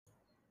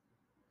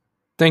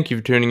Thank you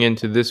for tuning in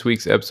to this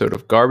week's episode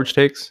of Garbage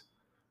Takes.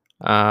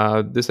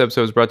 This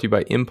episode is brought to you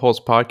by Impulse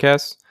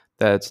Podcasts.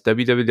 That's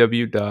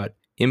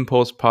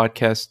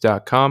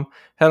www.impulsepodcasts.com.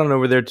 Head on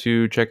over there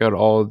to check out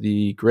all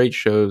the great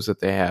shows that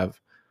they have.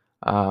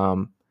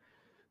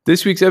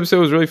 This week's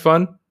episode was really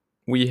fun.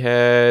 We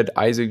had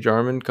Isaac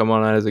Jarman come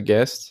on as a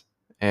guest,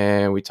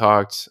 and we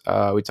talked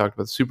about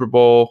the Super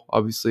Bowl.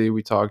 Obviously,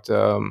 we talked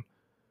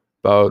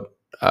about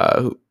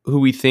who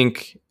we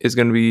think is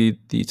going to be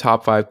the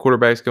top 5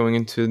 quarterbacks going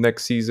into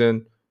next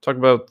season. Talk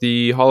about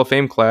the Hall of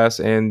Fame class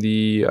and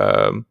the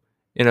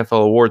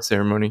NFL award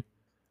ceremony.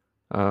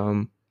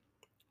 We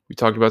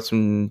talked about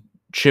some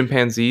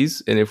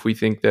chimpanzees and if we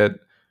think that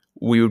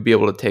we would be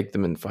able to take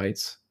them in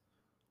fights.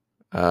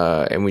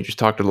 And we just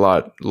talked a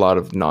lot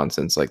of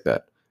nonsense like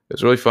that. It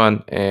was really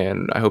fun,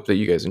 and I hope that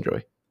you guys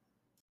enjoy.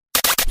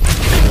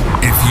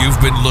 If you've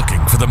been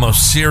looking for the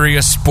most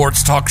serious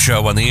sports talk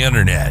show on the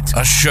internet,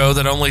 a show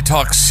that only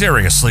talks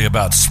seriously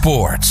about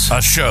sports, a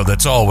show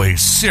that's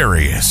always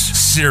serious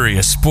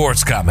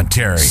sports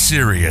commentary,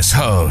 serious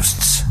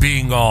hosts,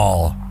 being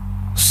all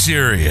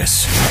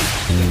serious,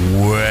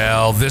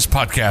 well, this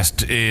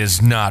podcast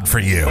is not for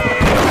you.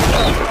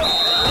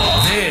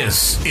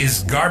 This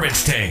is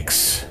Garbage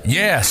Takes.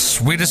 Yes,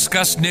 we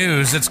discuss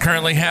news that's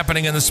currently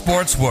happening in the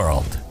sports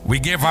world. We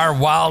give our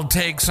wild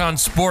takes on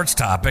sports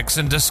topics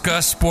and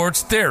discuss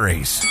sports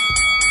theories.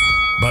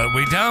 But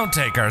we don't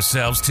take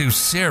ourselves too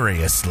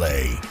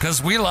seriously,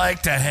 because we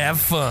like to have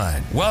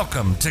fun.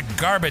 Welcome to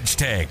Garbage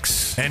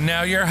Takes. And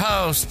now your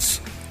hosts,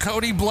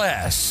 Cody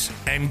Bless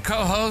and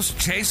co-host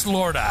Chase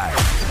Lordi.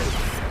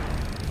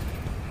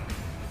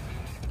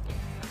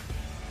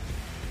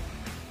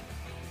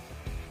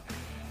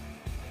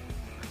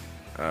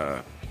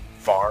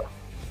 Far.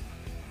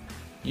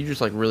 You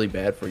just like really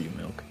bad for you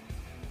milk.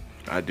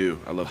 I do.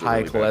 I love the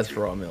High really bad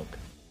cholesterol milk.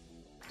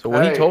 So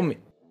when he told me,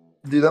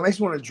 Dude, that makes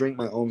me want to drink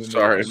my own milk.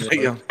 Sorry.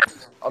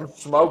 I'm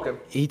smoking.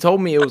 he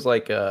told me it was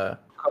like Come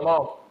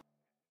on.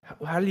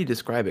 how did he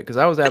describe it? Because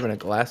I was having a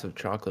glass of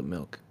chocolate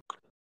milk,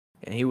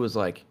 and he was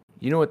like,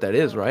 "You know what that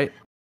is, right?"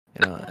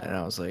 And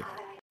I was like,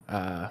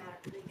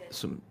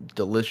 "Some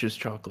delicious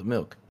chocolate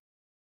milk."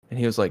 And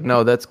he was like,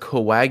 "No, that's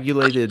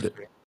coagulated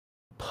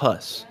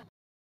pus."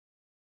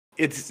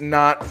 It's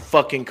not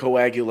fucking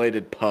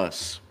coagulated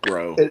pus,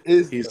 bro. It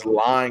is. He's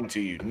lying to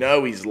you.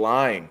 No, he's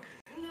lying.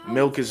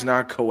 Milk is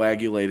not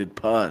coagulated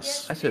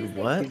pus. I said,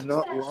 "What?" He's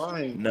not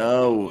lying.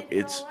 No,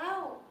 it's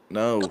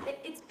no.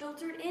 It's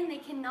filtered in. They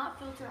cannot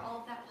filter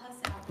all of that pus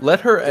out.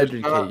 Let her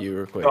educate you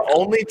real quick. The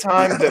only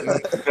time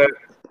that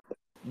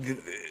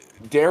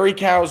dairy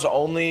cows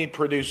only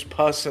produce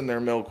pus in their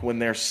milk when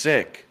they're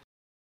sick.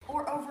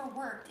 Or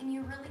overworked, and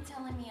you're really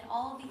telling me in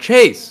all of these.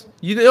 Chase,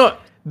 you know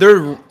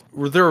they're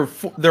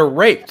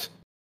raped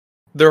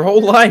their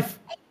whole life.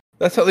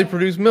 That's how they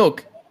produce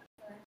milk.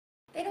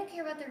 They don't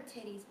care about their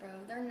titties, bro.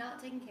 They're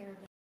not taking care of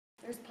them.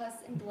 There's pus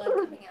and blood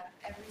coming out of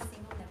every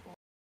single nipple.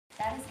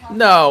 That is how.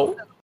 No.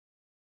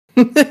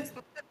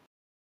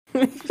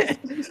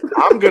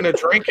 I'm gonna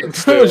drink it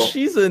So still.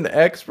 she's an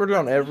expert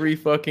on every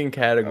fucking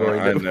category.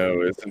 I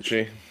know, isn't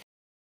she?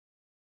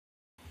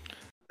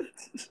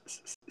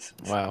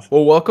 Wow.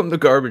 Well, welcome to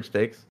Garbage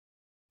Takes.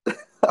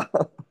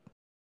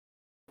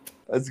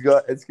 It's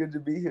good to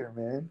be here,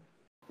 man.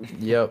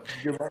 Yep.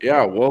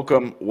 Yeah,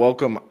 welcome,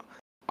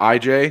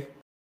 IJ.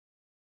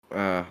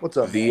 What's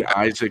up, The man?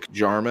 Isaac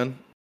Jarman.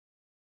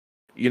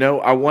 You know,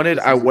 I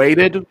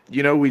waited.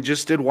 You know, we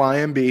just did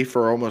YMB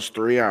for almost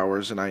 3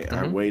 hours, and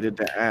I waited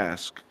to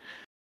ask.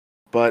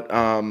 But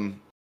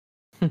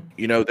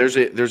you know,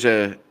 there's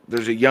a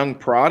young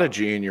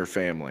prodigy in your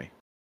family.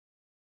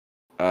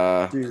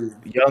 Dude,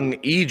 Young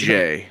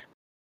EJ.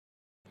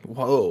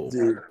 Whoa.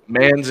 dude.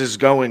 Mans is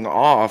going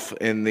off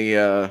in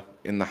the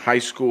high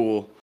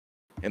school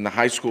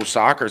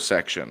soccer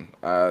section.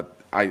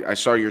 I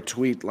saw your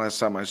tweet last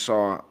time I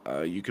saw.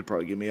 You could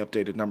probably give me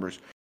updated numbers.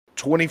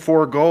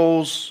 24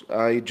 goals.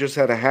 He just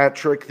had a hat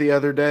trick the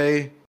other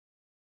day.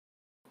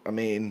 I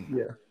mean,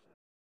 Yeah.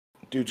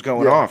 dude's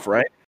going Yeah. off,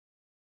 right?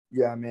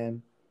 Yeah,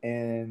 man.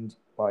 And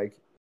like,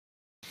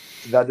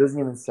 that doesn't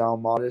even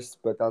sound modest,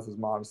 but that's as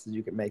modest as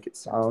you can make it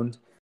sound.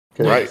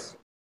 'Cause, Right.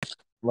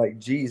 Like,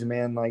 geez,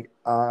 man. Like,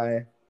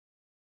 I've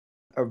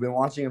been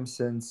watching him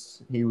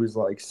since he was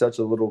like such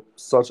a little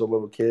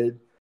kid,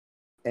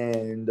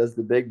 and as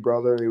the big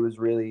brother, it was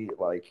really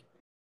like,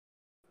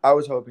 I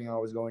was hoping I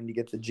was going to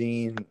get the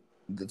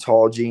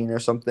tall gene or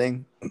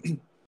something.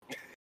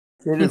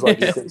 Kid is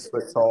like 6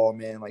 foot tall,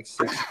 man, like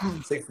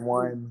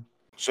 6'1".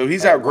 So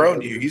he's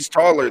outgrown you. He's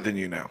taller than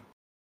you now.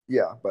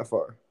 Yeah, by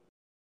far.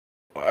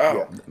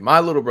 Wow. Yeah. My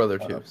little brother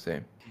too.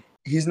 Same.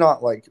 He's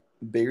not like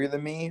bigger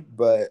than me,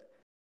 but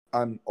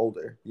I'm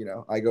older. You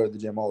know, I go to the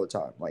gym all the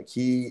time. Like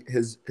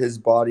his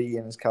body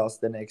and his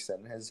calisthenics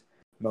and his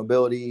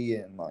mobility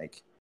and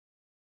like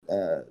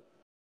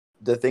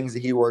the things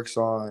that he works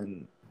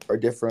on are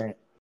different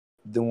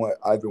than what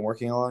I've been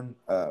working on.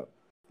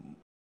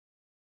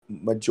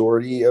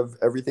 Majority of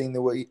everything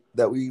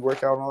that we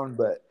work out on,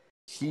 but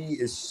he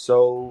is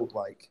so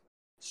like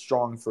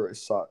strong for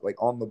his size.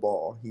 Like on the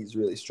ball, he's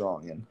really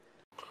strong, and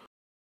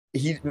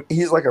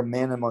he's like a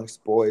man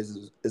amongst boys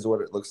is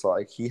what it looks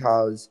like.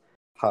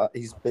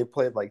 They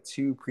played like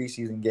 2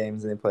 preseason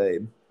games and they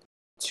played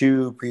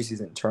 2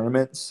 preseason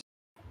tournaments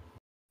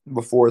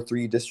before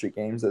 4 district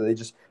games that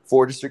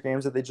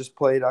they just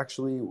played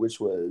actually, which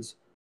was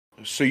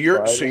So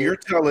you're Friday.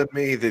 telling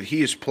me that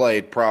he's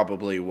played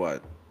probably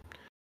what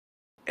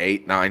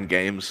 8-9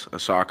 games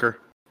of soccer,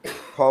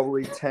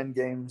 Probably 10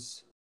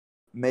 games,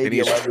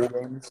 maybe And he's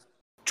 11 games.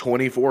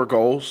 24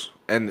 goals,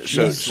 and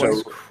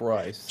Jesus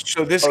Christ.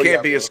 so this Oh, can't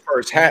yeah, be his bro.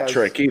 first He hat has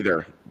trick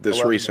either. This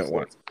 11 recent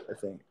one, assists, I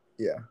think.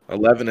 Yeah.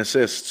 11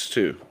 assists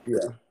too. Yeah.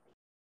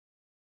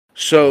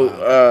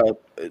 So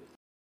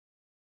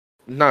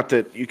not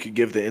that you could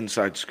give the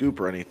inside scoop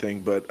or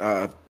anything, but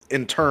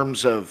in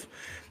terms of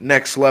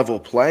next level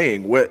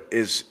playing, what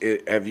is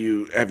it, have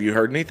you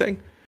heard anything?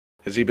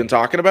 Has he been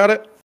talking about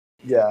it?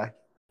 Yeah.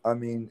 I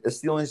mean, it's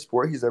the only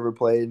sport he's ever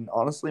played. And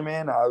honestly,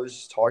 man, I was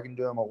just talking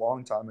to him a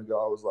long time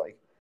ago. I was like,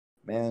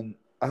 man,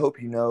 I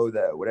hope you know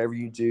that whatever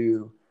you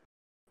do,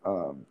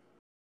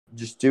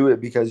 just do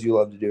it because you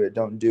love to do it.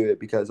 Don't do it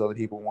because other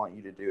people want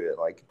you to do it.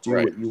 Like, do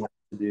Right. what you want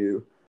to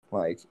do.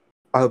 Like,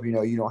 I hope you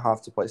know you don't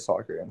have to play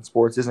soccer, and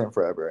sports isn't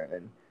forever.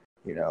 And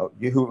you know,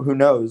 who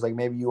knows? Like,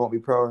 maybe you won't be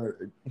pro. Or,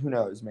 who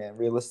knows, man?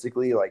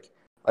 Realistically, like,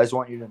 I just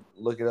want you to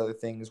look at other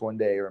things one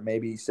day, or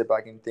maybe sit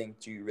back and think,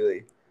 do you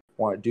really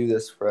want to do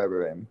this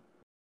forever? And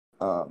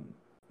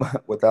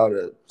without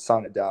a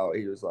sign of doubt,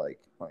 he was like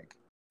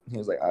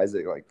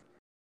Isaac, like,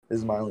 this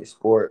is my only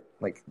sport.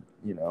 Like,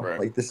 you know, Right.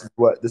 like this is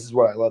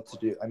what I love to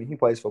do. I mean, he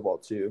plays football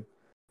too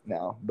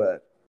now,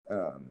 but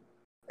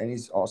and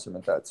he's awesome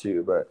at that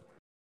too. But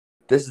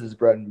this is his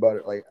bread and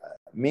butter. Like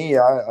me,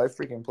 I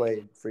freaking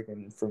played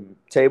freaking from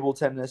table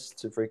tennis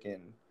to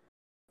freaking,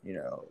 you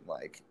know,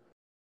 like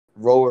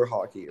roller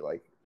hockey,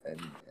 like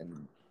and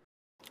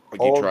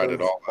Like you tried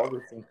it all out.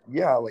 those things.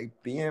 Yeah, like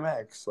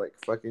BMX, like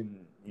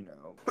fucking, you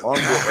know,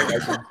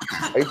 longboard.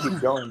 Like I keep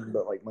going,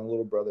 but like my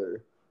little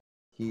brother,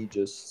 he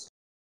just,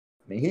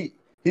 I mean,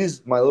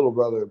 he's my little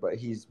brother, but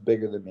he's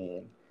bigger than me,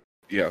 and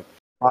Yeah.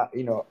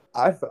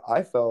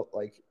 I felt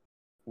like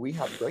we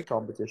had great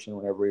competition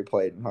whenever we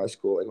played in high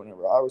school. Like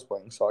whenever I was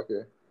playing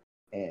soccer,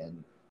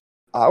 and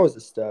I was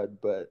a stud,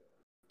 but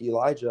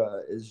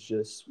Elijah is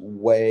just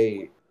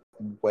way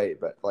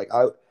better. Like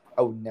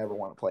I would never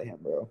want to play him,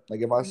 bro.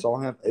 Like if I saw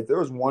him, if there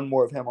was one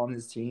more of him on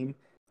his team,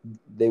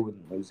 they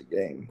wouldn't lose a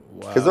game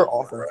because their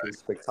offense is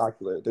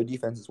spectacular. Their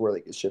defense is where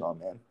they get shit on,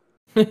 man.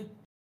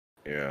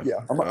 Yeah.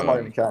 Yeah, I'm not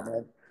gonna count,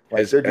 man. Like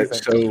Has, their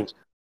defense.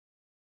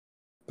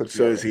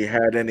 so has he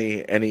had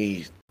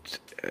any?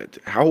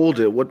 How old?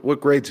 What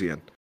grade's he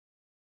in?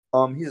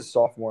 He's a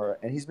sophomore,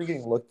 and he's been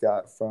getting looked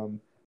at from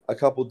a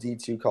couple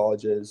D2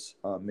 colleges.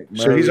 McMurray,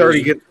 So he's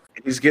already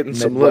getting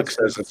some looks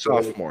Midwestern as a State.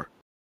 sophomore.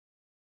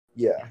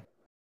 Yeah,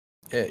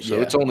 Yeah,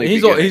 So it's only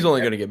he's beginning.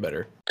 only going to get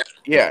better.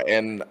 Yeah,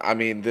 and I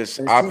mean this.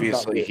 And his team's not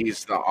Obviously, good.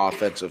 he's the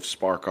offensive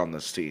spark on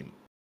this team.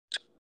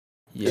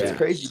 Yeah. It's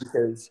crazy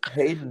because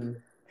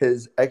Hayden,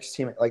 his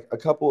ex-teammate, like a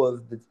couple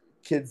of the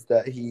kids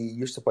that he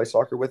used to play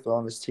soccer with are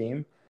on his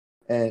team,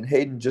 and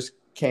Hayden just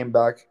came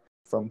back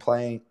from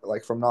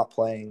not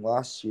playing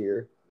last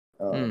year,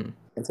 and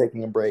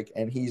taking a break,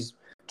 and he's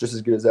just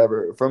as good as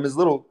ever from his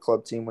little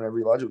club team. Whenever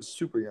Elijah was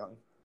super young,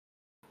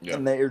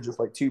 and they are just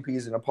like 2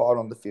 peas in a pod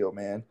on the field,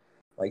 man.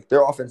 Like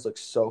their offense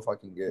looks so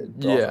fucking good.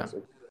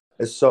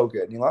 It's so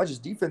good. And Elijah's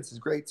defense is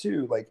great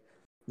too. Like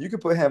you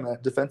could put him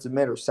at defensive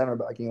mid or center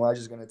back, and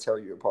Elijah's going to tear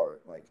you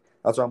apart. Like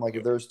that's why I'm like,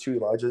 if there's 2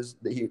 Elijahs,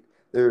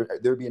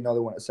 there'd be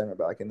another one at center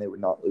back, and they would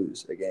not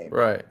lose a game.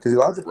 Right. Because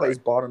Elijah plays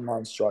bottom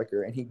line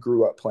striker, and he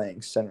grew up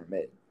playing center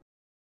mid.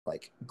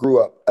 Like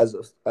grew up as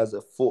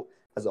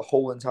a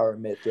whole entire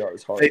mid throughout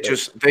his heart. They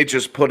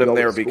just put him Go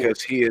there to school.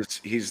 because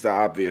he's the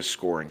obvious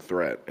scoring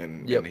threat,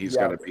 and he's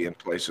got to be in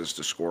places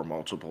to score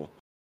multiple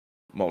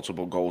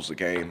goals a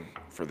game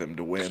for them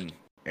to win.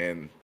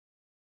 And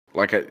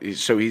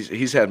so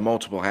he's had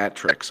multiple hat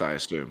tricks, I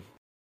assume.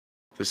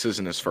 This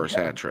isn't his first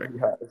hat trick.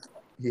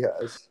 He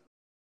has.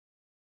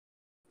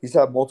 He's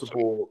had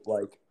multiple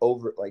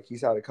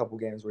he's had a couple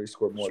games where he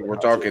scored more. So than we're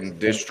hat talking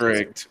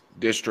tricks.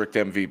 district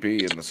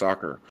MVP in the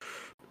soccer.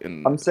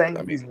 I'm saying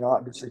he's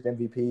not district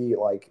MVP.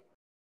 Like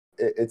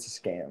it's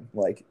a scam.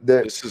 Like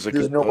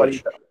there's nobody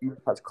that even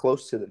has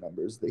close to the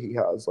numbers that he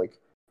has. Like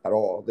at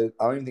all. I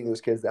don't even think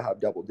there's kids that have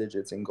double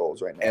digits in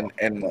goals right now.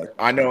 And like,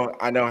 I know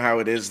how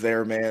it is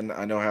there, man.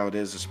 I know how it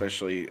is,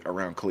 especially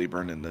around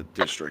Cleburne and the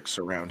districts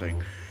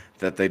surrounding,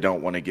 that they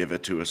don't want to give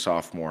it to a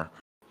sophomore.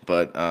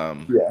 But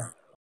yeah.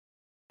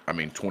 I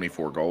mean,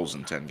 24 goals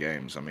in 10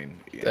 games. I mean,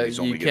 he's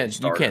You only getting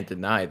started. can't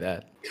deny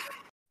that.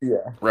 Yeah.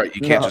 Right.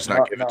 You can't just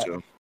not give it to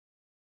him.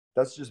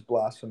 That's just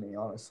blasphemy,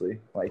 honestly.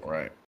 Like,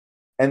 right.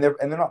 And they're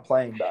not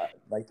playing bad.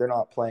 Like they're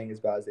not playing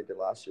as bad as they did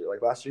last year.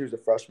 Like last year, he was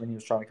a freshman. He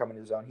was trying to come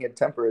into his own. He had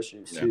temper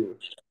issues too.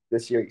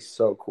 This year, he's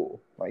so cool.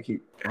 Like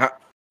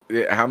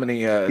how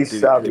many? He's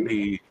did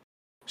he?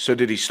 So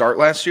did he start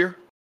last year?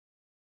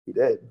 He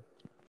did.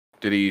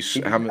 Did he?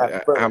 How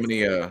many?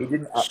 He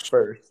didn't at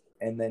first,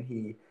 and then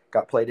he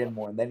got played in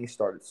more, and then he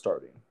started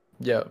starting.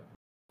 Yeah.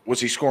 Was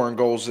he scoring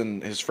goals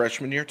in his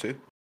freshman year too?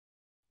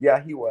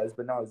 Yeah, he was,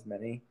 but not as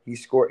many. He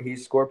scored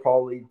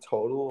probably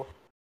total,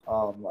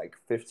 like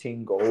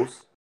 15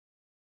 goals.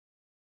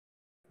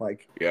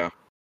 Like, Yeah.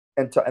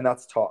 and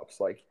that's tops.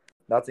 Like,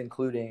 that's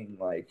including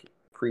like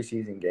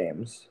preseason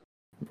games.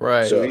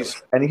 Right. So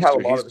And he had so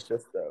a lot of he's-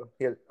 assists though.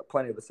 He had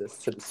plenty of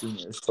assists to the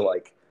seniors. To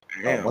like,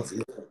 Damn.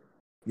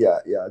 yeah.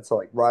 To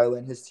like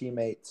Rylan, his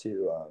teammate,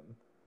 to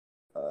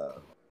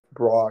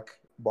Brock,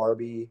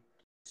 Barbie.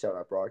 Shout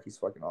out Brock, he's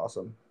fucking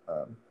awesome.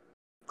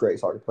 Great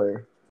soccer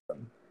player.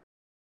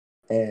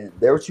 And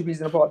they were two peas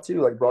in a pot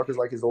too. Like Brock was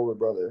like his older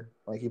brother.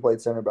 Like he played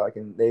center back,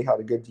 and they had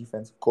a good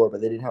defensive core,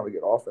 but they didn't have a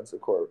good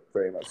offensive core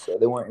very much. So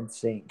they weren't in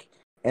sync,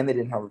 and they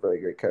didn't have a very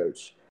great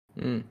coach.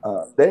 Mm.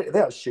 They had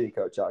a shitty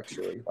coach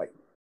actually, like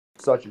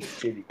such a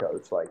shitty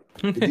coach. Like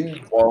the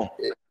dude, Well,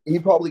 he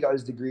probably got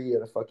his degree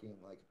at a fucking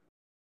like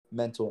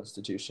mental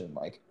institution.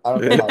 Like I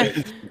don't know how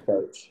they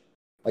coach.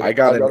 Like I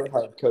got I'd it. rather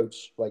have a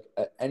coach like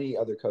any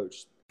other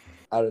coach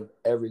out of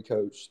every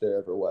coach there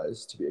ever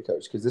was to be a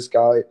coach, because this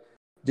guy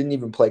didn't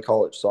even play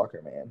college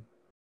soccer, man.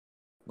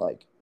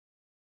 Like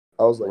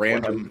I was like,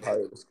 Random. how do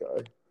you hire this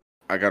guy?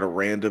 I got a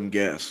random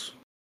guess.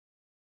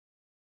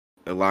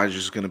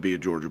 Elijah's going to be a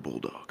Georgia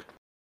Bulldog.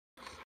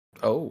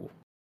 Oh.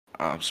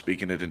 I'm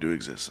speaking it into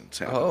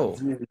existence. Oh.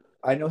 Dude,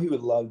 I know he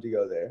would love to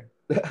go there.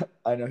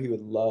 I know he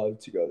would love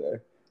to go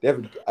there. They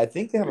have, I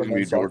think they have a He's gonna be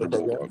men's soccer Georgia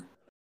program. Bulldog.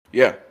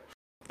 Yeah,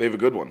 they have a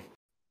good one.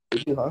 They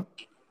do, huh?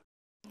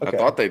 I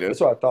thought they did.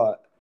 That's what I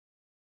thought.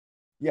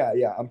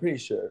 Yeah, I'm pretty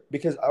sure,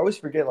 because I always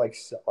forget like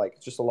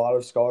just a lot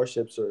of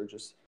scholarships are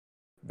just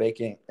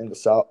vacant in the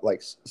south,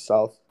 like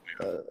south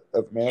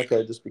of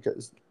America, just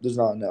because there's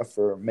not enough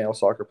for male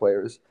soccer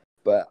players.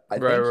 But I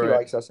think he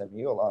likes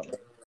SMU a lot, man.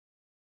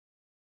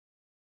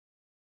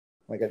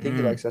 Like I think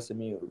he likes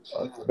SMU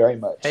very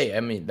much. Hey, I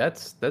mean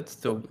that's a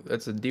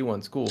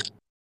D1 school.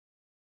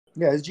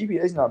 Yeah, his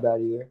GPA is not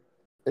bad either.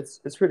 It's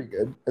pretty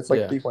good. It's like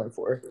Yeah.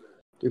 3.4,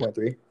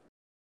 3.3.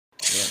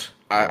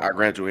 I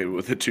graduated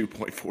with a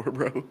 2.4,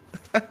 bro.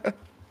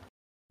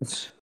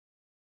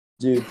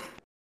 Dude,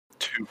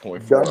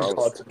 2.4. don't I talk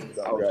was, to me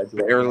about I was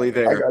graduating. barely I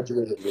there.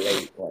 graduated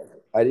late. Like,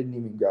 I didn't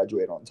even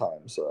graduate on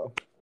time, so.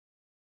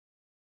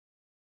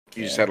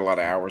 You just had a lot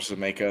of hours to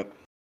make up,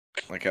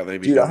 like how they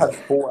be Dude, I doing.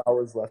 had 4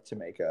 hours left to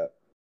make up.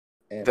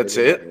 And That's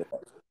they didn't it?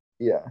 let me.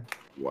 Yeah.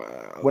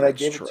 Wow. When I that's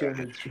gave it to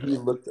him, trash. he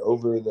looked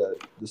over the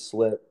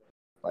slip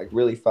like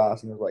really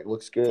fast and was like,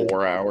 "Looks good."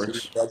 4 So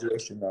hours.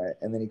 graduation night,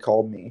 and then he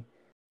called me.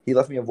 He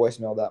left me a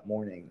voicemail that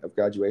morning of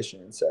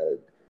graduation and said,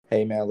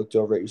 "Hey man, I looked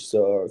over at you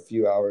still a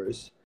few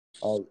hours.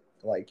 You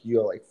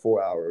have like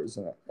 4 hours,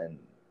 and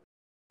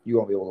you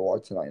won't be able to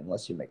walk tonight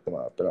unless you make them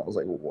up." And I was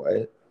like,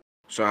 "What?"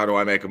 So how do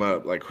I make them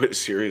up? Like,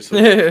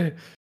 seriously?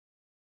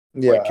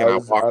 Yeah, Like, can I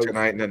was walk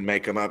tonight and then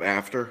make them up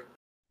after?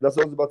 That's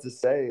what I was about to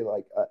say.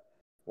 Like,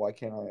 why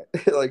can't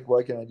I? Like,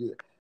 why can't I do that?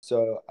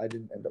 So I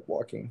didn't end up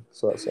walking.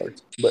 So that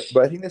sucked. But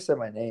I think they said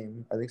my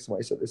name. I think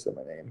somebody said they said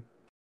my name.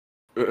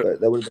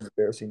 But that would have been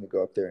embarrassing to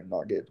go up there and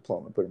not get a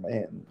diploma put in my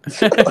hand.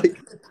 Like,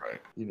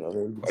 Right. you know, they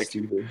would be Like-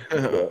 stupid.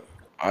 But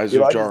Eyes of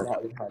Elijah's Jar.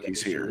 not even had that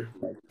He's issue.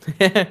 here.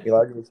 Like,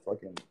 Elijah was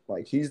fucking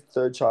like, he's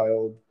third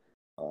child.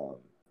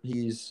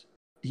 He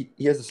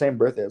has the same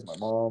birthday as my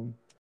mom.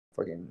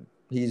 Fucking,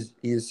 he's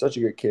such a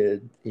good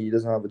kid. He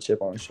doesn't have a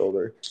chip on his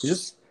shoulder. He's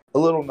just a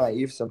little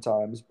naive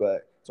sometimes,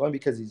 but it's only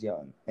because he's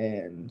young.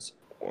 And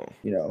Well,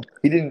 you know,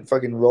 he didn't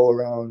fucking roll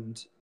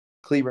around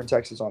Cleburne,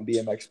 Texas on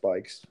BMX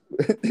bikes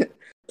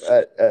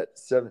at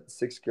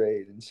 6th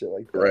grade and shit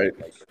like that. Right.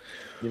 Like,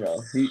 you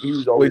know, he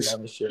was always He's-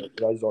 on the shit.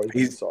 Elijah's always been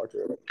in he's-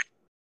 soccer.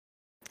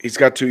 he's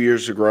got 2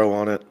 years to grow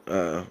on it.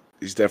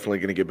 He's definitely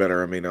going to get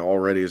better. I mean,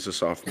 already as a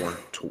sophomore,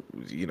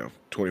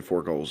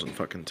 24 goals in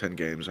fucking 10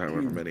 games,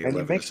 however many. And he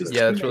 11 makes his assists.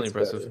 Yeah, that's really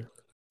teammates impressive. better.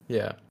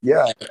 Yeah.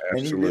 Yeah, and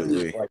he Absolutely.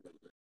 really like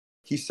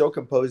he's so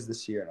composed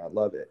this year, and I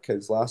love it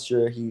because last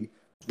year he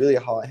was really a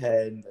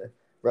hothead, and the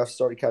refs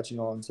started catching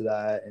on to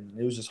that, and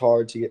it was just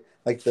hard to get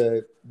like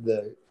the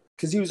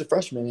because he was a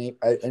freshman.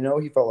 I know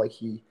he felt like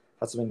he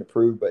had something to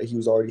prove, but he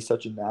was already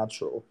such a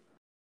natural,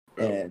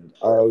 and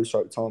I always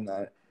try to tell him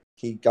that.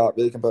 He got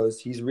really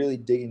composed. He's really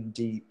digging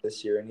deep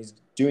this year, and he's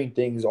doing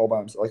things all by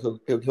himself.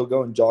 Like he'll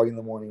go and jog in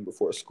the morning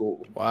before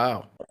school.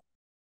 Wow.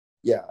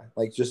 Yeah,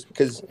 like just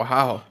because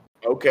Wow.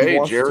 He Okay,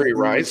 wants to Jerry be-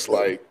 Rice,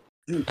 like,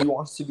 dude, he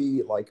wants to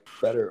be like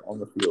better on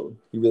the field.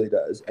 He really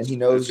does, and he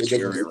knows That's it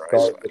doesn't Jerry Rice.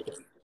 start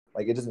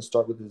with it doesn't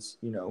start with his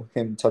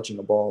him touching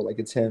the ball. Like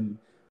it's him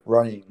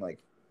running,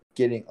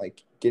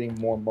 getting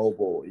more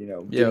mobile.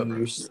 Getting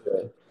used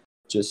to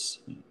just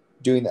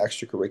doing the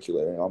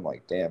extracurricular. And I'm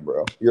like, damn,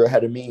 bro, you're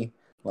ahead of me.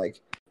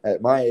 Like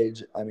at my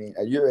age, I mean,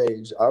 at your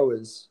age, I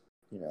was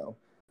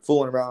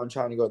fooling around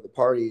trying to go to the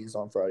parties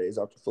on Fridays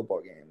after football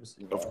games.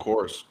 of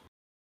course.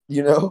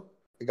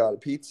 I got a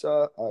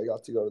pizza. I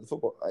got to go to the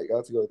football. I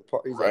got to go to the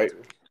parties. Right.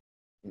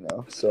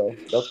 After, so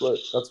that's what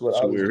That's I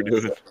what was we were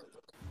doing. So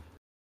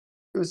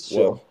it was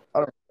chill. I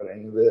don't know about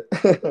any of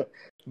it,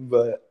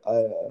 but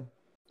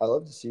I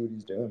love to see what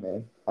he's doing,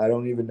 man. I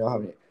don't even know how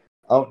many.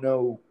 I don't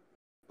know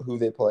who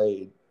they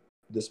played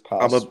this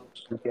I'm past a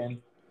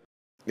weekend.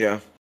 yeah.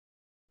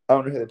 I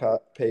don't know who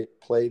they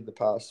played the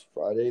past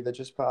Friday that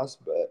just passed,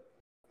 but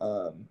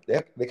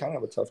they kind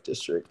of have a tough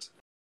district.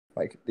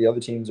 Like the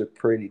other teams are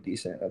pretty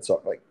decent. That's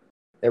all, like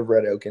they have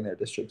Red Oak in their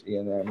district,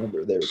 and I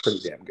remember they were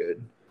pretty damn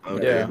good. Oh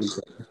that Yeah.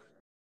 weekend.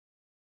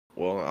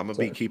 Well, I'm gonna So-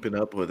 be keeping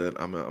up with it.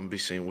 I'm gonna be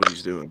seeing what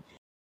he's doing.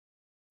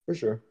 for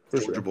sure.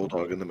 Georgia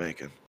Bulldog in the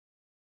making.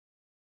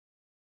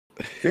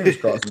 Fingers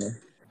crossed,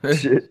 man.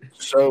 Shit.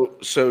 So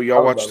y'all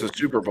How watched about the it?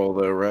 Super Bowl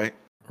though, right?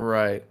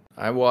 Right.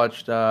 I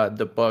watched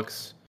the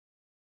Bucks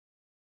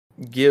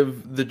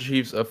give the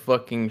Chiefs a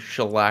fucking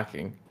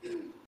shellacking.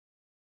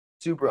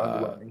 Super Uh,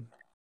 underwhelming. We all knew it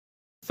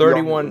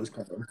 31 was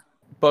coming.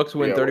 Bucks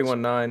win Yeah, it was.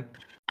 31-9.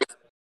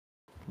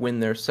 Win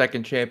their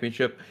second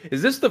championship.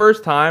 Is this the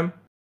first time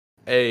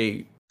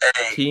a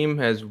team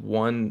has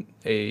won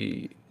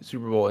a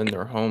Super Bowl in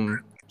their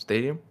home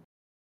stadium?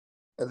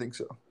 I think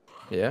so.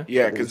 Yeah.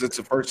 Yeah, because it's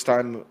the first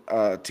time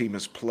a team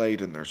has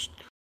played in their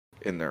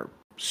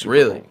Super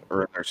Really? Bowl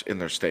or in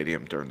their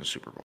stadium during the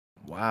Super Bowl.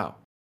 Wow.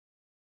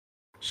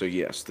 So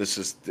yes, this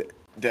is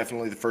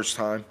definitely the first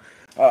time.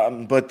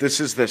 But this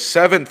is the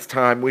 7th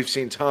time we've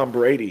seen Tom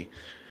Brady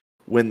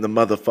win the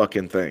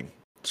motherfucking thing.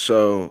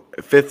 So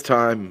 5th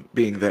time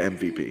being the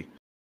MVP.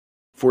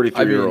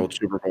 43-year-old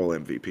Super Bowl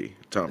MVP,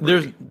 Tom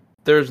Brady.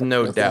 There's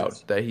no No doubt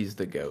thanks. that he's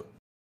the GOAT.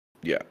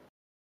 Yeah.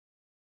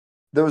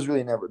 There was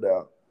really never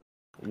doubt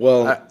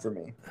Well, for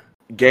me.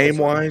 game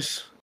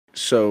wise,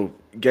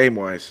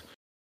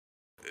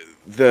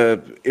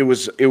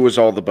 it was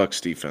all the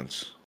Bucks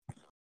defense.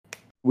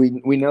 We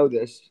know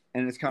this,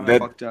 and it's kind of That-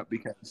 fucked up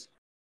because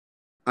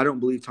I don't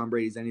believe Tom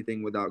Brady's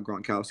anything without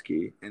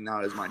Gronkowski, and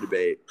that is my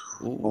debate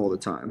all the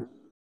time.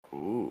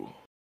 Ooh.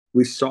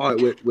 We saw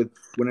it with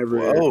whenever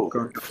Whoa,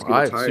 Gronkowski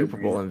 5 retired. Super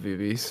Bowl man.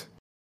 MVPs.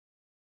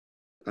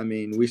 I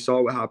mean, we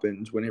saw what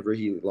happened whenever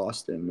he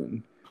lost him,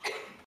 and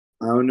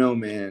I don't know,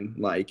 man.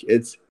 Like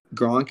it's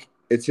Gronk,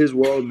 it's his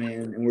world,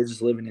 man, and we're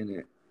just living in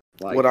it.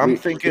 Like What I'm we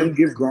thinking- don't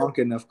give Gronk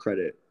enough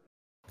credit.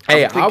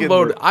 Hey, I'm thinking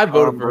that I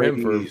voted Tom for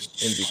him for Brady's-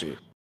 MVP.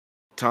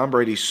 Tom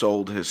Brady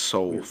sold his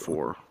soul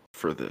for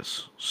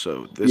this.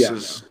 So this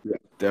is Yeah.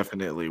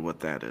 definitely what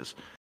that is.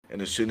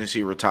 And as soon as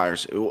he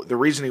retires, the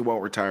reason he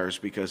won't retire is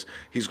because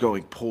he's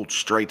going pulled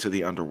straight to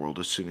the underworld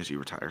as soon as he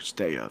retires.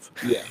 Day of.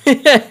 Yeah.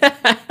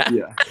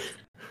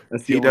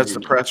 That's He only does the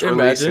reason. press release,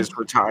 Imagine. his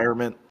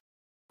retirement,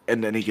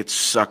 and then he gets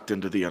sucked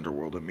into the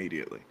underworld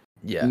immediately.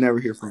 Yeah. Never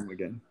hear from him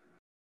again.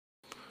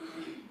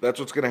 That's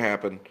what's gonna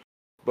happen.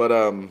 But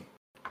for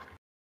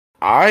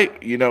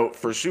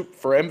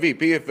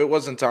MVP, if it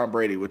wasn't Tom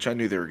Brady, which I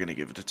knew they were gonna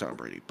give it to Tom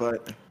Brady,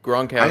 but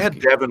Gronkowski. I had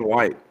Devin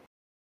White.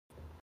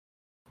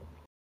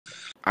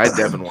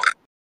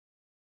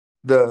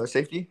 The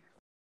safety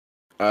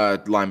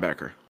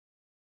Linebacker.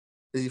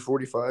 is he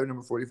 45?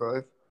 Number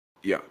 45.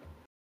 Yeah,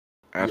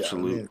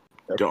 absolute Yeah, man,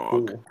 that's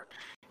dog. cool.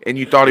 And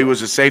you thought he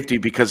was a safety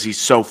because he's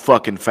so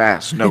fucking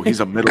fast. No, he's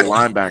a middle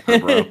linebacker,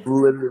 bro.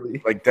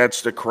 Literally. Like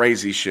that's the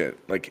crazy shit.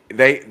 Like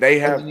they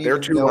have Doesn't their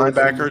even 2 know he's a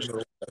linebackers.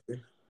 middle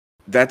linebacker.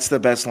 That's the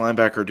best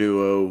linebacker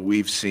duo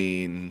we've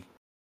seen.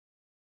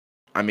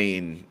 I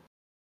mean,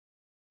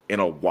 in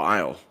a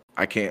while.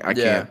 I can't.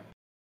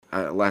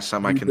 Last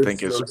time I Dude, can they're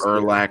think is so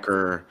scary.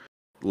 Urlacher,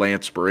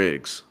 Lance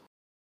Briggs.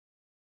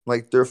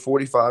 Like they're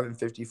 45 and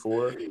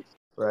 54,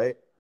 right?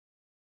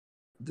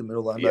 The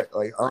middle linebacker. Yeah.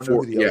 Like I don't know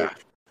who the other.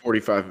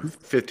 45,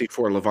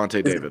 54, Levante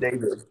Is it David.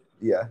 David.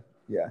 Yeah,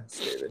 it's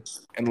David.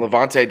 And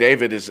Levante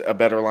David is a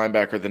better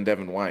linebacker than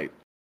Devin White.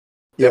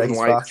 Yeah, Devin he's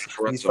White fast.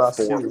 runs He's a fast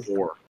too.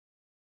 4-4.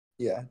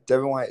 Yeah,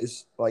 Devin White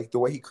is like the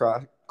way he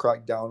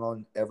cracked down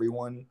on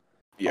everyone.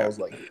 I Yeah, was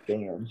like,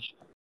 damn.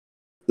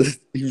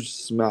 He was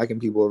smacking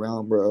people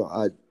around,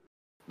 bro.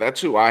 that's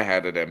who I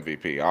had at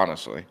MVP,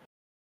 honestly.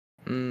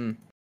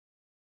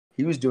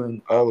 He was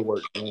doing all the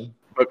work, man.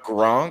 But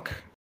Gronk,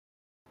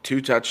 2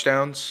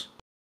 touchdowns.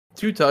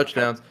 2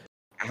 touchdowns.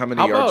 How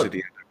many How yards about- did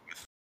he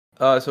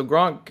have? So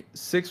Gronk,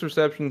 6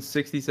 receptions,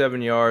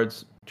 67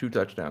 yards, 2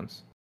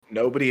 touchdowns.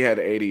 Nobody had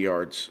 80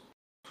 yards.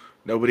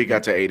 Nobody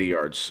got to 80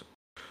 yards.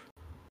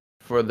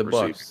 For the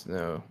Receiving. Bucks,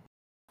 no.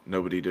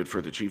 Nobody did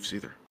for the Chiefs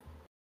either.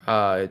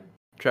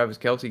 Travis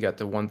Kelce got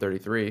to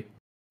 133.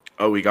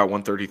 Oh, he got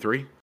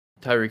 133?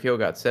 Tyreek Hill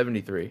got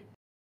 73.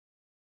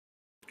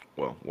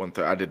 Well,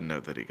 I didn't know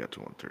that he got to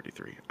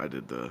 133.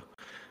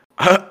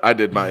 I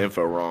did my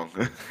info wrong.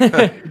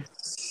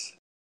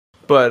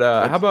 But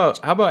how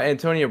about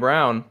Antonio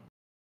Brown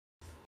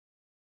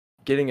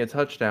getting a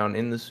touchdown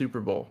in the Super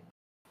Bowl,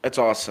 That's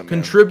awesome, man.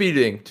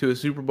 contributing to a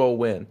Super Bowl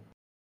win?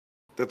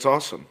 That's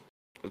awesome.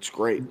 That's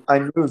great. I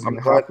knew it was I'm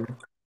going to glad- happen.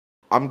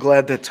 I'm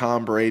glad that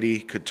Tom Brady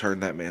could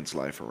turn that man's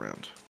life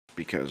around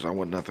because I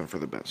want nothing for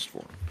the best for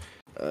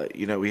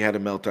him. We had a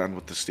meltdown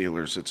with the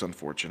Steelers. It's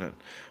unfortunate,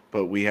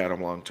 but we had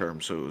him long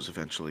term, so it was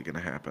eventually going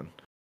to happen.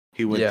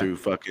 He went Yeah. through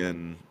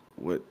fucking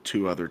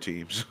 2 other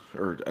teams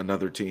or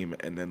another team,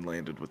 and then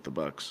landed with the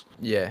Bucks.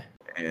 Yeah.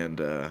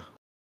 And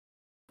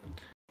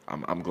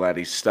I'm glad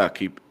he's stuck.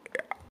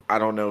 I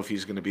don't know if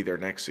he's going to be there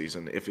next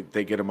season. If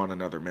they get him on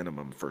another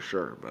minimum, for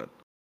sure, but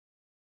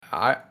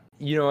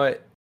You know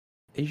what?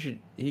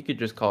 He could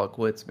just call it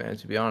quits, man.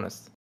 To be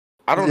honest,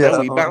 I don't Yeah,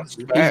 know. He bounced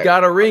honestly. back. he's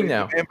got a ring The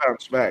now. man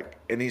bounced back,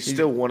 and he's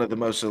still one of the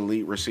most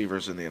elite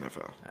receivers in the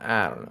NFL.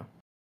 I don't know.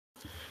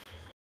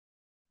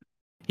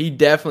 He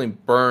definitely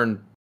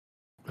burned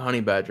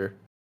Honey Badger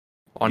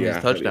on his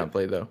Yeah, touchdown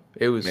play, though.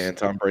 It was Man,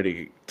 Tom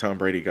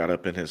Brady got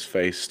up in his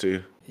face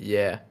too,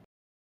 yeah,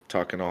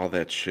 talking all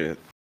that shit.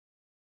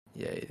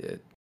 yeah, he did.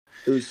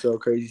 It was so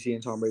crazy seeing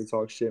Tom Brady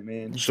talk shit,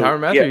 man. So, Tyrann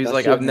Matthew, yeah, he's that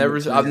like, shit I've made never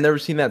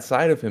sense. seen that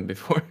side of him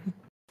before.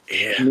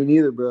 Yeah, Me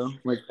neither, bro.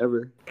 Like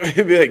ever.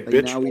 he'd be like, Like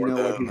bitch. now we more know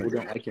why than- people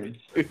don't like him.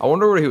 I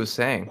wonder what he was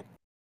saying.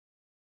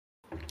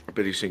 I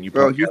bet he's saying, "You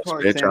Bro, punk he's ass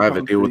probably bitch. saying I have a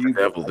something deal for with the you,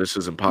 but devil. like- This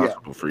is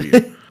impossible for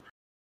you."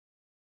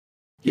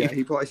 Yeah,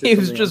 he probably said He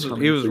was something just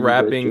on he was commentary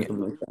or rapping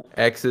something like that.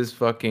 X's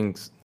fucking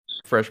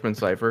freshman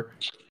cipher.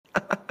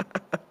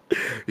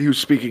 He was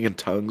speaking in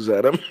tongues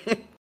at him.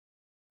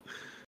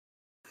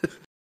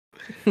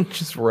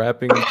 Just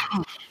rapping.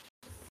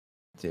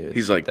 Dude,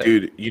 He's like, that-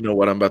 "Dude, you know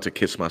what? I'm about to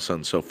kiss my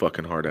son so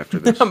fucking hard after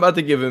this. I'm about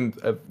to give him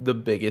the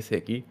biggest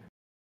hickey.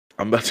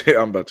 I'm about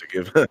to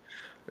give."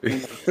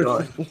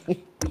 God.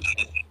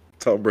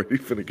 Tom Brady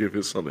finna give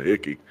his son a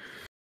hickey.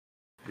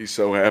 He's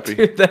so happy.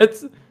 Dude,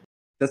 that's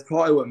That's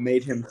probably what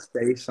made him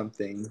say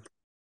something.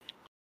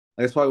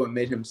 That's probably what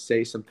made him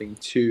say something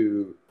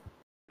to,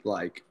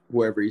 like,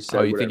 whoever he said.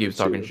 oh, you think he was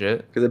talking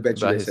shit Because I bet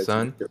you about they his said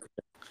son? something.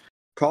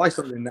 Probably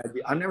something that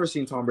I've never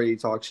seen Tom Brady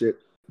talk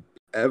shit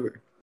ever.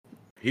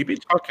 He be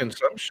talking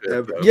some shit.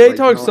 Ever. Though. Yeah, he Like,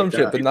 talks not some like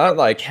shit, that. but not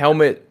like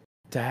helmet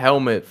to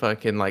helmet,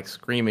 fucking like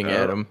screaming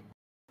at No. him.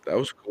 That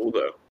was cool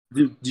though.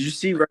 Dude, did you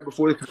see right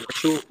before the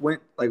commercial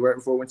went? Like right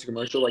before it went to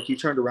commercial, like he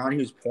turned around, he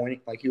was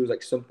pointing, like he was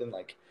like something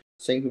like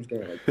saying he was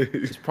gonna like.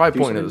 He's probably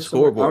do pointing at something the to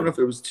someone. I don't know scoreboard. if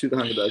it was to the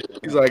Honey Badger.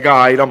 He's like, "All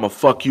right, I'm gonna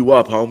fuck you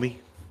up, homie.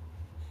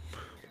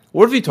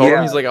 What if he told him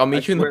Yeah, he's like, I'll I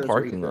meet you in swear the that's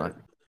what he parking said. lot,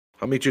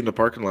 I'll meet you in the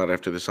parking lot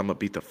after this. I'm gonna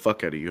beat the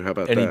fuck out of you. How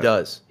about and that?" he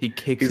does. He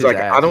kicks He's his like,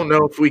 ass. "I don't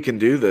know if we can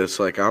do this.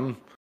 Like,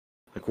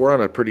 we're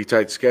on a pretty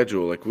tight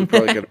schedule. Like, we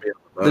probably gotta be on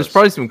the There's bus."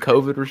 probably some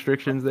COVID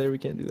restrictions there. We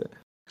can't do that.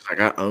 He's like,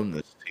 "I own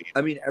this team."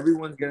 I mean,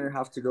 everyone's gonna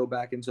have to go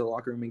back into the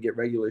locker room and get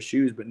regular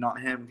shoes, but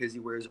not him because he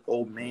wears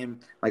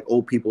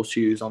old people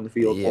shoes on the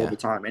field all Yeah. the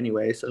time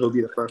anyway. So he'll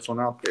be the first one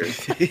out there.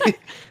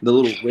 The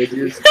little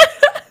ridges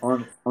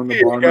on the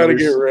You bottom. gotta of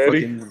his get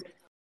ready. fucking-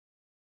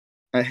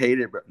 I hate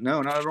it, bro.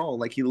 No, not at all.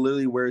 Like he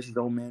literally wears his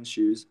old man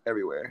shoes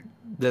everywhere.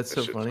 That's That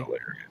so shit's funny.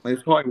 hilarious. Like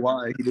it's probably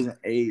why he doesn't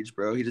age,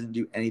 bro. He doesn't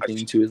do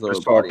anything to his I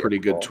little saw body. a pretty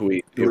at good all.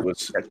 tweet. He It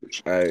looks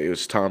was it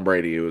was Tom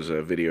Brady. It was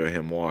a video of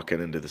him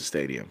walking into the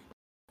stadium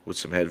with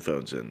some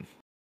headphones in,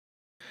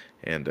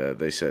 and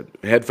they said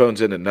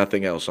headphones in and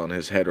nothing else on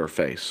his head or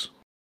face.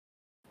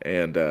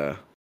 And they're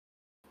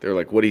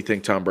like, "What do you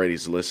think Tom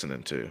Brady's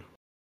listening to?"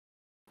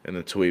 And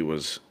the tweet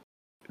was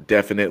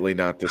definitely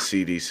not the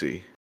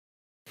CDC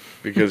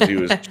because he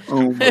was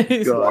Oh my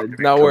He's god.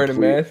 not wearing a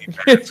mask.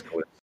 completely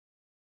maskless.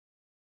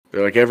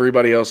 They're like,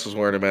 everybody else is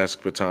wearing a mask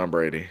but Tom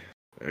Brady.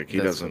 Like he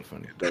That's so doesn't.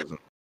 funny. He doesn't.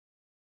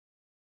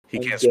 He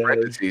I'm can't spread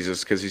dead.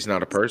 diseases because he's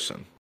not a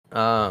person.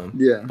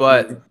 Yeah.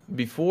 But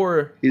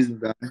before he's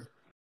bad.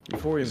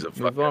 we He's a move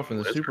fucking on from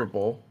the wizard. Super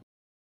Bowl,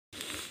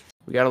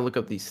 we got to look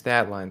up these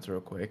stat lines real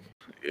quick.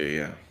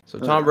 Yeah. So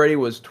Tom Brady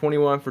was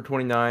 21 for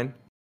 29,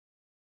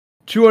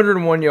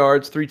 201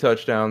 yards, 3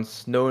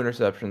 touchdowns, no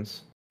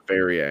interceptions.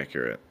 Very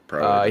accurate.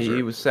 Probably. He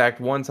deserved. was sacked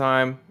one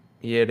time.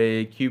 He had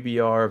a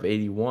QBR of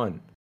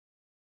 81.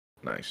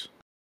 Nice.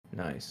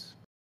 Nice.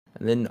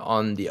 And then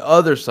on the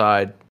other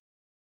side,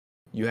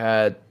 you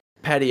had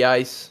Patty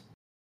Ice.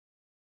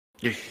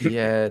 He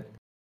had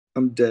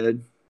I'm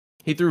dead.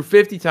 he threw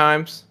 50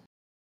 times.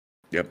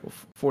 Yep. Well,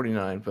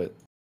 49, but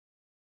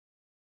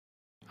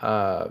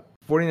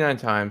 49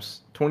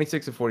 times,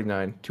 26 of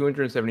 49,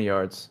 270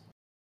 yards,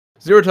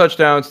 0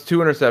 touchdowns, 2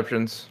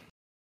 interceptions,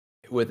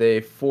 with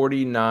a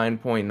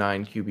 49.9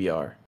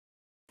 QBR.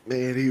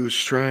 Man, he was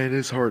trying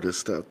his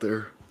hardest out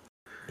there.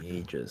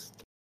 He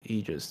just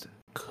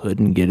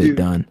couldn't get it Dude.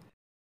 done.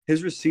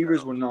 His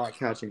receivers were not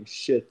catching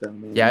shit though,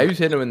 man. Yeah, he was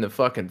hitting him in the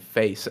fucking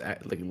face,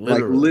 like literally.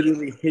 like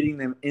literally hitting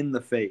them in the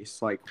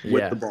face, like with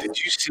Yeah. the ball. Did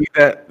you see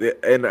that?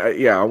 And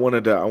I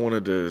wanted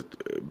to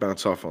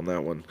bounce off on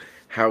that one.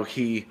 How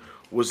he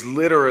was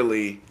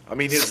literally. I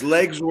mean, his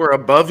legs were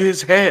above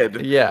his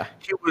head. Yeah,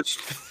 He was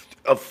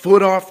a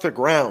foot off the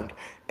ground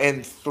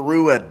and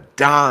threw a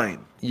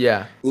dime.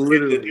 yeah. The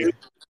Literally. dude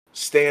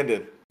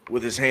standing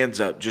with his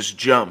hands up, just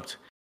jumped,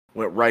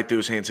 went right through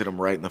his hands, hit him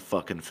right in the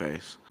fucking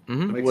face.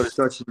 hmm Like What is-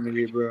 such an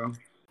idiot, bro.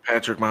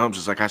 Patrick Mahomes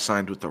is like, I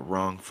signed with the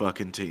wrong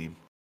fucking team.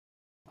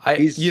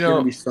 He's You gonna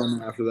know, be so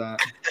mad after that.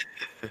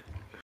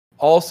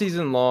 all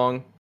season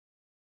long,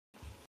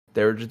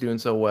 they were just doing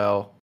so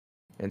well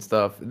and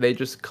stuff. They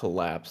just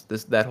collapsed.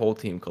 That whole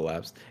team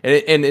collapsed, and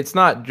it's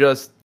not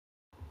just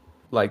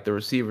like the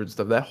receivers and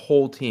stuff. That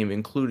whole team,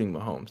 including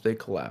Mahomes, they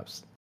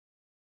collapsed.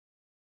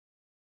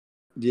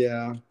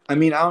 Yeah. I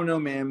mean, I don't know,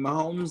 man.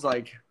 Mahomes,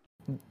 like,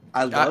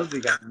 I love the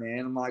guy, man.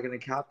 I'm not gonna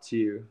cap to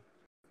you.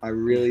 I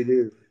really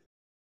do.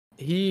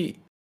 He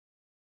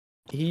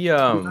He's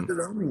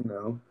underwhelming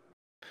though.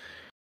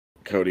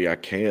 Cody, I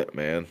can't,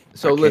 man.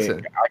 So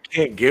listen. I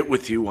can't get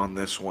with you on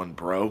this one,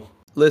 bro.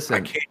 Listen. I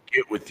can't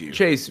get with you.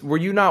 Chase, were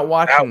you not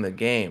watching the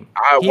game?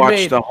 I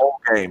watched the whole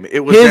game. It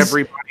was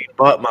everybody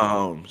but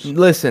Mahomes.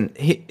 Listen,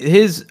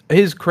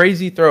 his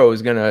crazy throw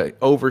is gonna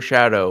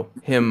overshadow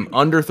him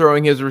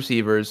underthrowing his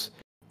receivers,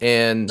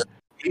 and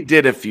he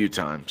did a few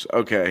times.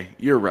 Okay,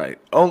 you're right.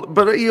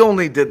 But he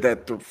only did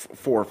that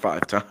 4 or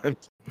 5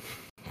 times.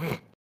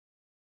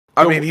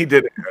 I mean, he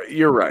did.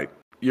 You're right.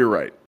 You're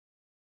right.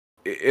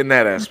 In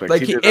that aspect,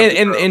 like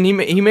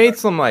he made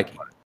some like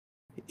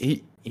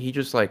he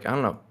just like I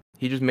don't know.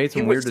 He just made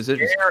some weird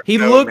decisions. He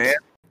looked,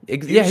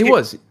 he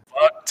was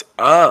fucked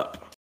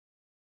up.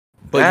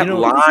 But that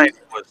line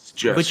was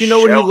just. But you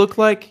know what he looked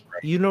like?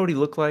 You know what he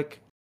looked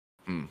like?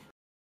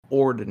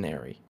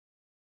 Ordinary.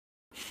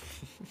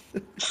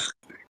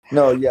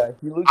 No, yeah,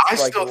 he looks. I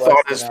still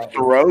thought his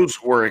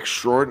throws were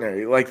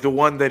extraordinary. Like the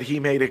one that he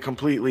made a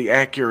completely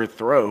accurate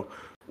throw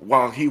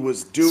while he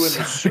was doing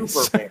the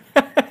Superman.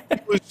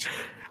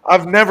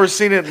 I've never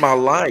seen it in my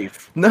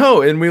life.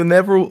 No, and we'll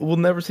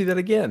never see that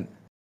again.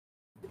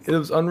 It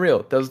was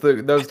unreal. That was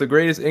the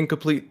greatest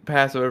incomplete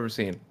pass I've ever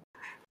seen.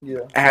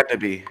 Yeah, had to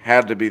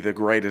be the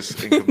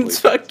greatest incomplete. It's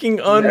fucking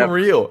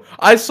unreal.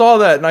 I saw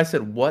that and I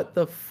said, "What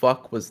the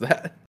fuck was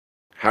that?"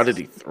 How did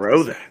he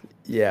throw that?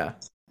 Yeah,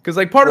 because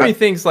like part of me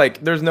thinks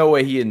like there's no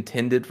way he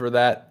intended for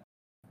that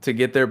to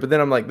get there, but then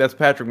I'm like, that's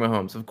Patrick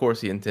Mahomes. Of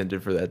course he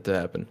intended for that to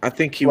happen. I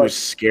think he was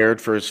scared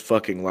for his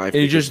fucking life.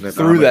 And he just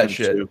threw that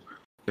shit.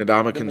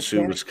 Ndamukong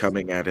Suh was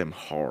coming at him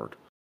hard.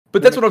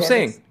 But that's what I'm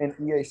saying. And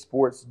EA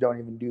Sports don't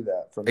even do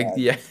that for Madden.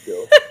 Yeah.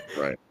 Still.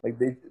 Right. Like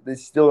they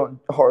still don't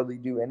hardly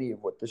do any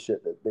of what the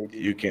shit that they do.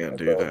 You can't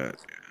do that.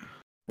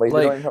 Like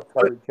they don't even have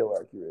target kill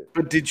accurate.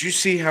 But did you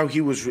see how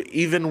he was?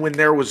 Even when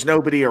there was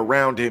nobody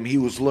around him, he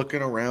was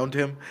looking around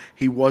him.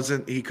 He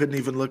couldn't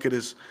even look at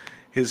his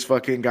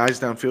fucking guys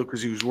downfield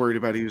because he was worried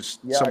about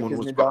someone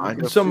was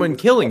behind him. Someone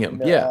killing him.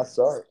 Yeah.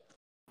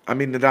 I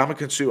mean,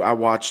 Ndamukong Suh, I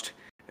watched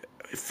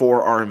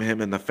forearm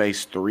him in the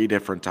face 3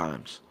 different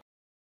times.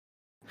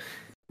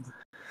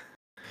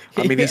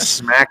 I mean, he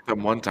smacked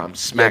him one time,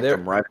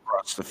 him right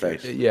across the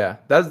face. Yeah,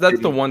 that's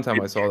the one time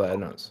I saw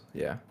that.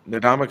 Yeah.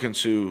 Ndamukong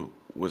Suh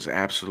was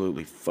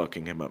absolutely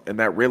fucking him up, and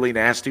that really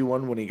nasty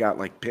one when he got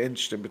like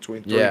pinched in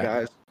between 3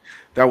 guys.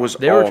 That was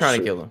they were trying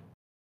to kill him.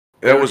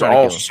 That was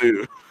all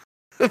Suh.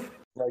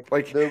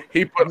 like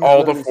he put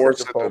all the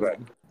force into that.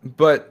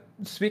 But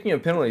speaking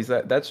of penalties,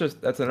 that's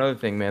another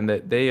thing, man.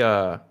 That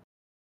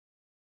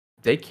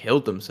they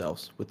killed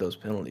themselves with those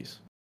penalties.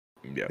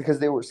 Yeah, because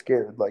they were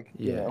scared. Like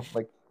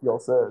like y'all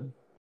said.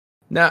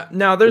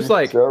 Now there's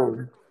like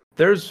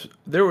there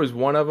was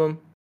one of them,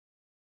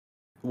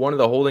 one of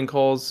the holding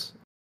calls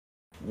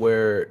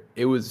where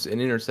it was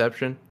an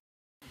interception.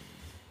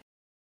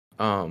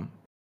 I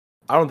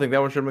don't think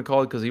that one should have been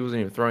called because he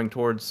wasn't even throwing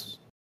towards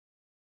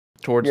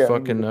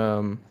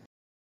fucking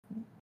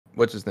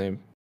what's his name?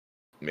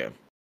 Yeah,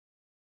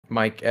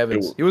 Mike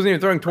Evans. He wasn't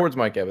even throwing towards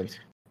Mike Evans.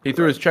 He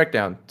threw his check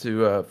down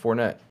to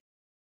Fournette.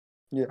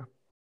 Yeah.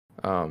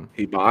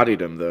 He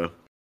bodied him though.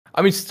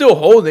 I mean, still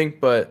holding,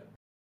 but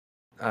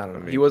I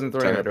don't know. He wasn't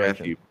throwing that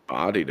direction. He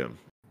bodied him.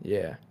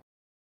 Yeah.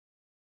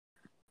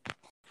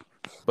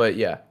 But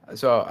yeah,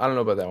 so I don't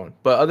know about that one.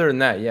 But other than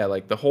that, yeah,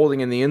 like the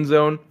holding in the end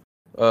zone,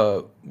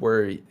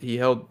 where he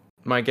held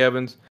Mike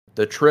Evans,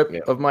 the trip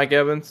of Mike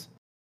Evans.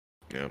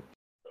 Yeah.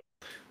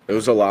 There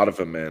was a lot of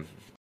them, man.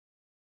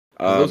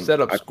 Those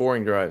set up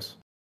scoring drives.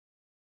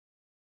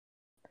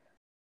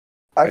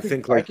 I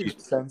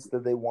could sense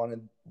that they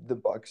wanted the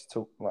Bucs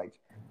to like.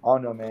 I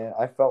don't know, man.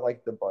 I felt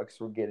like the Bucs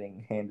were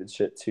getting handed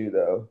shit too,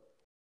 though.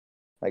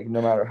 Like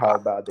no matter how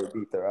bad they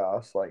beat their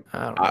ass, like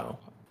I don't know.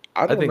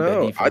 I think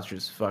the defense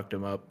just fucked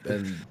them up,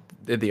 and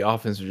the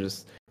offense was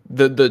just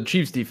the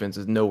Chiefs' defense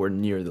is nowhere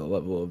near the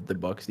level of the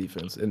Bucs'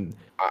 defense. And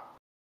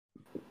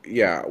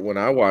when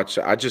I watched,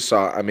 I just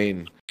saw. I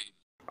mean,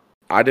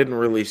 I didn't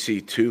really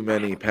see too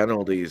many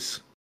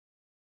penalties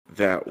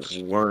that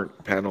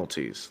weren't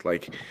penalties.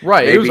 Like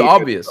it was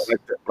obvious.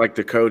 Like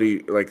the Cody,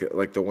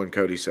 like the one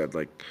Cody said,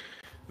 like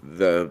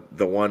the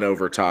one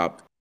over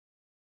top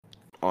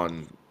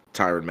on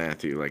Tyrann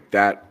Mathieu, like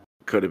that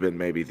could have been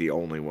maybe the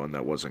only one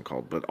that wasn't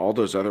called, but all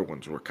those other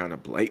ones were kind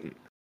of blatant.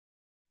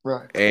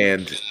 Right.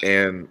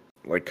 And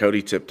like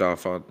Cody tipped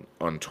off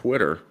on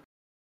Twitter,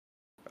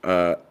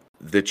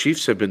 the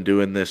Chiefs have been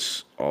doing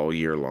this all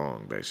year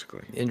long,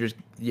 basically.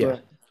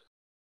 Right.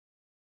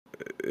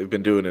 They've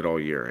been doing it all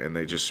year, and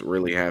they just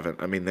really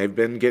haven't. I mean, they've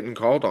been getting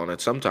called on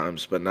it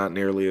sometimes, but not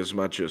nearly as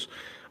much as.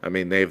 I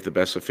mean, they have the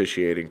best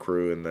officiating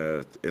crew in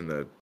the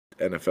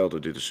NFL to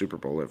do the Super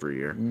Bowl every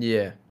year.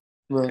 Yeah.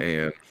 Right.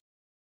 And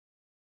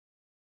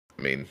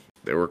I mean,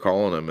 they were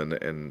calling them,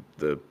 and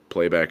the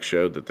playback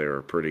showed that they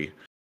were pretty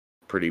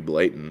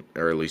blatant,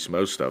 or at least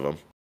most of them.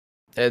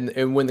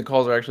 And when the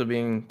calls are actually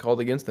being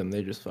called against them,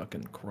 they just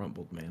fucking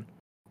crumbled, man.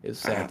 It's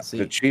sad to see.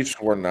 The Chiefs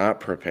were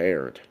not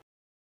prepared.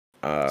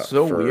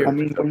 So weird. I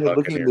mean, when you're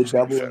looking the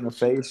devil in the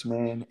face,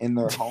 man, in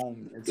their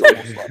home, it's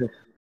almost like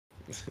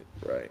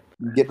Right.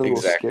 You get a little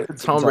Exactly. scared.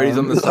 Tom Brady's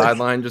on the sometimes. Like,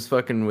 sideline just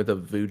fucking with a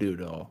voodoo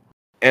doll.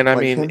 And I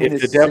Like mean, him and if the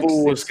his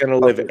devil was 6'6" going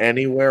to live coverage.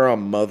 anywhere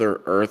on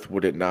Mother Earth,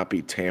 would it not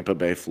be Tampa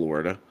Bay,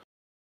 Florida?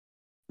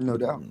 No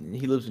doubt,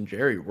 He lives in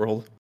Jerry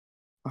World.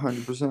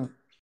 100%.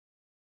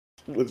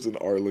 Lives in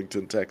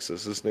Arlington,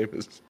 Texas. His name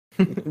is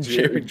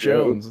Jerry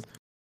Jones.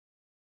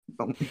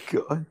 Oh my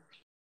god.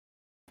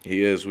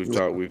 He is. We've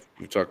Yeah.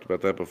 talked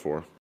about that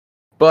before.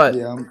 But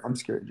Yeah, I'm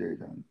scared of Jerry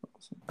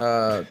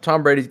Jones.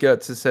 Tom Brady's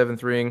got his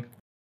 7th ring.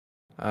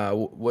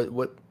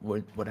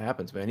 What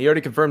happens, man? He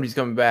already confirmed he's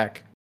coming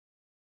back.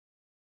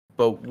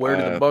 But where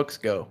do the Bucks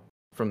go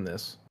from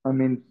this? I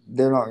mean,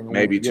 they're not going to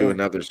Maybe win to again.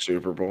 another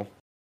Super Bowl.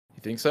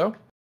 You think so?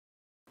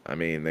 I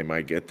mean, they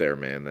might get there,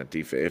 man. That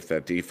if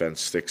that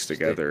defense sticks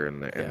together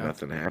and yeah.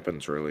 nothing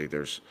happens, really,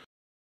 there's.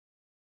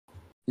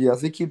 Yeah,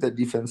 if they keep that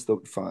defense, they'll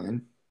be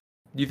fine.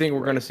 Do you think we're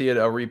Right. going to see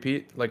a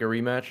repeat, like a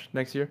rematch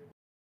next year?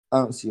 I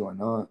don't see why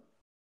not,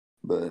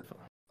 but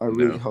I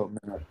really No. hope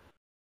not.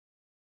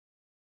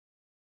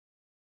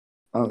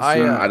 I don't I,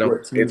 see uh, I don't.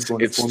 what team's It's going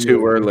to it's Formula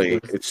too One early.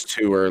 first. It's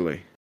too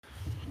early.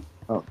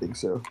 I don't think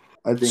so.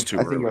 I It's think too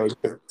I early.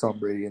 would pick Tom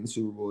Brady in the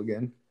Super Bowl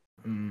again.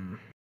 For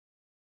his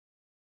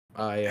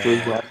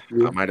I last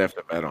year. I might have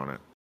to bet on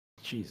it.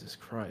 Jesus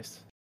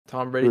Christ.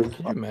 Tom Brady, For his could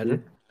you last imagine?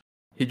 year.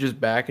 He just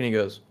back and he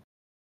goes,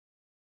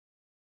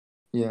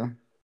 Yeah.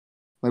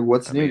 Like,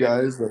 what's I new, mean,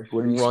 guys? Like,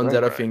 what do you runs expect?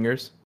 out of Right.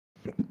 fingers.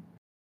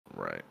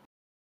 Right.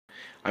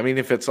 I mean,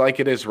 if it's like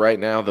it is right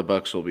now, the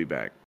Bucks will be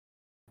back.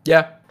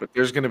 Yeah, But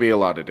there's going to be a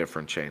lot of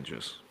different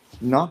changes.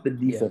 Not the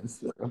defense,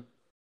 though.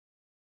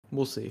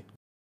 we'll see.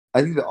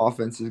 I think the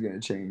offense is going to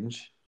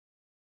change.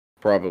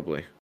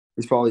 Probably.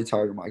 He's probably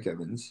tired of Mike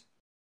Evans.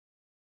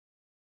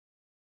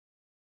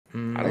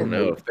 I don't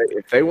know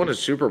if they win a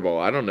Super Bowl.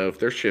 I don't know if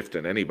they're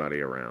shifting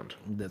anybody around.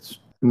 That's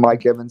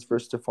Mike Evans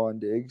versus Stephon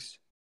Diggs.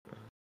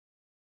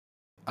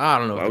 I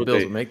don't know Why if the would Bills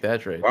they- will make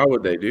that trade. Why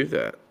would they do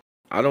that?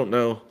 I don't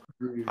know.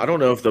 I don't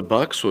know if the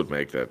Bucks would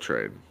make that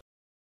trade.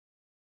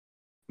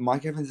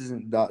 Mike Evans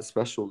isn't that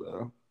special,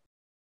 though.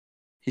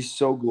 He's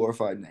so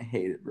glorified, and I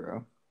hate it,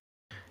 bro.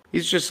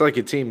 He's just like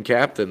a team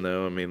captain,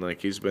 though. I mean,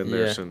 like he's been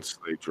there Yeah. since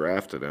they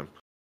drafted him,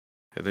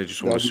 and they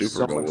just won a That'd be Super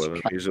so Bowl much with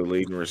him. He's a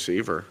leading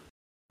receiver.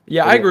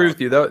 Yeah, Yeah. I agree with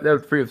you. That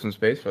would free up some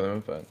space for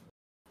them. But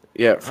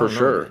Yeah, I for don't know,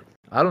 sure. man.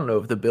 I don't know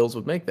if the Bills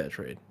would make that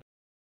trade.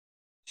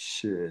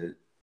 Shit.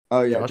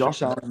 Oh, yeah. Josh-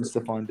 Josh Allen and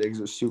Stephon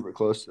Diggs are super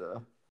close,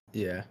 though.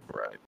 Yeah.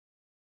 Right.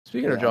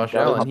 Speaking of Yeah, Josh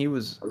that'll Allen, help. he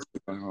What's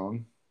going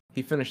on?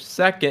 finished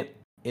 2nd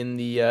in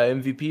the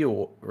MVP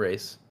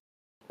race.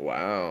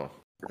 Wow.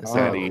 Oh.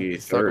 Patty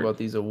Let's talk third. about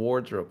these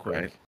awards real quick.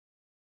 Right.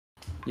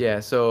 Yeah,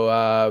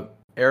 so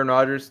Aaron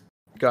Rodgers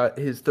got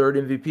his 3rd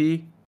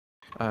MVP.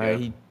 Yeah.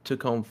 He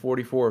took home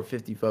 44 of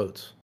 50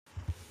 votes.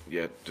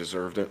 Yeah,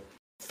 deserved it.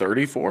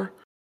 34.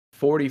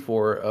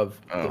 44 of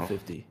the Oh.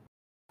 50.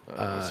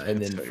 That's And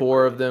then insane.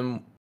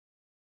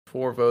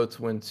 4 votes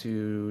went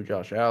to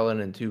Josh Allen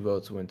and 2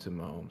 votes went to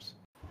Mahomes.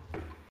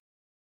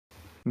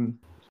 Hmm.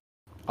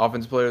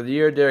 Offensive Player of the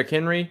Year, Derrick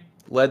Henry,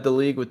 led the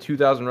league with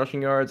 2,000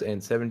 rushing yards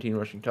and 17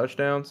 rushing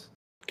touchdowns.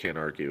 Can't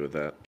argue with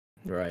that.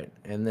 Right.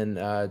 And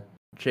then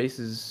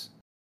Chase's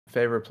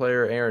favorite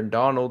player, Aaron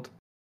Donald,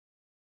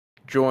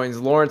 joins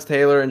Lawrence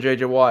Taylor and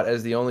J.J. Watt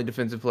as the only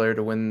defensive player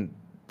to win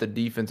the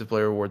Defensive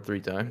Player Award 3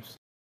 times.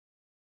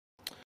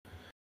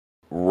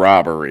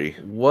 Robbery.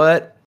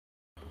 What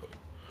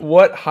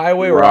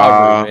highway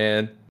robbery,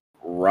 man?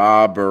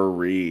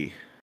 Robbery.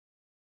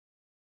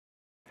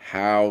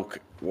 How?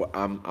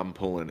 I'm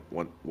pulling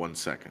one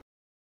second.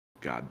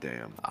 God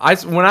damn.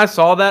 When I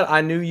saw that,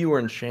 I knew you were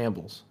in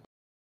shambles.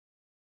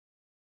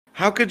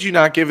 How could you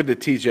not give it to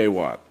T.J.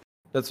 Watt?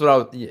 That's what I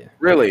was. Yeah.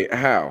 Really?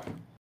 How?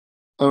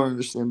 I don't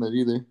understand that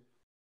either.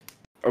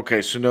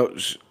 Okay, so no.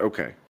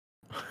 Okay,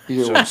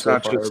 He's So so it's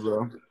not fire, just-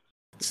 bro.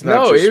 it's not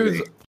No, just it was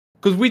me.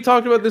 because we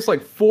talked about this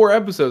like 4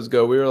 episodes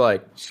ago. We were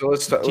like, So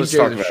let's TJ talk is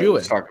about a it. shoo-in.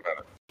 Let's talk about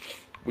it.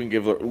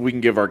 We can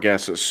give our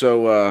guesses.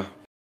 So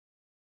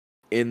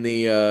in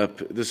the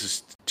this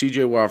is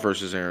T.J. Watt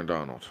versus Aaron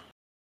Donald.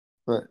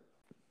 Right.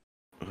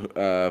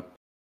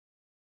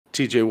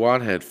 T.J.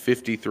 Watt had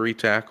 53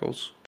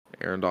 tackles.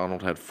 Aaron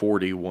Donald had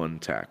 41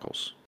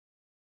 tackles.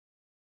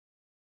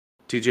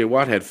 T.J.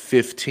 Watt had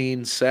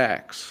 15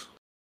 sacks.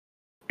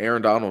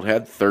 Aaron Donald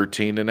had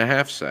 13 and a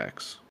half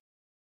sacks.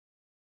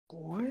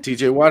 What?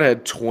 T.J. Watt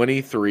had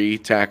 23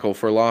 tackle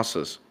for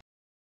losses.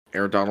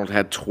 Aaron Donald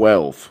had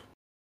 12.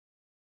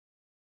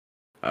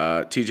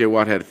 T.J.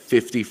 Watt had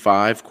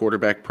 55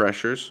 quarterback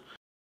pressures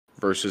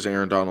versus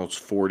Aaron Donald's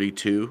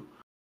 42.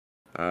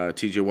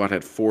 T.J. Watt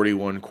had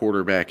 41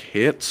 quarterback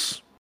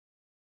hits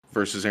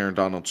versus Aaron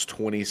Donald's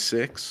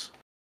 26.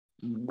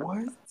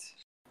 What?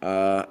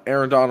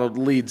 Aaron Donald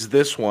leads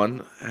this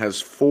one,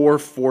 has 4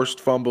 forced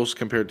fumbles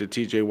compared to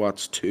T.J.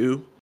 Watt's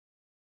 2.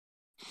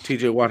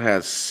 T.J. Watt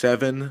has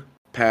 7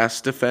 pass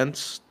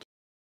defense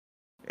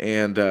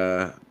and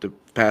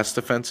pass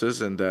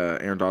defenses, and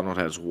Aaron Donald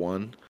has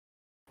 1.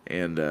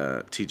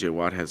 And T.J.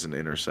 Watt has an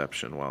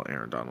interception, while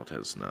Aaron Donald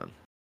has none.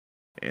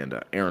 And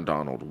Aaron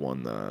Donald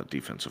won the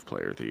Defensive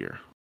Player of the Year.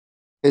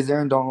 Is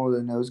Aaron Donald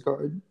a nose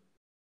guard?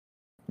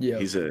 Yeah.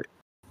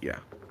 Yeah.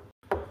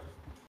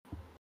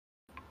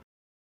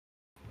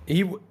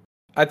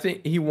 I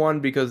think he won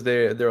because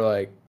they're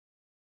like,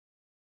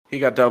 He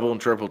got double and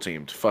triple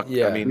teamed. Fuck.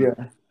 Yeah. I mean,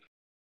 Yeah.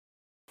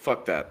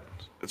 fuck that.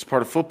 It's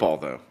part of football,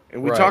 though,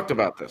 and we Right. talked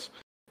about this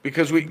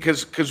because we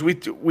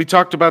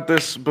talked about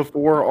this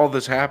before all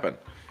this happened.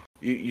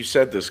 You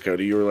said this,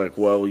 Cody. You were like,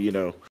 well,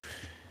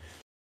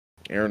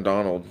 Aaron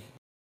Donald,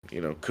 they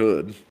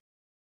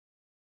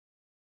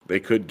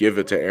could give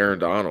it to Aaron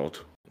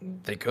Donald.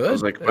 they could. I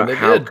was like, and but they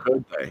how did.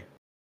 could they?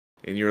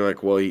 And you're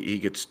like, well, he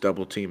gets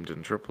double teamed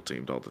and triple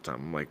teamed all the time.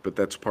 I'm like, but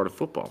that's part of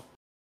football.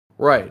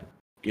 Right.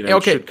 It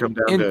Okay, should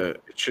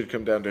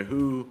come down to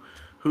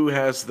who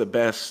has the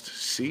best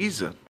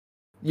season.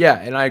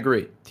 Yeah, and I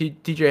agree.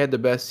 TJ had the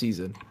best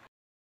season.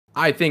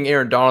 I think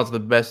Aaron Donald's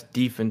the best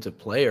defensive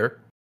player.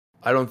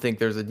 I don't think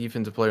there's a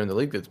defensive player in the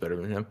league that's better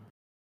than him.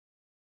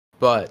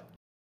 But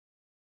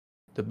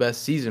the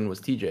best season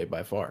was TJ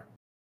by far.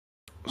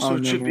 So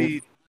it should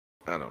be.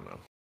 I don't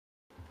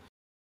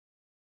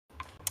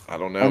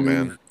know,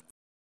 man.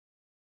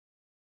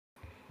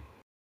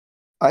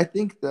 I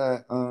think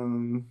that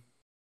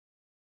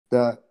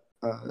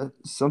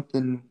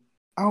something,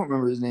 I don't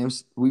remember his name.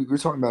 We were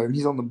talking about him.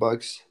 He's on the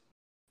Bucks.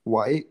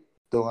 White,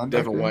 the linebacker.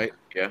 Devin White,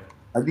 yeah.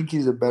 I think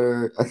he's a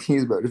better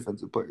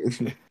defensive player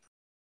than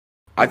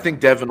I think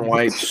Devin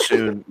White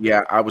soon.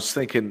 Yeah, I was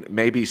thinking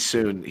maybe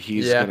soon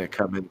he's going to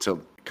come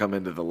into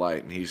the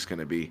light, and he's going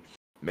to be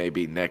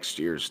maybe next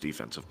year's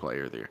defensive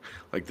player there.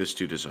 Like, this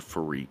dude is a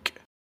freak.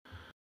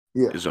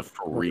 Yeah. Is a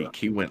freak.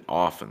 He went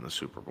off in the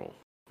Super Bowl.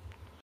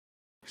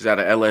 He's out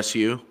of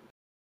LSU.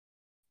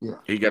 Yeah.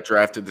 He got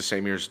drafted the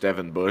same year as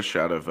Devin Bush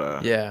out of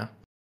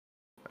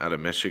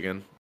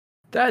Michigan.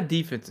 That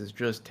defense is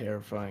just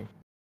terrifying.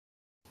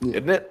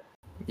 Isn't it?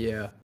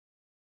 Yeah.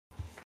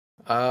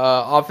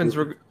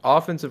 Offensive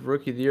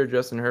rookie of the year,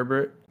 Justin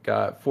Herbert,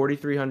 got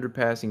 4,300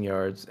 passing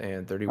yards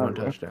and 31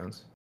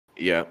 touchdowns.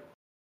 Yeah.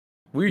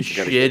 We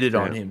shitted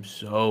on him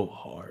so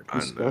hard. I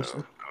know. I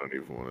don't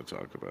even want to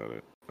talk about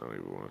it.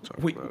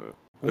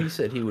 We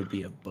said he would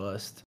be a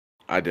bust.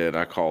 I did.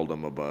 I called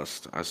him a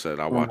bust. I said,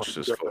 I watched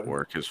his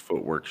footwork. His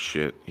footwork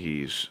shit.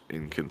 He's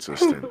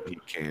inconsistent.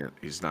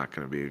 He's not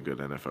going to be a good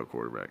NFL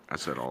quarterback. I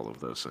said all of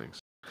those things.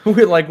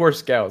 We're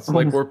scouts.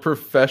 Like, we're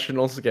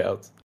professional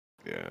scouts.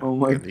 Yeah. Oh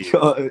my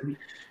God.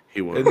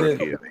 He won rookie of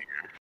the year.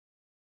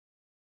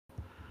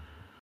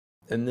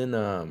 And then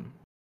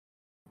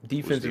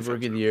defensive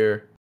rookie of the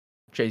year,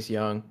 Chase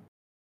Young.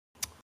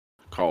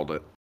 Called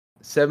it.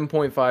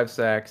 7.5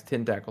 sacks,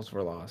 10 tackles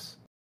for loss.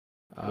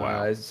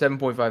 Wow.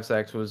 7.5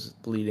 sacks was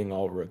leading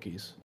all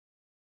rookies.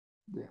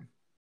 Yeah.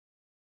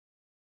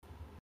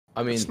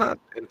 I mean, it's not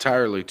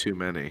entirely too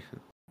many.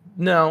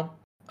 No.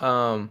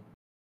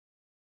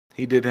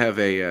 He did have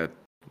a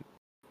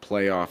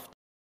playoff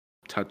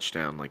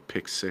touchdown, like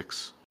pick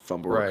six,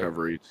 fumble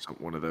recovery,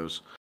 one of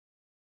those.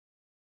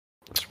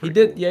 He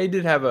did. Cool. Yeah, he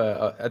did have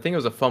I think it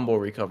was a fumble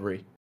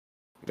recovery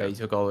that he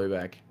took all the way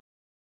back,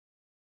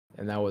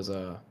 and that was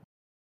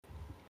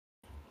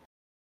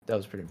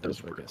pretty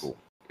impressive. I guess. Cool.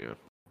 Yeah.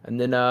 And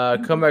then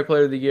comeback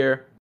player of the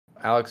year,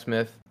 Alex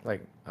Smith.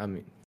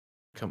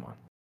 Come on.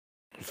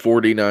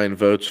 49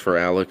 votes for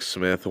Alex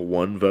Smith,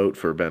 1 vote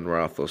for Ben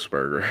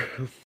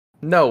Roethlisberger.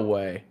 No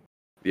way.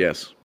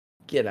 Yes.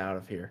 Get out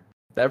of here.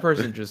 That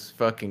person just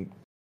fucking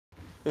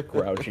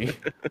grouchy.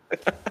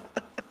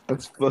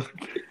 That's fuck.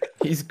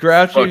 He's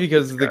grouchy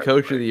because the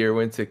coach of the year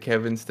went to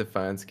Kevin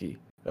Stefanski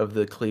of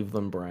the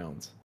Cleveland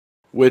Browns.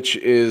 Which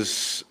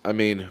is,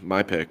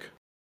 my pick.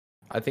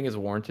 I think it's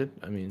warranted.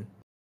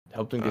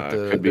 Helped them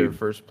get their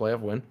first playoff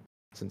win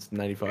since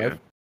 '95. Yeah.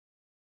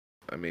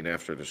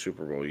 After the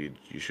Super Bowl, you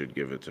should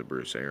give it to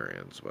Bruce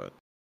Arians, but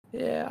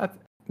yeah,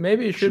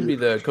 maybe it should be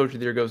the coach of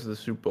the year goes to the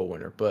Super Bowl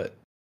winner, but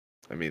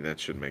that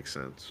should make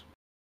sense.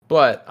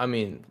 But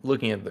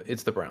looking at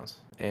it's the Browns,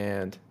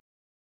 and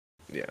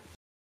yeah,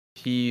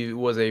 he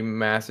was a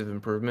massive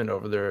improvement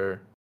over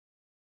their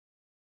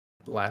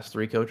last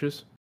 3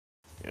 coaches.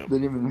 Yeah. They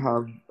didn't even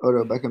have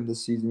Odell Beckham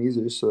this season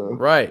either, so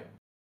right.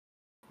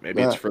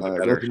 Maybe it's for the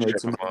better.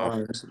 Resonates in my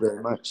mind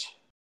very much.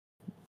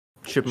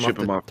 Ship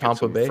him off to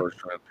Tampa Bay.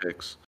 First round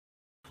picks.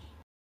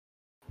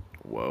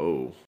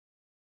 Whoa.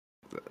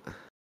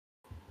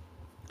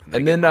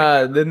 And then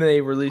they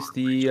released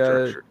the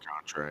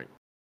contract.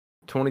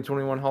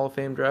 2021 Hall of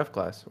Fame draft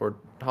class or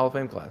Hall of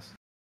Fame class.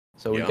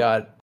 So we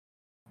got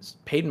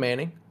Peyton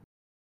Manning.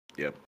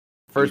 Yep.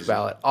 First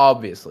ballot,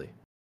 obviously.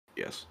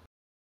 Yes.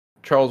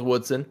 Charles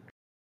Woodson.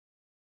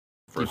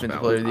 First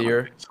defensive player of the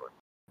year.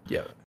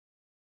 Yeah.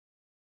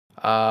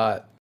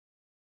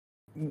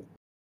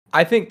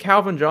 I think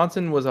Calvin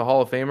Johnson was a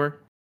Hall of Famer,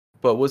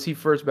 but was he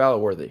first ballot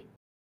worthy?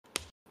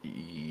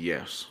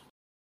 Yes.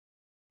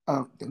 I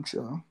don't think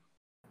so.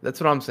 That's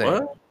what I'm saying.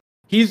 What?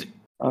 He's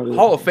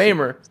Hall of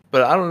Famer,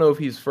 but I don't know if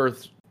he's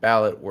first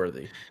ballot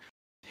worthy.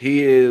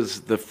 He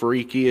is the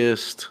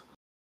freakiest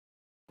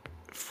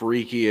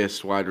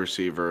freakiest wide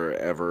receiver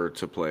ever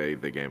to play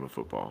the game of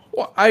football.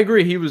 Well, I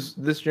agree. He was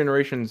this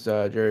generation's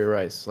Jerry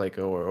Rice,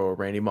 or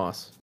Randy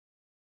Moss.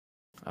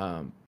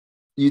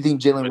 You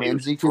think Jalen But he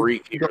was Ramsey could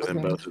freakier guard than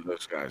him? both of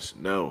those guys.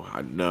 No,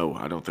 I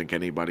don't think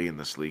anybody in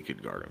this league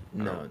could guard him.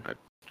 No.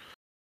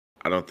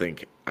 I don't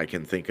think I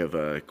can think of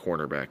a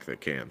cornerback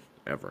that can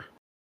ever.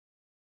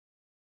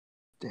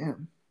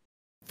 Damn.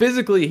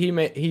 Physically,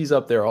 he's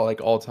up there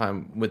all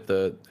time with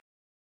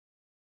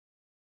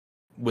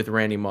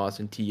Randy Moss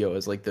and T.O.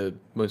 as like the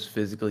most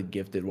physically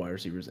gifted wide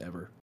receivers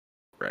ever.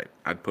 Right.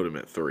 I'd put him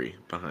at 3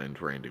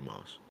 behind Randy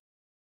Moss.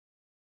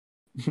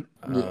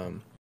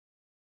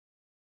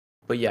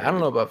 But yeah, I don't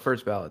know about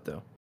first ballot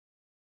though.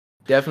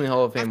 Definitely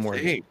Hall of Fame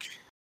worthy.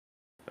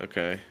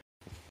 Okay.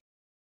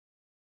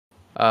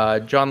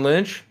 John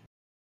Lynch.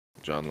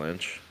 John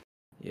Lynch.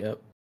 Yep.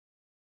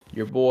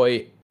 Your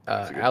boy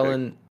That's a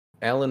good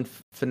Alan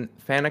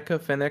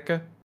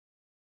Faneca.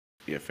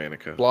 Yeah,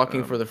 Faneca.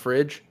 Blocking for the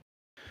fridge.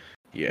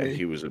 Yeah,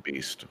 he was a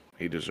beast.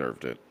 He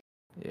deserved it.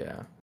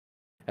 Yeah.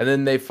 And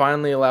then they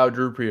finally allowed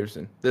Drew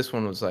Peterson. This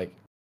one was like,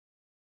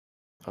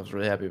 I was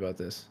really happy about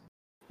this.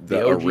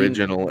 The OG,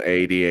 original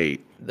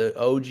 88. The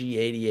OG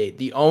 88.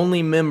 The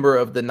only member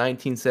of the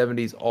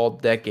 1970s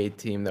all-decade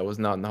team that was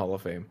not in the Hall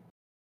of Fame.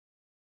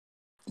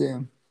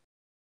 Damn.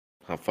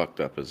 How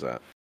fucked up is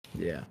that?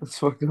 Yeah. That's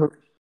fucked up.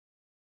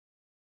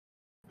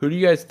 Who do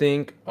you guys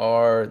think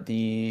are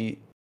the...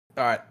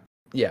 All right.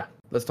 Yeah,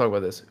 let's talk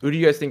about this. Who do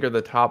you guys think are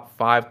the top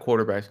 5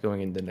 quarterbacks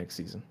going into next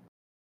season?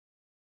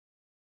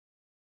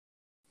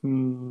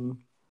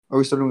 Are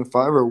we starting with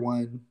 5 or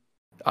 1?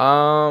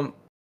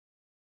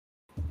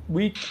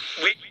 We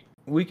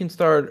can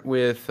start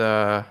with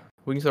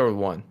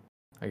 1,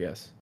 I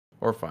guess,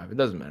 or 5. It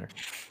doesn't matter.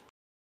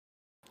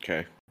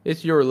 Okay.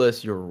 It's your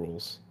list, your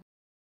rules.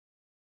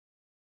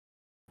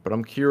 But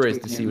I'm curious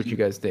to see what you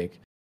guys think.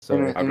 So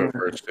I'll go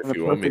first if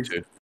you want me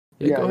to.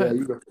 Yeah, go ahead.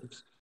 You go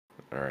first.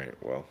 All right.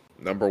 Well,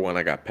 number 1,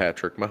 I got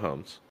Patrick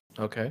Mahomes.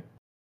 Okay.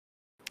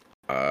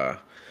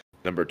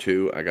 Number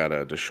 2, I got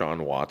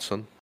Deshaun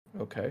Watson.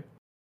 Okay.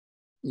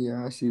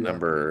 Yeah, I see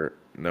that.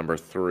 Number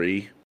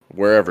 3,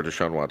 wherever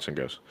Deshaun Watson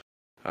goes.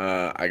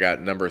 I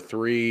got number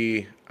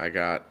 3.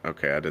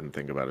 Okay, I didn't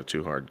think about it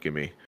too hard. Give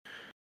me.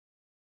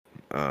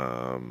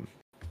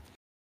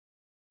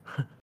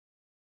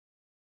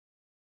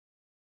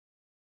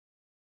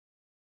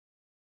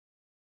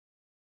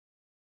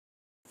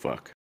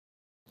 Fuck.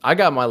 I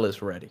got my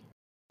list ready.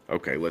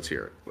 Okay, let's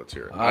hear it.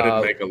 I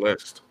didn't make a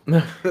list.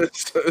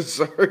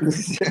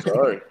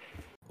 Sorry.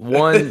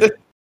 1,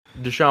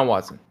 Deshaun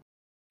Watson.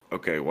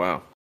 Okay,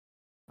 wow.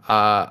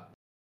 I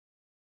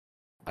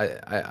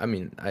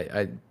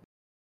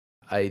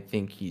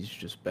think he's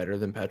just better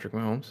than Patrick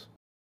Mahomes.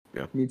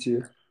 Yeah. Me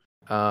too.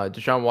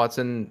 Deshaun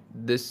Watson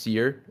this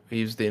year,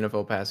 he was the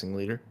NFL passing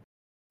leader.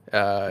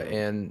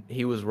 And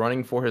he was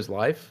running for his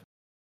life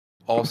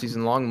all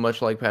season long,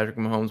 much like Patrick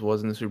Mahomes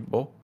was in the Super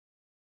Bowl.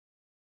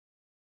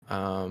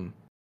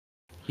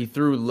 He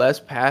threw less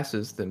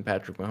passes than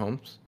Patrick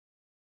Mahomes.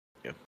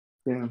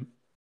 Yeah.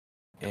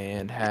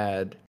 And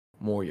had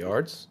more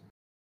yards,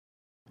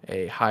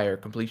 a higher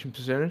completion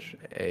percentage,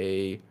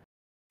 a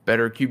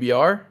better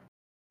QBR,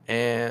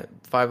 and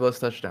 5 less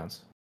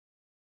touchdowns.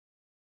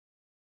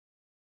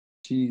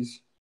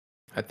 Jeez.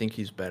 I think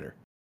he's better.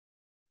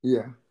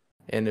 Yeah.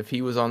 And if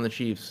he was on the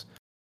Chiefs,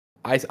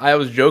 I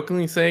was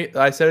jokingly saying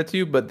I said it to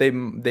you, but they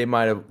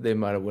might have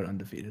went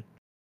undefeated.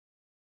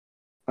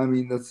 I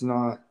mean, that's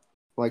not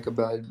like a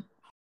bad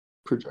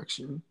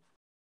projection.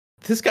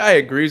 This guy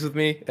agrees with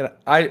me, and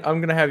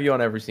I'm gonna have you on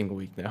every single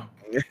week now.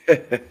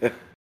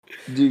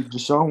 Dude,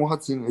 Deshaun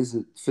Watson is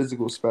a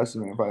physical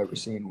specimen if I ever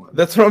seen one.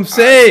 That's what I'm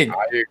saying.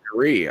 I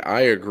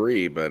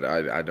agree, but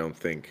I don't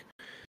think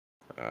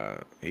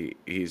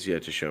he's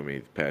yet to show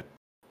me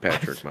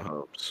Patrick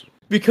Mahomes.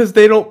 Because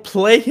they don't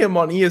play him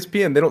on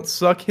ESPN. They don't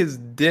suck his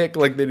dick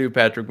like they do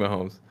Patrick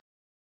Mahomes.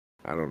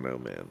 I don't know,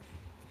 man.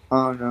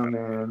 Oh no,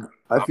 man.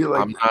 I feel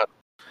like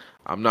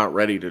I'm not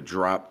ready to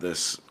drop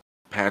this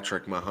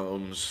Patrick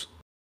Mahomesy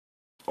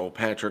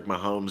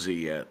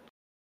yet.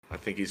 I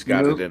think he's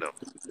got it in him.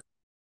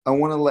 I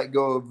want to let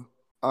go of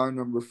our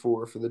number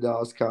 4 for the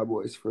Dallas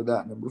Cowboys for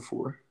that number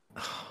 4.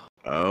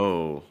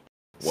 Oh.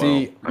 Well,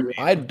 See,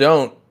 I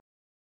don't,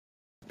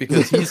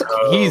 because he's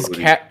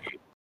Cody.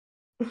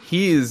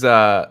 He's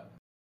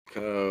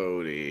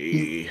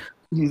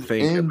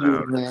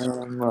injured,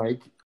 man.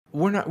 Like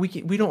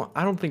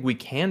I don't think we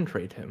can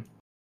trade him.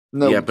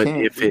 no, yeah, we but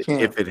can't.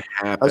 if it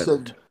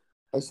happened,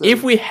 I said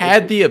If we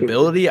had the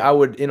ability, I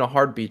would in a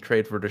heartbeat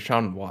trade for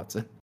Deshaun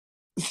Watson.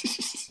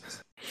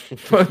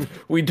 But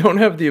we don't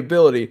have the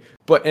ability.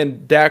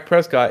 And Dak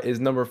Prescott is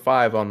number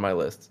 5 on my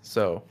list.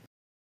 So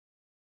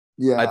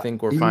yeah, I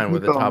think we're fine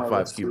with the fell on top my 5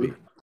 list, QB. too.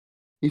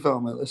 He fell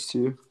on my list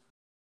too.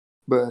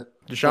 But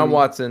Deshaun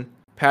Watson,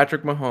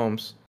 Patrick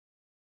Mahomes,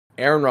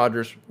 Aaron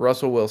Rodgers,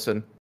 Russell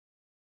Wilson,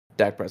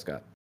 Dak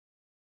Prescott.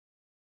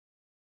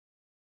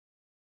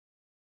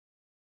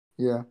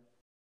 Yeah,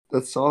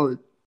 that's solid.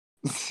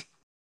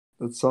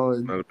 That's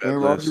solid. Not a bad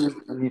Aaron list. Rodgers.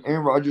 I mean,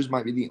 Aaron Rodgers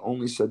might be the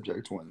only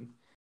subject one,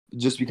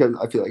 just because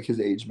I feel like his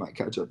age might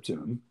catch up to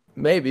him.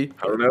 Maybe.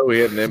 I don't know. He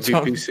had an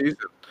John- MVP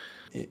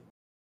season.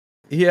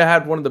 He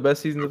had one of the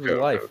best seasons of his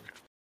Okay, life.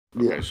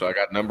 Okay, Yeah. so I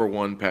got number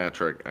 1,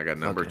 Patrick. I got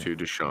number Okay. 2,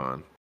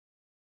 Deshaun.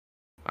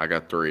 I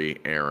got 3,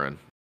 Aaron.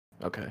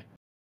 Okay.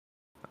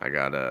 I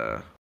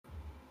got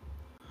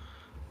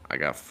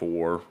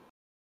 4.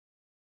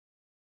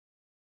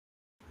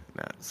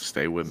 Nah,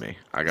 stay with me.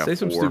 I got Say 4.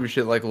 some stupid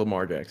shit like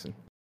Lamar Jackson.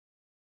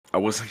 I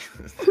was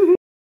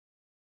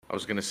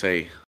gonna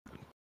say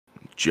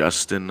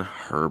Justin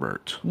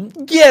Herbert.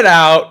 Get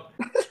out.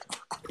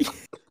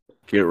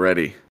 Get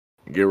ready.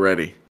 Get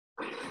ready.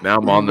 Now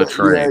I'm on the Yeah,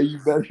 train. you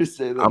better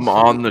say that. I'm shit.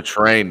 on the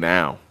train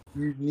now.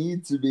 You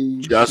need to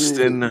be.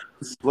 Justin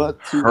Shit.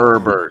 Slept too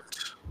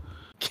Herbert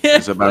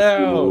Get is about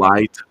to out.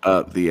 light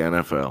up the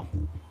NFL.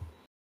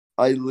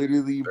 I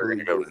literally They're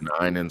gonna believe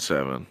go it.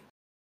 9-7.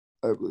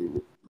 I believe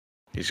it.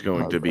 He's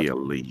going to be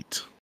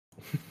elite.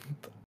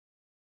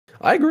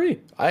 I agree.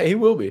 He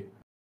will be. It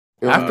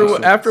After makes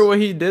what sense. after what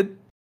he did,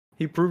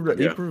 he proved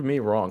Yeah. me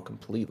wrong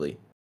completely.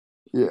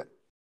 Yeah.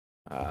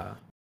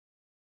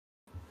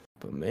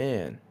 But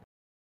man,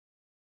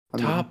 I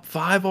mean, top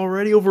 5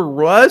 already over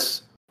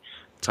Russ?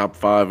 Top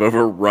 5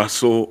 over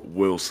Russell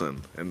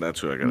Wilson, and that's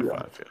who I got at Yeah.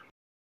 5. Yeah.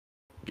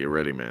 Get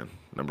ready, man.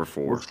 Number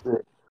 4. well,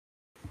 shit.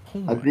 Oh I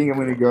my think I'm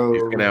gonna God. go.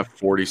 He's gonna have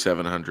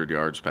 4,700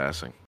 yards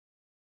passing.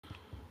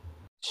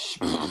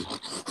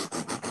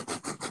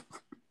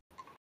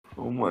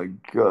 Oh my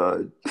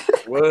god.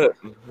 What?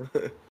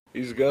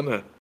 He's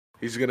gonna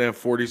have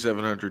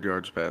 4,700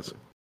 yards passing.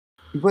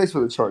 He plays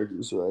for the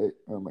Chargers, right?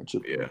 Or am I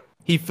tripping? Yeah.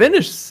 He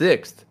finished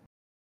 6th.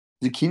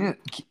 Did Keenan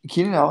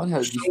Allen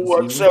had a decent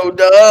What's season? so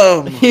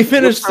dumb? He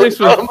finished What's 6th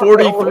so with dumb?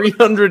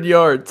 4,300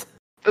 yards.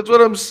 That's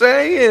what I'm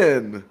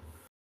saying.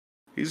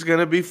 He's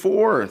gonna be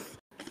 4th.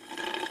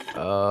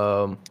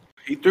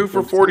 He threw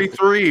for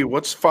 43.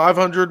 What's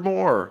 500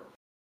 more?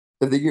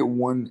 If they get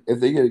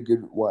a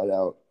good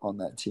wideout on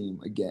that team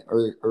again,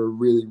 or a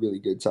really, really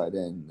good tight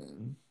end,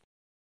 then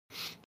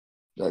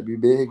that'd be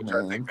big, Which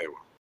man. I think they will.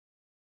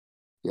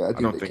 Yeah, I I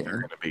think don't they think they're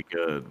can. gonna be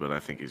good, but I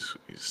think he's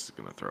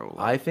gonna throw a lot.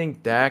 I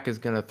think Dak is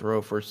going to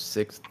throw for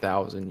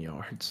 6,000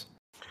 yards.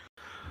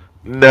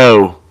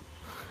 No.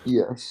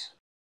 Yes.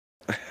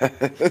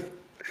 Dude,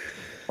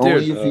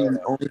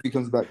 Only if he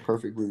comes back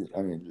perfectly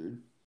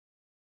uninjured.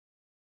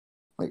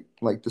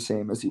 Like the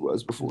same as he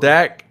was before.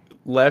 Dak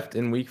left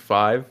in week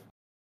 5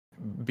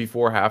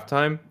 before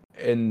halftime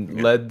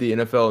and led the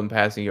NFL in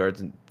passing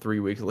yards 3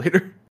 weeks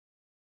later.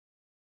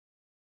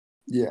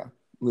 Yeah,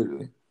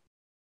 literally.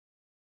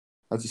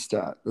 That's a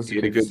stat. That's He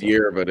had a crazy good stat.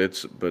 year, but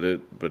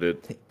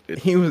it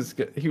He was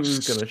going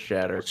to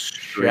shatter.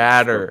 Strict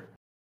Shatter.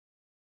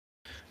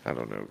 I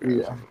don't know,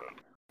 guys. Yeah.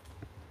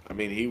 I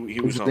mean, he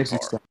It's was a on big par,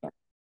 stat.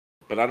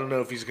 but I don't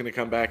know if he's gonna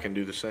come back and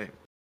do the same.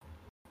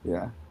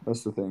 Yeah,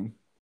 that's the thing.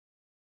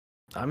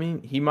 I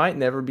mean, he might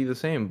never be the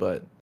same,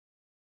 but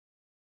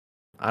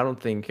I don't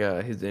think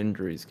his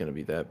injury is going to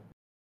be going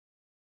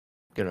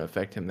to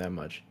affect him that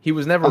much. He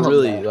was never I don't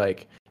really know.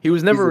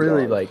 He's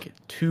a dog.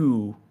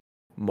 too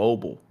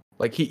mobile.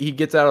 Like he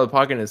gets out of the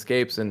pocket and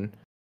escapes and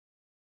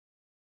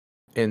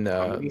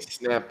He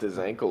snapped his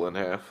ankle in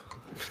half.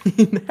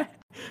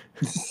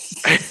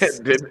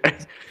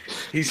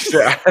 He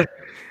snapped.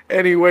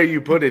 Any way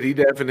you put it, he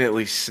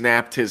definitely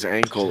snapped his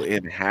ankle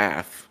in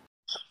half.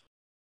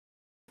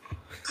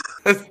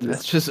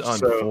 That's just So-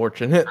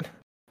 unfortunate.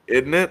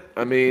 Isn't it?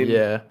 I mean,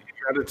 Yeah. you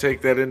got to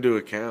take that into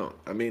account.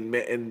 I mean,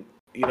 and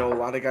a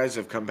lot of guys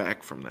have come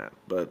back from that,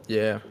 but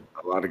Yeah.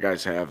 a lot of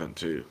guys haven't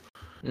too.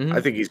 Mhm.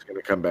 I think he's going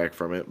to come back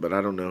from it, but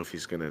I don't know if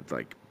he's going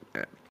to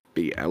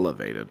be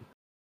elevated.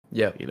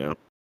 Yeah.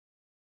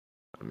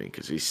 I mean,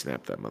 because he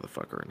snapped that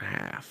motherfucker in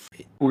half.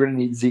 We're gonna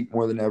need Zeke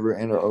more than ever,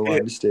 and our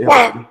O-line to stay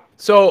Wow. healthy.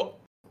 So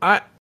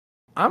I'm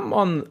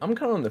kind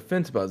of on the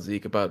fence about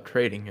Zeke about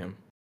trading him.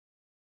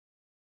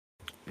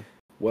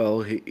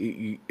 Well,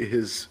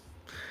 his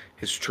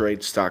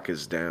trade stock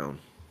is down.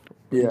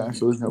 Yeah,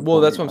 so there's no. Well,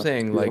 that's what I'm point.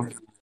 saying. Yeah. Like,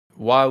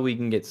 why we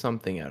can get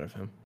something out of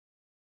him?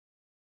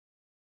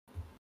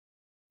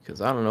 Because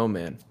I don't know,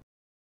 man.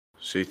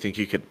 So you think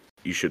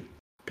you should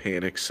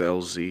panic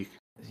sell Zeke?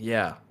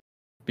 Yeah.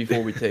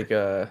 Before we take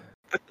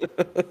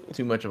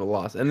too much of a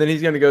loss, and then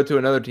he's gonna go to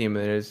another team,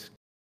 and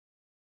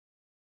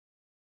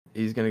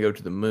he's gonna go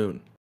to the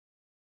moon.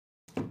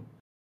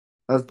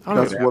 That's I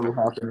don't what will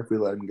happen if we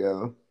let him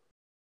go.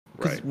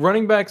 Because Right.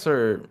 running backs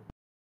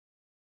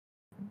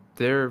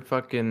they're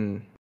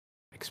fucking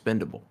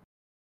expendable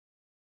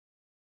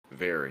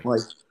Very.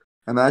 Like,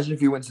 imagine if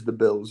he went to the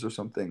Bills or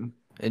something.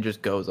 and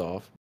just goes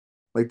off.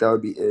 Like that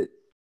would be it.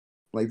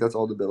 Like that's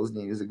all the Bills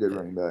need is a good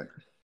running back.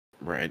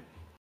 Right.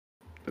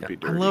 That'd be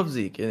I dirty. love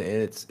Zeke, and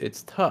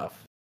it's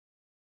tough.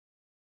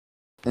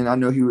 And I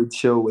know he would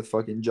chill with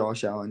fucking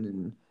Josh Allen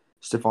and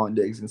Stephon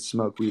Diggs and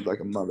smoke weed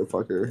like a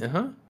motherfucker. Uh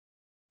huh.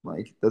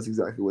 Like that's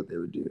exactly what they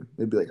would do.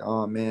 They'd be like,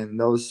 "Oh man,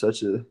 that was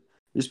such a you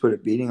just put a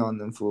beating on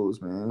them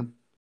fools, man."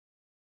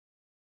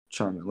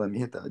 Trying to let me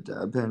hit that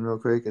dab pen real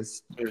quick.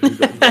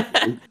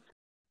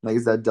 Like,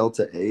 is that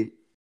Delta 8?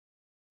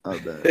 I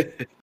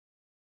bet.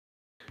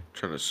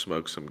 Trying to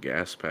smoke some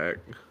gas pack.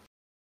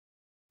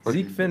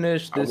 Zeke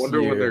finished I this wonder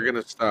when they're year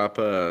gonna stop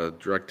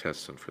drug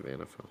testing for the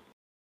NFL.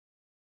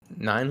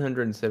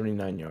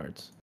 979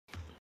 yards.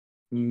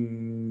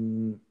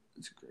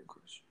 That's a great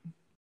question.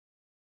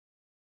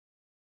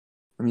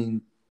 I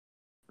mean,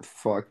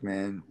 fuck,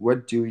 man.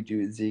 What do we do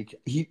with Zeke?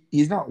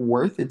 He's not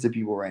worth it to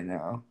people right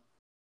now.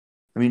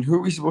 I mean, who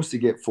are we supposed to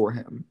get for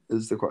him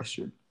is the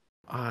question.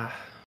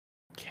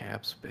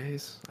 Cap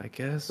space, I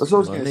guess. That's what I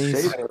was going to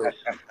Monies. say,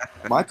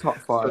 though. My top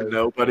So 5.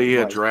 nobody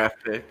a like,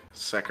 draft pick,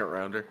 second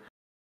rounder.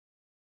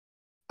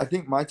 I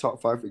think my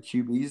top 5 for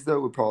QBs,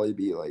 though, would probably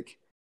be like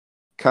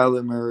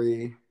Kyler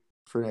Murray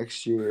for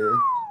next year.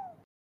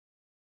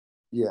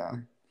 Yeah,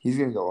 he's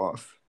going to go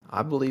off.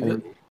 I believe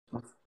it.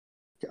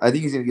 I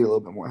think he's going to get a little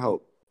bit more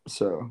help.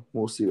 So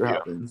we'll see what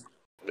happens.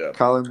 Yeah.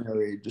 Kyler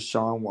Murray,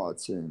 Deshaun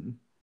Watson,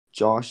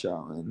 Josh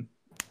Allen.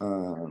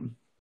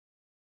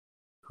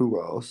 Who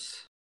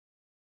else?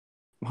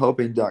 I'm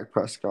hoping Dak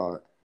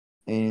Prescott.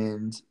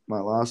 And my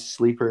last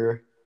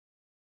sleeper,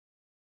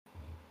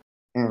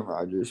 Aaron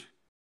Rodgers.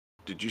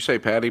 Did you say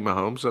Patty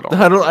Mahomes at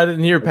all? I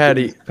didn't hear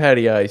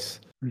Patty Ice.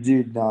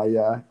 Dude, nah,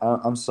 yeah.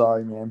 I'm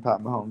sorry, man. Pat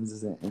Mahomes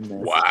isn't in there.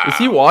 Wow. Is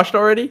he washed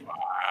already?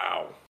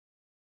 Wow.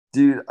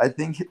 Dude, I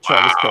think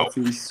Travis Wow.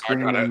 Kelce's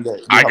screaming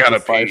that I you have gotta to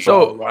fight pee. for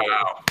all So- right.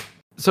 Wow.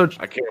 So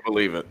I can't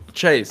believe it.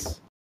 Chase.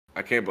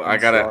 I can't. I'm I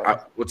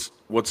gotta. sorry.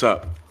 What's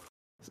up?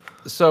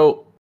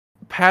 So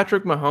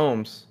Patrick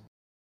Mahomes,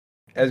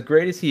 as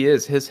great as he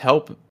is, his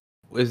help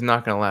is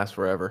not going to last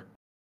forever.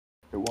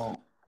 It won't.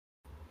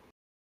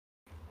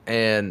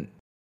 And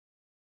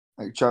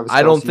Like Travis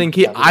I don't Kelce think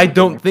he. never I gonna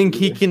don't finish think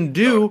he either. can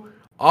do.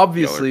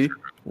 Obviously,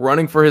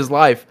 running for his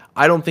life.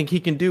 I don't think he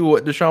can do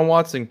what Deshaun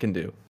Watson can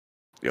do.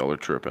 Y'all are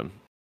tripping.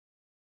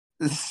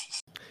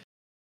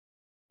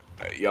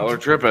 Y'all are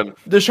tripping.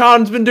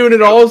 Deshaun's been doing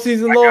it all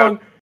season long.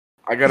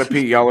 I gotta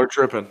pee. Y'all are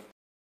tripping.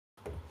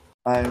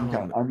 I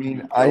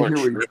mean, I Y'all are hear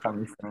where you're tripping.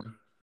 coming from.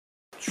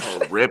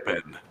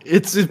 Tripping.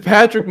 It's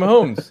Patrick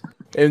Mahomes,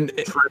 and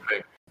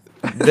Tripping.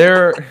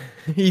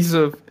 he's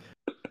a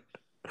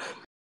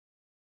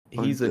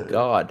Okay.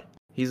 god.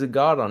 He's a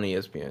god on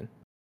ESPN.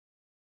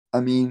 I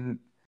mean,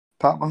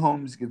 Pat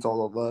Mahomes gets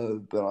all the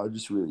love, but I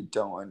just really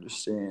don't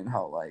understand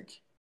how,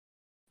 like,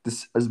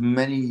 this, as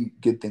many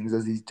good things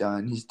as he's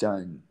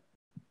done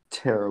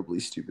terribly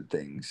stupid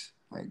things.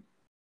 Like,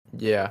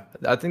 Yeah,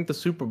 I think the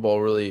Super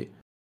Bowl really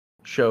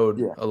showed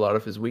Yeah. a lot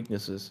of his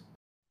weaknesses.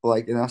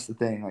 and that's the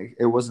thing. Like,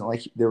 it wasn't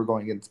like they were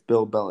going against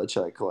Bill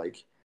Belichick.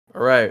 Like,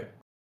 All right.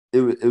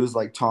 it was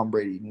like Tom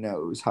Brady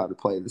knows how to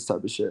play this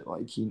type of shit.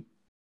 Like, he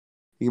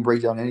can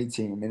break down any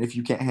team, and if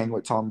you can't hang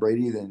with Tom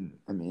Brady, then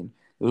I mean,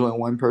 there's only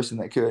one person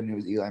that could, and it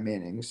was Eli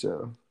Manning.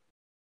 So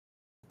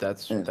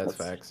That's Yeah, that's that's-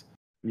 facts.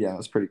 yeah,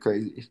 that's pretty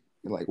crazy.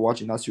 Like,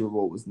 watching that Super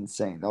Bowl was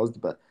insane. That was the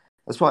best.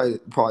 That's probably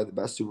the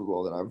best Super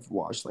Bowl that I've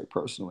watched, like,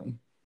 personally.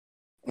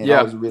 And Yeah.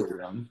 I was really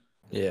young.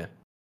 Yeah.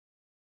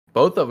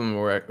 Both of them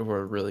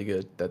were really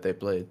good that they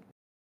played.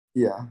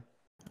 Yeah,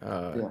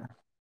 Yeah.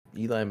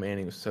 Eli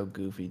Manning was so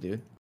goofy,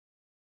 dude.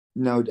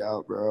 no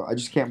doubt, bro. I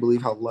just can't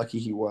believe how lucky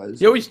he was.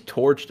 He always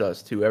torched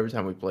us too every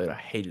time we played. I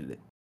hated it.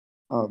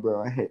 Oh,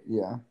 bro,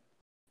 yeah.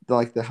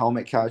 The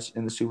helmet catch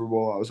in the Super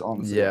Bowl, I was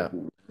honestly Yeah.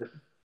 like,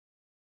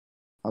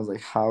 I was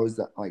like, how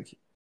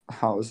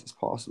is this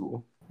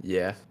possible?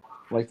 Yeah.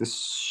 Like, the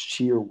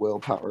sheer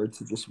willpower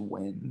to just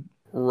win.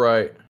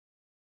 Right.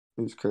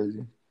 It was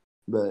crazy.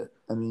 But,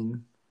 I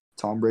mean,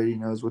 Tom Brady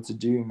knows what to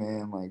do,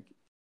 man. Like,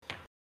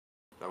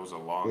 That was a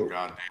long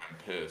goddamn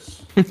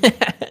piss.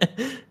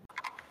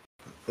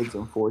 it's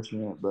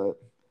unfortunate, but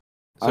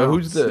I So don't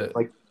who's see- the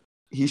like?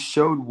 He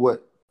showed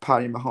what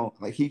Patty Mahomes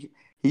like.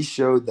 He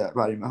showed that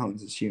Patty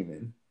Mahomes is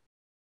human,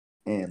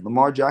 and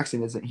Lamar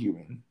Jackson isn't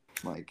human.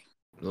 Like,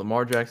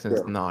 Lamar Jackson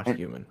is Yeah. not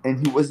human.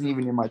 and he wasn't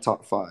even in my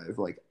top 5.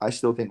 Like, I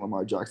still think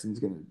Lamar Jackson is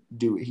gonna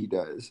do what he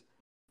does,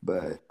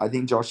 but I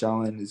think Josh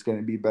Allen is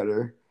gonna be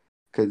better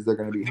because they're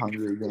gonna be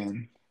hungry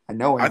again. I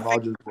know I Aaron think-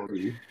 Rodgers will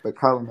be, but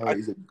Kyler Murray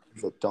is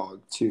a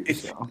dog too.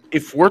 So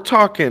If we're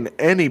talking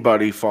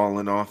anybody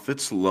falling off,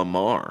 it's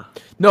Lamar.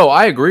 No,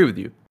 I agree with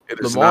you. It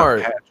is Lamar-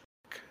 not Patrick.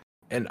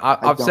 And I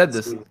I've said don't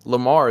this. see it.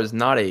 Lamar is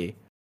not a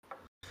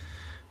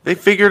They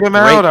figured him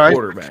great out.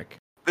 quarterback.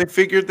 They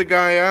figured the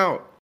guy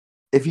out.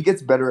 if he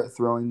gets better at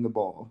throwing the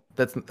ball,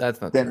 That's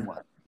not then true.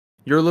 what?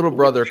 Your little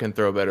brother can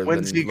throw better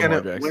When's than he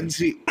Lamar gonna?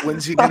 Jackson.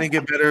 When's he gonna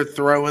get better at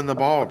throwing the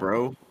ball,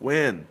 bro?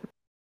 When?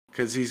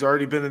 Because he's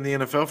already been in the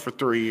NFL for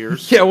 3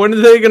 years. Yeah, when are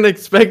they gonna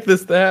expect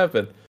this to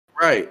happen?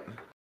 Right.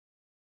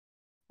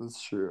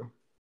 That's true.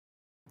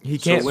 He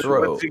So can't when-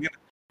 throw. when's he gonna-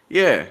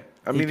 yeah,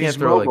 I He mean can't he's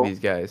throw mobile, like these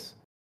guys.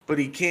 but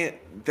he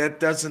can't. That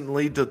doesn't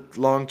lead to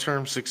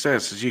long-term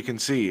success, as you can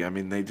see. I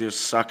mean, they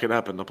just suck it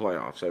up in the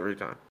playoffs every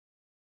time.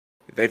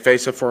 They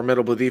face a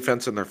formidable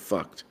defense and they're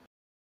fucked.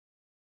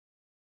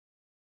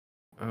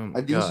 Oh I my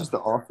think it's god. just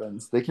the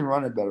offense. They can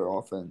run a better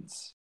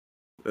offense.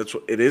 That's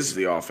what it is.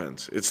 The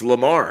offense. It's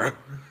Lamar.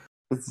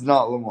 It's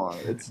not Lamar.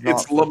 It's not.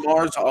 It's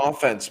Lamar's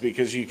offense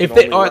because you can If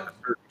they only run are- a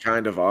certain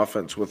kind of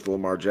offense with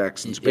Lamar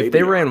Jackson's If baby.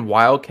 they on ran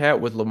Wildcat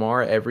with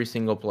Lamar every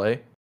single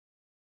play,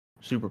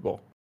 Super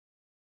Bowl.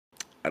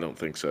 it. I don't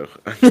think so.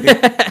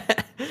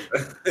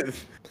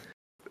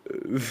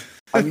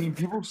 I mean,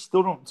 people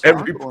still don't tackle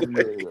Every him play.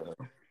 really, though.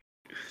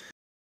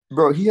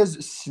 Bro, he has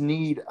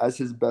Snead as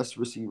his best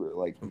receiver.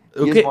 Like he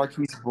Okay. has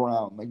Marquise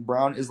Brown. Like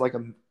Brown is like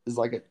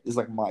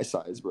my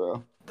size,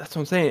 bro. That's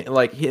what I'm saying.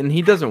 Like,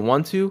 he doesn't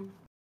want to.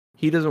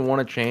 He doesn't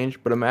want to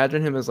change. But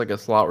imagine him as like a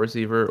slot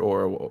receiver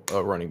or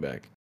a running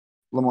back.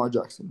 Lamar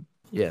Jackson,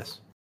 Yes.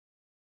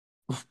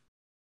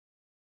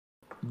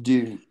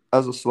 dude,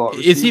 as a slot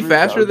receiver. Is he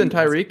faster than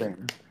that would be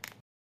Tyreek?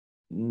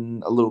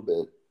 insane. A little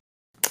bit.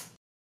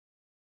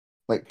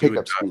 Like He would pickup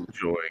not speed.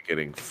 enjoy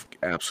getting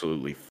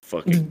absolutely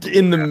fucking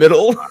In the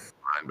middle.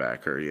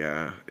 linebacker,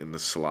 yeah, in the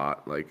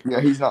slot. Like, Yeah,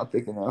 he's not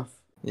thick enough.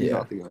 He's Yeah.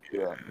 not thick enough.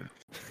 Yeah.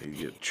 you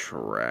get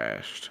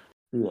trashed.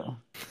 Yeah.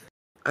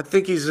 I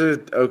think he's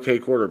an okay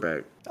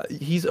quarterback.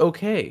 He's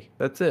okay.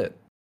 That's it.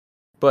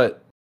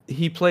 But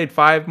he played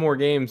 5 more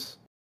games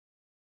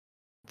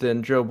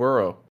than Joe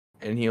Burrow,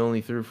 and he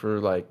only threw for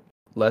like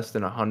less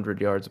than 100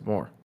 yards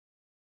more.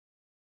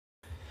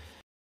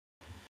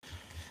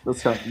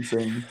 That's kind of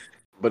insane.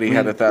 But he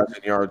had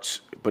 1,000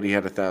 yards. But he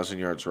had 1,000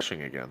 yards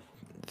rushing again.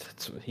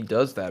 He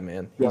does that,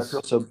 man. Yeah, I He's-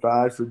 feel so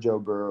bad for Joe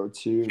Burrow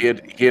too.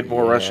 He had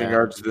more rushing Yeah.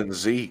 yards than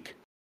Zeke.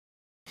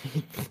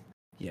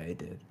 Yeah, he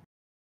did.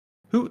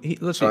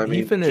 Listen, So I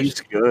mean, he finished.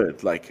 he's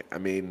good. Like, I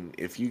mean,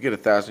 if you get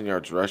 1,000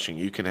 yards rushing,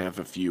 you can have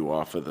a few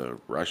off of the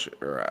rush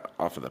or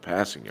off of the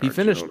passing yards. He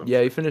finished. You know what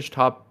Yeah, he finished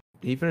top.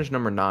 He finished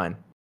number 9.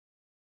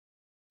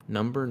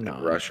 Number I'm 9.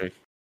 saying? Rushing.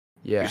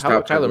 Yeah. He's How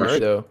about top 10 Kyler Murray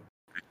rushing. though?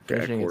 Yeah,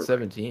 Finishing at quarterback.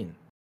 17.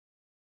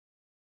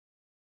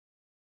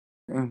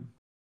 Yeah.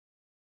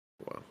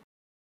 Wow.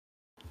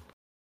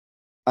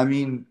 I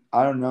mean,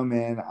 I don't know,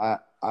 man.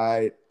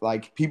 I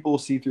like people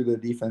see through the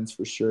defense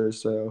for sure.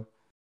 So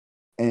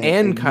And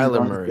he Kyler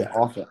runs Murray. the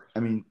offense. I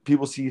mean,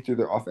 people see through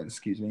their offense.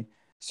 Excuse me.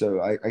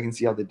 So I can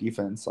see how the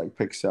defense like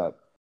picks up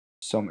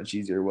so much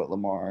easier what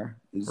Lamar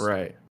is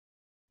Right.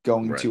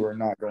 going Right. to or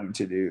not going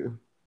to do.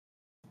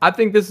 I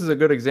think this is a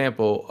good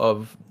example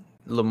of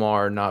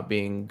Lamar not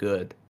being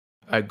good,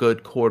 a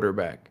good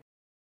quarterback,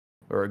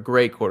 or a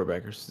great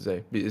quarterback, I should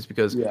say. It's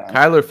because Yeah.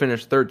 Kyler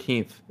finished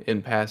 13th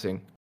in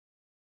passing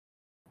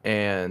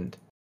and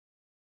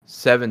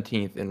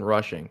 17th in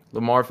rushing.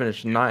 Lamar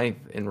finished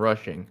 9th in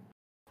rushing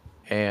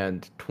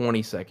and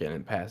 22nd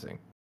in passing.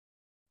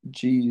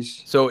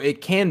 Jeez. So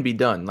it can be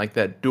done, like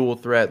that dual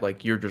threat,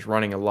 like you're just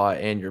running a lot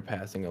and you're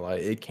passing a lot.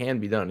 It can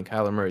be done. And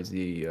Kyler Murray's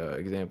the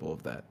example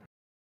of that.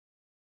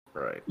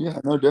 Right. Yeah,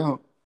 no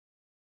doubt.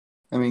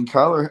 I mean,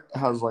 Kyler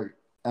has like.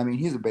 I mean,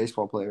 he's a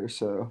baseball player,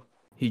 so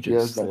He he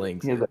just has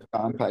slings he has it. that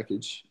time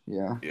package.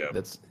 Yeah. Yeah.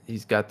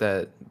 He's got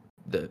the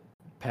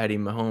Patty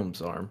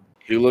Mahomes arm.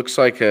 He looks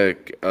like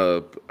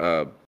a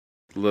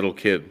little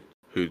kid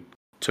who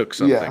took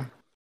something Yeah.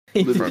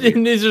 Literally.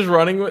 And he's just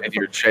running with. and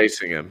you're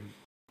chasing him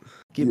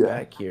Get Yeah.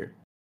 back here.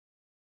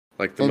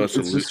 like the And most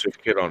it's just-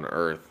 elusive kid on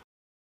earth.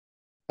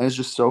 And it's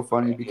just so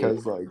funny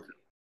because like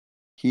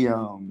he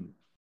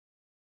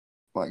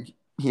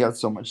had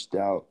so much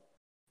doubt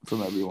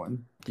from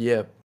everyone.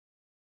 Yeah.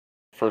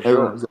 For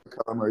Everyone sure. was like,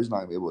 Kyler Murray's not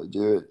gonna be able to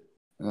do it.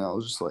 And I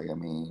was just like, I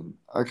mean,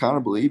 I kind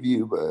of believe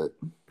you, but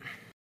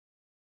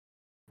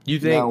You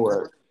now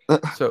think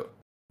what? so?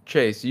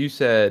 Chase, you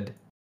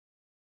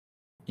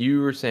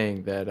were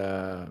saying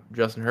that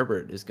Justin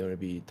Herbert is going to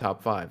be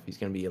top 5. He's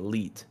going to be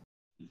elite.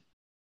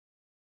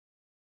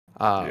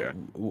 Yeah.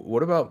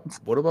 What about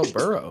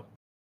Burrow?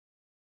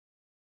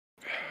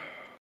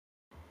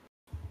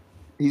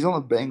 He's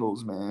on the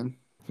Bengals, man.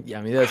 Yeah,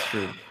 I mean that's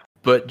true.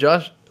 But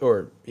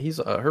he's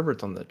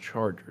Herbert's on the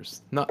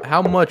Chargers. Not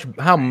how much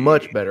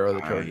better are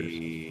the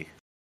Chargers?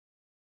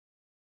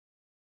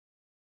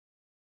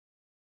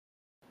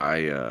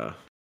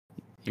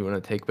 You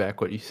want to take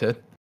back what you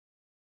said?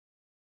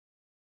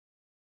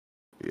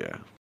 Yeah,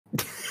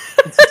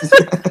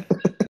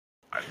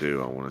 I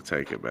do. I want to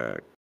take it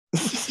back,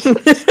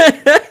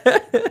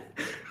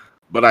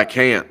 but I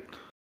can't,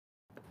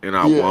 and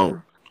I Yeah.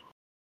 won't.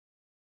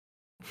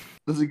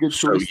 That's a good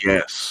So choice.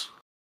 yes,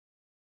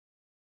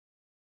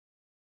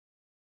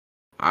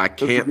 I a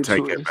can't good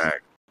take it choice.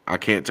 back. I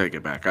can't take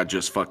it back. I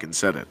just fucking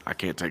said it. I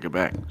can't take it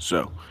back.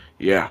 So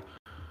yeah,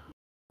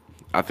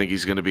 I think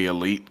he's gonna be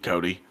elite,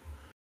 Cody.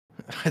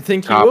 I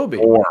think he Top will be.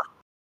 4.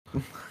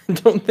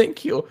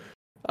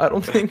 I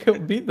don't think he'll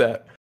beat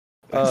that.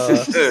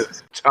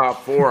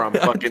 Top 4.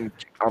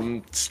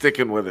 I'm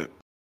sticking with it.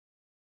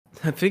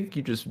 I think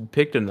you just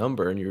picked a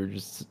number and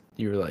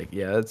you were like,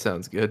 yeah, that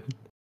sounds good.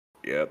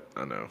 Yep,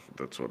 I know.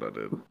 That's what I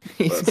did.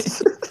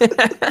 He's-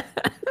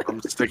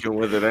 I'm sticking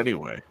with it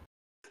anyway.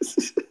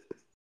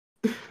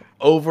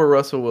 Over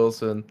Russell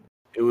Wilson.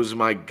 It was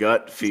my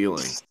gut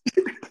feeling.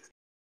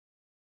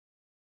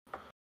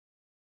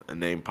 A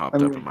name popped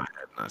up in my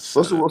head, and I said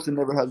Russell it. Wilson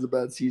never has a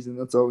bad season.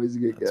 That's always a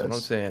good That's what I'm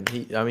guess. saying.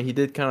 He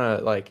did kind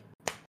of like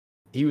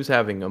he was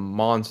having a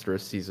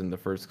monstrous season the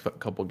first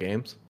couple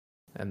games,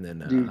 and then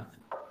Dude.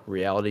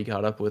 reality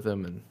caught up with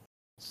him and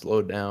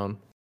slowed down.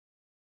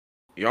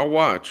 Y'all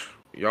watch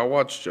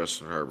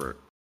Justin Herbert.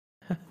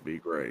 Be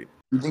great.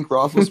 You think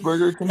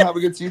Roethlisberger can have a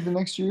good season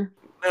next year?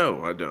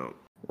 No, I don't.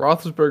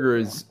 Roethlisberger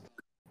is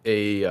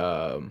a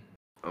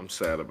I'm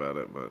sad about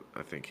it, but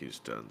I think he's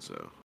done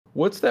so.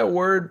 what's that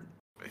word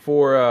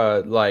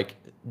for like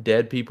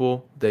dead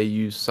people they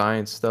use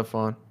science stuff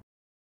on?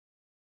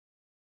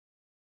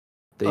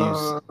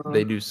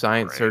 They do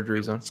science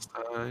surgeries on.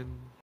 Frankenstein?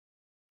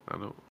 I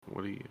don't.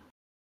 What are you?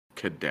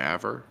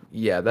 Cadaver?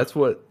 Yeah, that's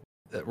what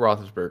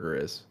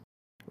Roethlisberger is.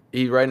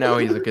 Right now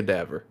he's a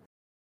cadaver.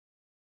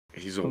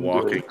 He's a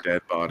walking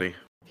dead body.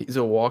 He's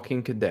a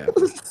walking cadaver.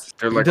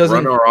 They're He like,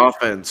 doesn't- run our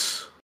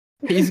offense.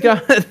 He's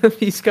got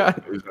He's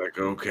like,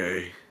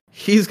 okay.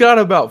 he's got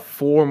about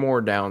 4 more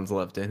downs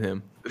left in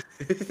him.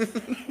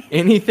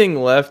 Anything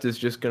left is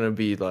just gonna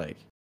be like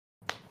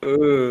I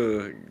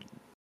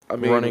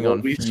mean, running what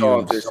on we saw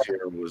fumes. this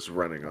year was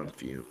running on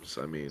fumes.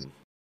 I mean,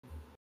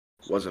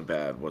 wasn't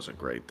bad, wasn't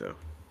great though.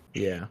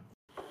 yeah.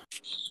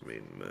 I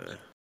mean,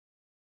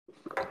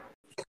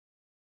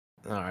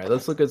 All right,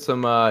 let's look at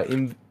some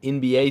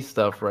NBA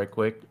stuff right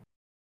quick.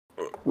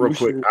 real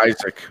quick,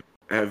 Isaac,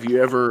 have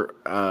you ever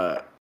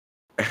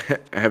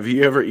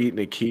eaten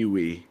a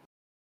kiwi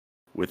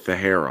with the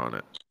hair on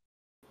it?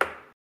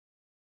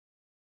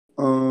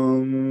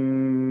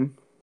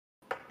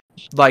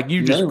 Like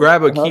you just No,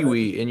 grab I a haven't.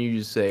 kiwi and you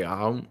just say,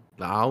 "Ow."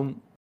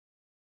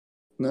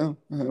 No,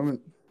 I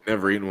haven't.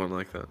 Never eaten one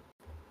like that.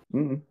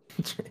 Mm-mm.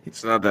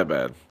 It's not that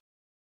bad.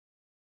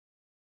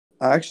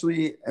 I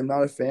actually am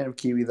not a fan of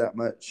kiwi that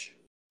much.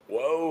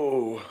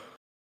 Whoa.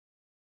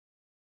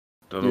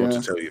 Don't know what Yeah.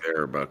 to tell you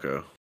there,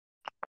 Bucko.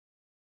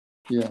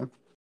 Yeah.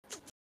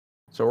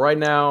 So right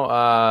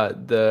now,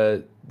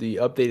 the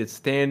updated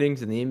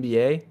standings in the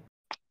NBA,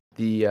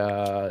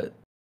 the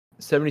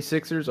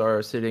 76ers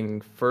are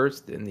sitting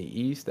first in the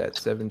East at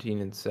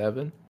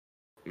 17-7.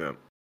 Yeah.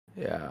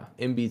 Yeah,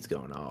 Embiid's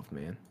going off,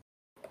 man.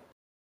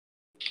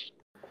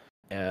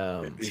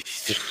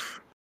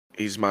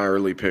 He's my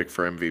early pick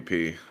for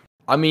MVP.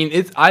 I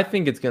mean, I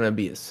think it's gonna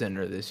be a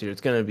center this year.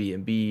 It's gonna be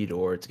Embiid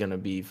or it's gonna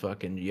be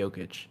fucking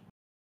Jokic.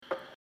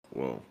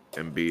 Well,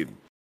 Embiid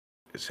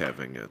is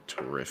having a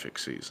terrific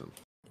season.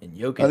 And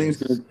Jokic.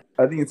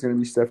 I think it's gonna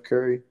be Steph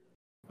Curry.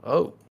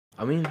 Oh,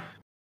 I mean,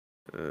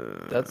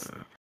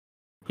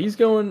 he's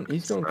going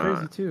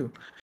crazy too.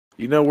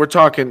 You know, we're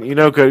talking. You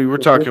know, Cody, we're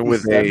talking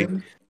with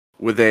 57?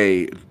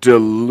 a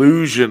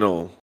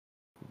delusional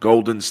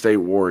Golden State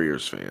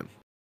Warriors fan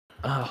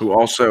Oh,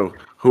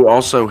 who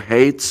also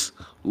hates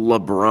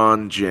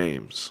LeBron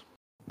James.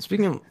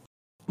 speaking of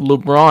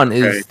LeBron,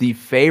 is Okay. the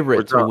favorite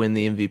We're to talk- win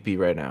the MVP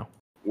right now.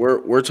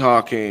 We're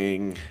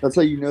talking. That's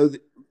how you know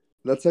that.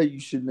 That's how you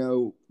should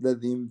know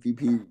that the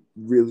MVP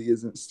really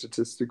isn't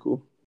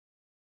statistical.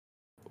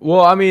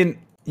 Well, I mean,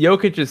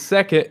 Jokic is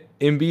second,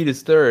 Embiid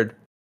is third,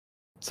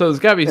 so there's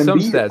got to be some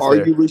Embiid stats there.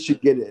 arguably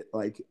should get it.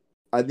 Like,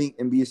 I think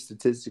Embiid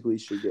statistically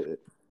should get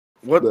it.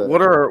 What But-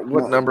 what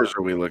no. numbers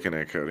are we looking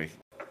at, Cody?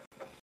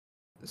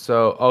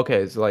 So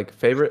okay, it's like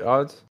favorite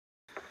odds.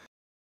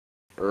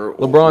 Or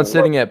LeBron's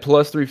sitting at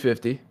plus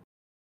 350.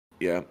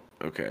 Yeah.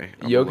 Okay.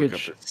 I'm gonna look Jokic up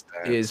his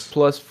stats. is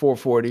plus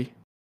 440.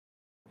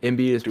 Embiid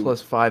is Dude.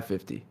 plus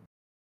 550.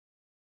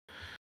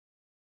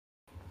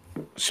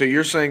 So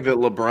you're saying that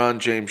LeBron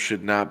James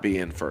should not be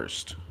in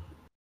first?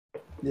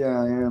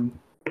 Yeah, I am.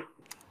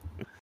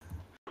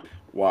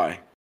 Why?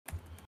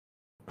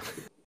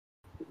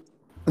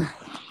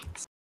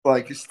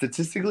 Like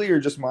statistically, or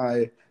just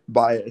my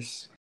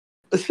bias.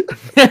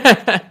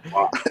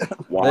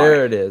 Why?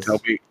 There it is.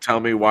 Tell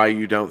me why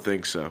you don't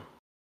think so.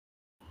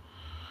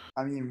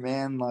 I mean,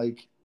 man,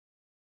 like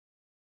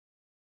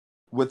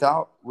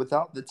without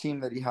the team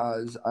that he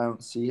has, I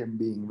don't see him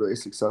being very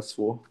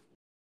successful.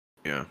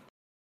 Yeah.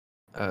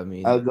 I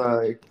mean, As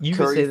a You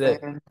could Curry say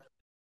that- fan,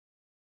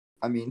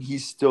 I mean,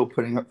 he's still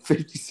putting up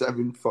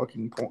 57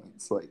 fucking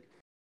points, like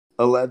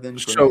 11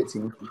 from So-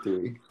 18 from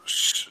 3.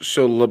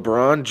 So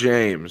LeBron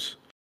James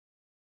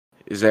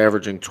is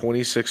averaging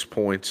 26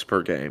 points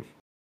per game.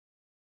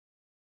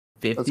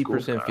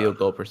 50% field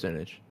goal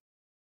percentage.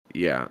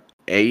 Yeah.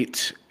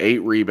 Eight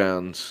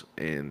rebounds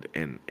and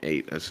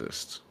 8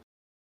 assists.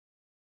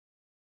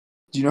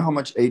 Do you know how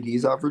much AD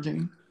is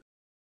averaging?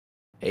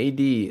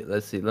 AD,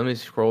 let's see. Let me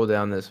scroll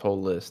down this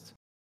whole list.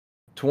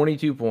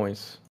 22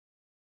 points.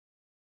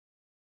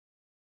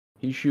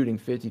 He's shooting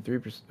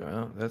 53%.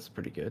 Well, that's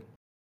pretty good.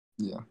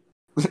 Yeah.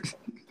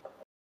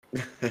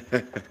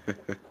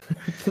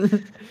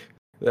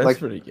 That's Like,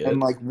 pretty good. And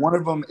like one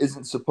of them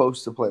isn't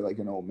supposed to play like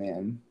an old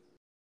man,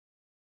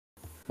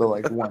 but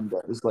like one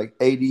does. Like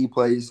AD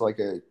plays like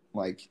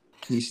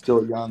he's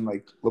still young.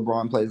 Like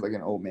LeBron plays like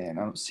an old man.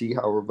 I don't see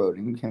how we're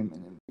voting him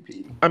an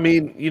MVP. I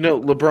mean, you know,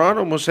 LeBron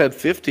almost had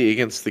 50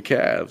 against the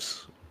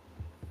Cavs.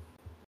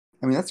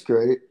 I mean that's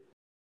great,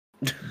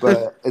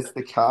 but it's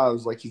the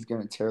Cavs. Like he's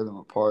gonna tear them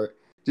apart.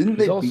 Didn't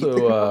they He's beat the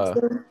also,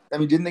 Cavs? Though? I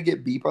mean, didn't they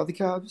get beat by the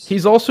Cavs?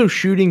 He's also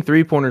shooting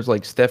 3-pointers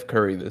like Steph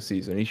Curry this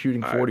season. He's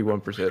shooting I-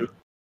 41%.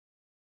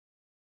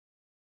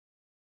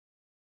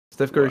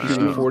 Steph Curry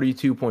shooting Wow.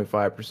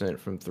 42.5%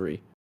 from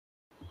three.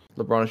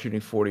 LeBron is shooting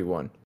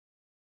 41.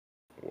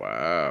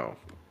 Wow.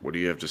 What do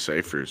you have to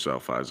say for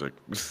yourself, Isaac?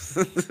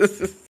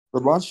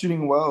 LeBron's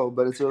shooting well,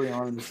 but it's early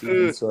on in the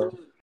season, so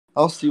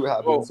I'll see what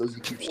happens as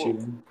he keeps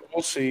shooting.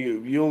 We'll see.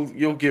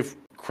 You'll give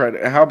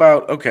credit. How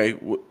about okay?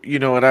 You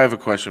know what? I have a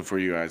question for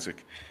you,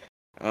 Isaac.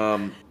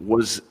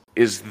 Was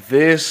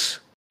this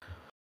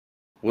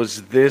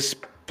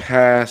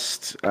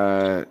past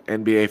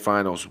NBA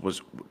Finals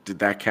did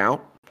that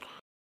count?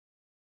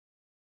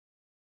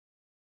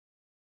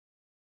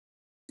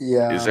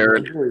 Yeah. Is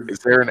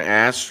there an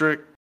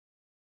asterisk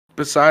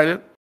beside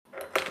it,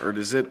 or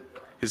is it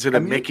a it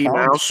Mickey counts,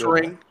 Mouse though.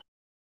 ring?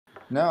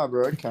 No,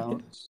 bro, it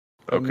counts.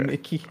 Okay.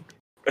 Mickey.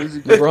 It was a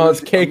good-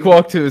 LeBron's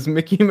cakewalk to his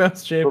Mickey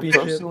Mouse But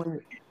championship. personally,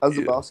 as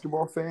a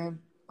basketball fan,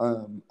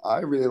 I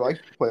really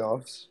liked the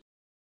playoffs.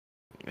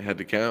 It had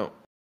to count.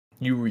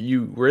 You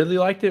really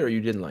liked it or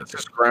you didn't like it?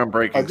 It's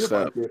groundbreaking I did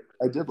stuff. like it.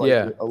 I did like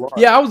Yeah. it a lot.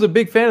 Yeah, I was a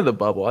big fan of the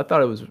bubble. I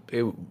thought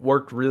it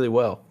worked really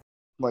well.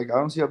 Like, I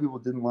don't see how people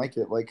didn't like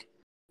it. Like,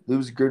 there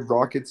was a good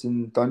Rockets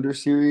and Thunder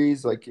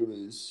series. Like, it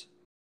was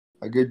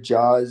a good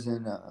Jazz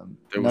and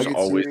There was Nuggets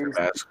always series. a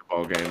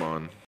basketball game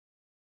on.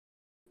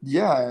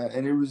 Yeah,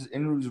 and it was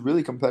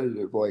really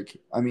competitive. Like,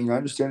 I mean, I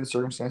understand the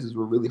circumstances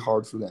were really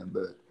hard for them,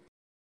 but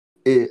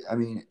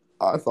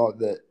I thought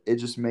that it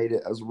just made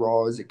it as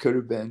raw as it could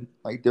have been.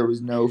 Like, there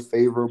was no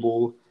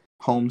favorable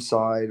home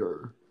side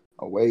or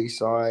away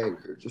side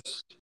or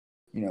just,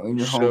 in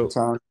your So-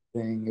 hometown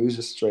thing. It was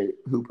just straight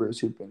hoopers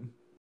hooping.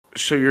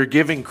 So you're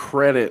giving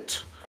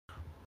credit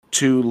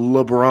to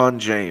LeBron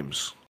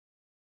James.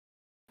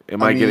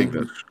 Am I getting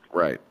this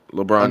right?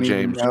 LeBron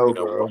James no,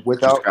 bro.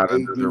 Without just got AD,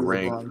 under the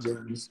ring, LeBron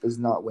James is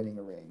not winning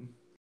a ring.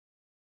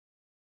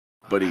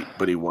 but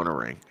he won a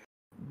ring.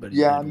 But he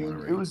Yeah, I did mean, win a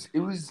it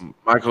ring. was.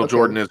 Michael Okay,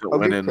 Jordan isn't I'll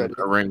give winning credit.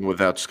 a ring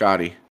without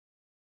Scotty.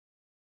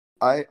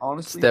 I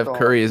honestly Steph thought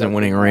Curry isn't that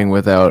winning a LeBron- ring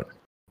without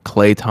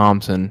Klay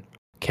Thompson,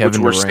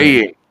 Kevin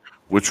Durant.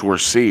 Which we're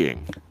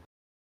seeing.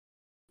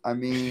 I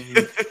mean,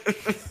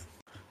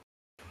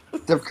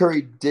 Steph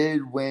Curry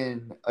did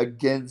win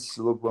against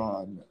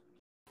LeBron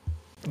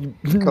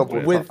a couple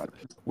of with times,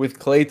 with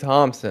Klay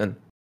Thompson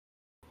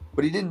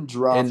but he didn't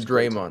draft and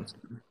Klay Draymond.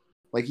 Thompson.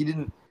 Like, he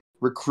didn't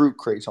recruit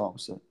Klay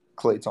Thompson.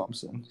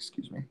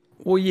 Excuse me.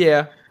 Well,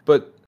 yeah,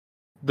 but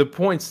the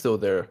point's still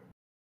there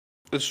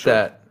That's true.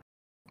 that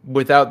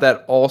without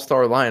that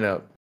all-star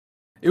lineup,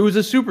 it was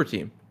a super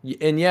team.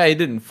 And yeah, he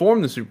didn't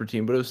form the super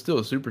team, but it was still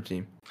a super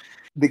team.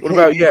 What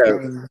about-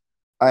 thing,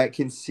 I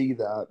can see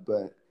that,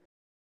 but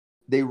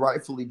they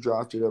rightfully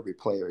drafted every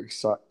player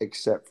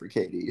except for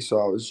KD. So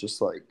I was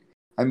just like,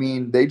 I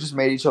mean, they just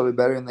made each other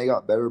better, and they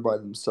got better by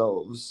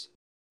themselves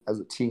as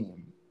a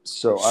team.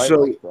 So I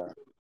like that.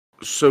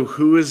 So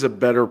who is a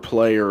better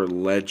player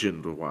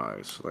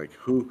legend-wise? Like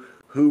who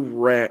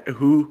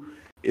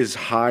is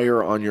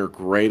higher on your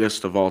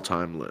greatest of all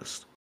time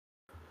list?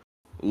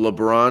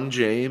 LeBron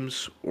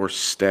James or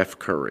Steph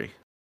Curry?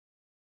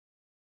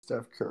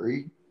 Steph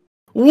Curry.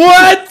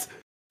 What?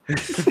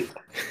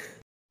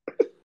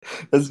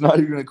 That's not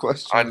even a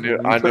question. I knew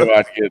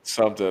I'd get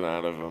something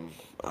out of him.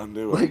 I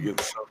knew I'd get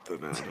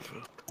something out of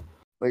him.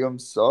 Like, I'm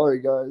sorry,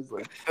 guys.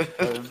 Like,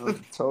 I don't know what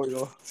to tell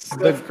y'all.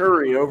 Steph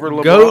Curry over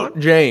LeBron. Goat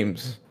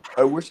James.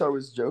 I wish I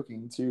was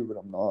joking too, but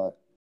I'm not.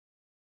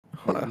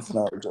 Like, it's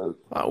not a joke.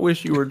 I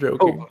wish you were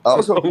joking. I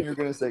was hoping you were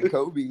gonna say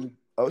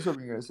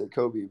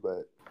Kobe.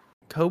 But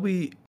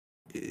Kobe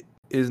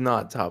is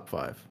not top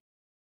 5.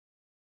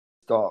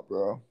 stop,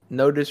 bro.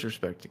 No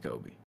disrespect to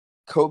Kobe.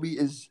 Kobe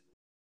is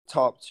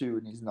top 2,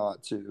 and he's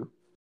not 2.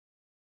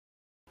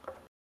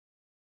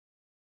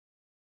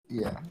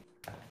 Yeah.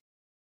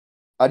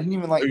 I didn't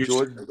even like So you're-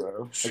 Jordan,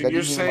 bro. So Like, I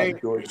you're didn't even saying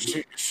like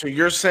Jordan. so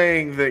you're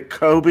saying that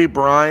Kobe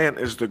Bryant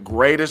is the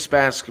greatest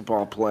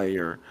basketball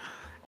player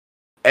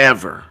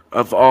ever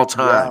of all Yeah,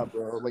 time.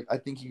 bro. Like, I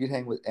think he could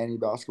hang with any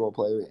basketball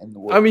player in the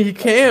world. I mean, he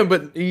can,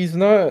 but he's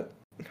not.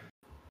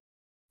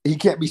 He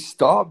can't be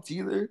stopped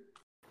either.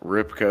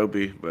 Rip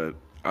Kobe, but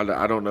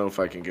I don't know if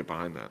I can get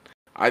behind that.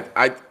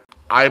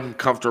 I'm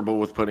comfortable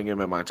with putting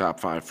him in my top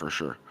 5 for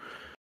sure.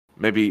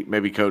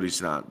 Maybe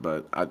Cody's not,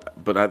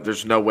 but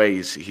there's no way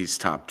he's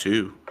top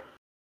 2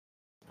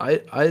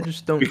 I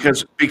just don't.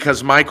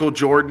 because Michael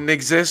Jordan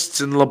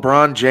exists and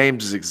LeBron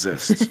James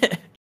exists.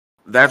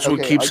 That's what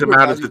Okay, keeps I'd him put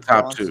out of the Magic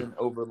top Johnson 2.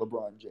 over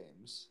LeBron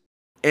James.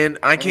 And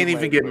I can't And even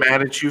Larry get Bird.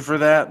 mad at you for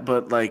that,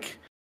 but like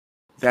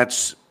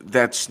that's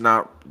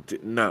not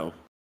no.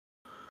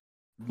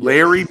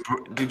 Larry,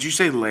 did you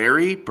say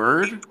Larry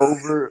Bird?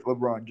 Over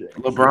LeBron James.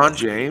 LeBron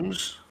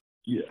James?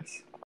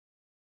 Yes.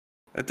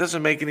 That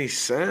doesn't make any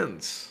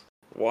sense.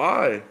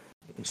 Why?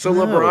 So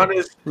No. LeBron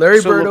is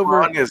Larry Bird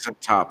over. LeBron isn't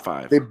top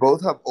 5. They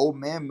both have old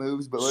man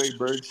moves, but Larry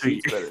Bird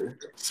shoots better.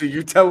 So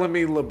you're telling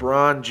me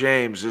LeBron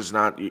James is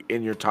not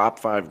in your top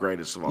 5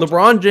 greatest of all time?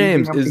 LeBron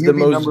James He'd be is the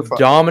number most 5.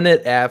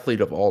 dominant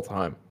athlete of all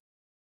time.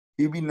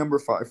 He'd be number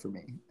 5 for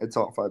me at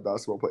top 5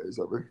 basketball players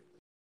ever.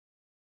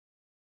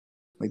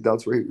 Like,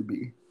 that's where he would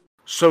be.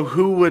 So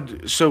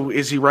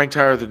is he ranked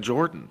higher than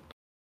Jordan?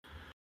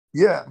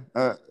 Yeah.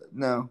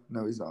 No,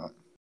 he's not.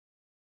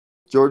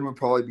 Jordan would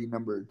probably be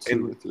number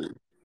 2 or 3.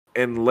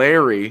 And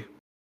Larry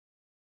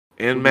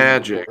and Would be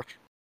Magic number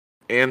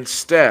and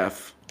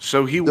Steph.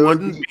 So he There would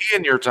wouldn't be- be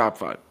in your top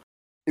 5.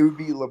 It would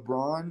be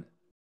LeBron.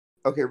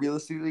 Okay,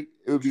 realistically,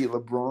 it would be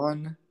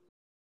LeBron,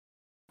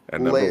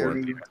 At number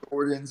Larry, 1.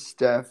 Jordan,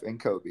 Steph, and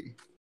Kobe.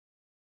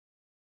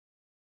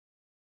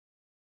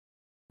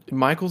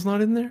 Michael's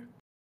not in there?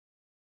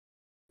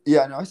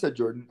 Yeah, no, I said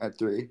Jordan at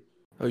 3.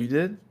 Oh, you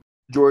did?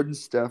 Jordan,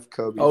 Steph,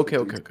 Kobe. for Okay,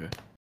 3. okay.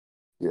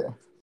 Yeah.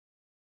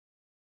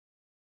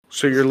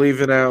 So you're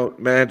leaving out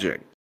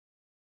Magic.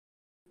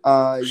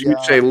 So Yeah. you'd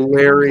say he didn't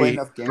play Larry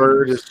enough games.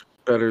 Bird is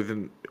better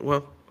than.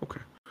 Well,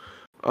 okay.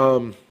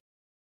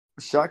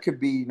 Shot could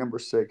be number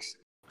 6.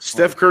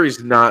 Steph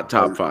Curry's not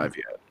top 5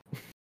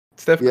 yet.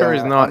 Steph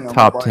Curry's not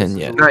top 10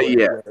 yet. Not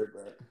yet.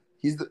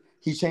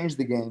 He changed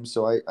the game,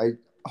 so I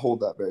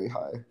hold that very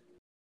high.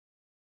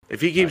 If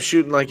he keeps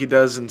shooting like he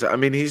does, I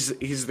mean,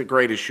 he's the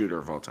greatest shooter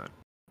of all time.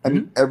 I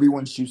mean,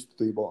 everyone shoots the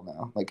 3 ball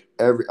now. Like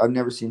I've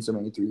never seen so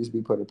many threes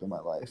be put up in my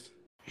life.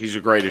 He's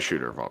the greatest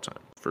shooter of all time,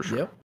 for sure.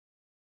 Yep.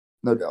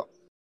 No doubt.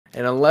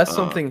 And unless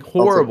something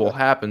horrible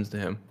happens to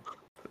him,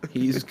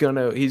 he's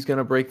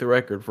gonna break the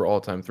record for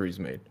all-time threes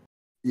made.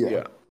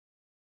 Yeah.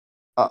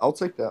 I'll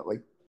take that.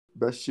 Like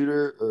best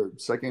shooter or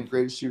second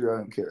greatest shooter, I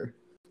don't care.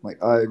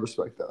 Like I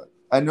respect that.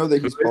 I know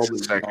that he's Who is the probably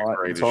second not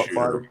greatest top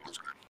shooter?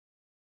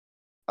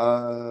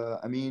 5.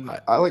 I mean,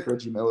 I like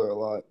Reggie Miller a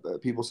lot,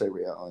 but people say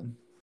Ray Allen.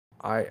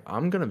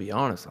 I'm gonna be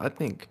honest. I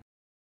think,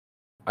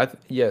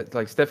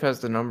 like Steph has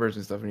the numbers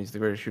and stuff, and he's the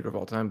greatest shooter of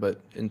all time.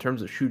 But in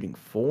terms of shooting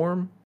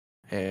form,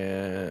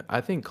 and I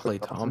think Klay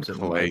Thompson.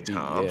 Klay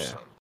Thompson.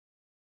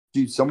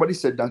 Dude, somebody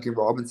said Duncan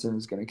Robinson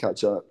is going to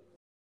catch up.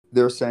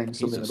 They're saying He's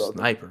something a about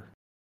sniper.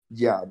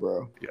 Yeah,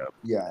 bro. Yeah.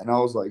 Yeah, and I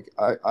was like,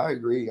 I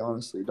agree,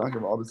 honestly.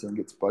 Duncan Robinson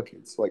gets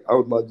buckets. Like, I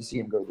would love to see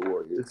him go to the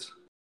Warriors.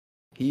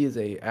 He is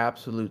a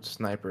absolute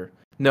sniper.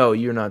 No,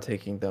 you're not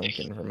taking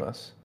Duncan from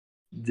us.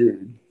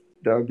 Dude,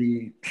 that would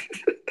be...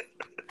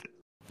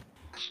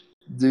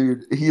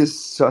 Dude, he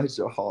is such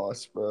a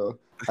hoss, bro.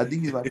 I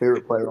think he's my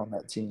favorite player on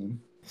that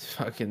team.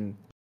 Fucking...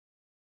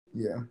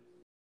 Yeah.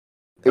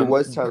 It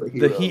was Tyler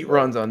Hero. The Heat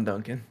runs on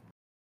Duncan.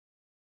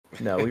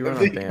 No, we run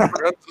on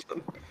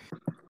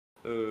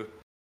Bam.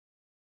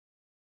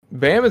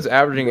 Bam is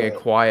averaging a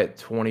quiet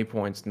 20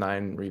 points,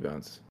 9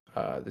 rebounds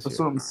this That's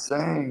year. what I'm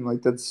saying.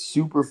 Like, that's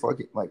super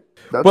fucking... Like,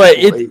 that's But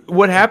great.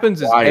 what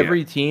happens is Quiet.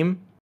 every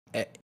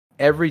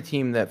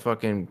team that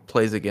fucking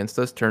plays against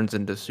us turns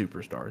into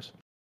superstars.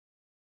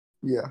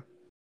 Yeah.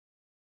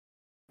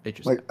 It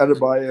just Like,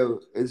 Adebayo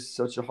is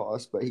such a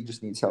hoss, but he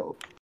just needs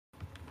help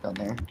down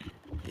there.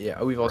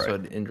 yeah, we've also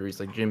had injuries.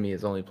 Like Jimmy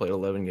has only played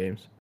 11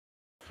 games.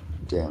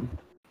 Damn.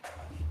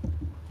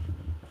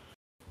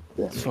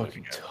 It's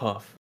fucking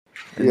tough.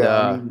 And, Yeah,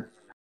 I mean,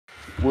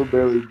 we're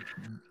barely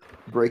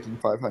breaking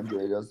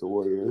 500 as the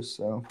Warriors,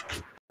 so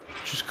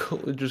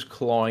just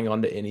clawing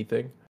onto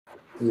anything.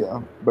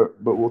 yeah. But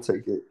we'll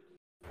take it.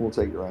 We'll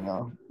take it right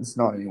now. It's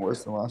not any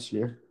worse than last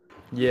year.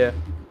 Yeah.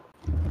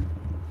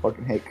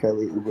 Fucking hate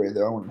Kelly Oubre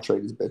though. I want to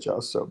trade his bitch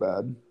out so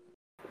bad.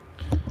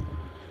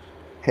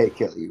 Hate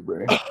Kelly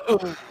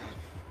Oubre.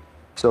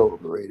 So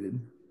overrated.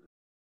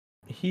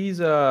 He's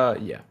yeah.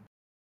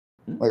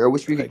 Like I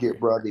wish we I could get agree.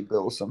 Bradley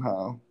Beal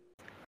somehow.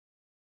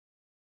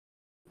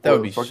 That Or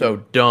would be fucking- so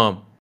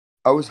dumb.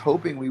 I was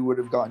hoping we would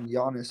have gotten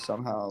Giannis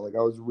somehow. Like I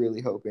was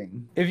really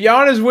hoping. If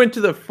Giannis went to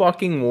the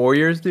fucking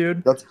Warriors,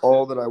 dude, That's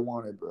all that I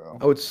wanted, bro.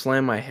 I would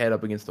slam my head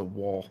up against the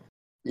wall.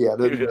 Yeah,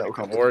 there'd be Dude, no the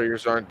competition.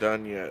 Warriors aren't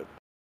done yet.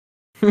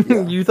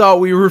 Yeah. You thought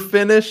we were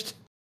finished?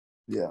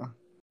 Yeah.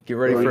 Get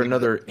ready for Right.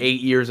 another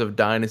 8 years of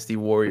Dynasty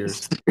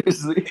Warriors.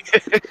 Seriously.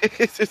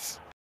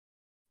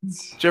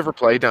 Did you ever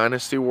play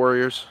Dynasty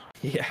Warriors?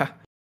 Yeah.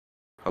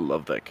 I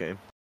love that game.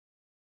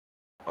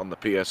 On the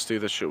PS2,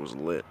 that shit was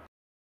lit.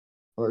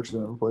 I actually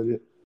never played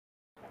it.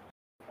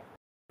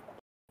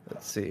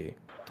 Let's see.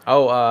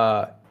 Oh, It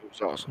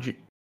was awesome. do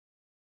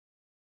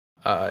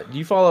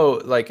you follow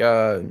like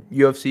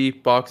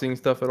UFC boxing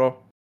stuff at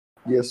all?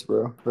 Yes,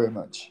 bro. Very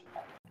much.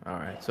 All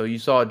right. So you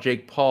saw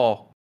Jake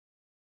Paul,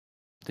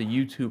 the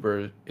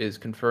YouTuber, is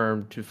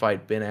confirmed to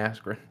fight Ben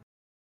Askren.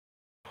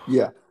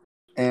 Yeah.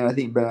 And I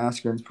think Ben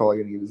Askren's probably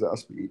going to get his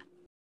ass beat.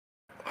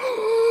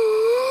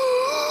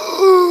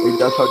 Like,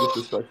 that's how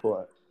disrespectful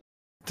that.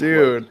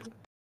 Dude.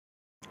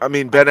 I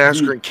mean, Ben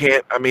Askren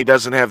can't. I mean, he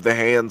doesn't have the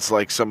hands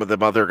like some of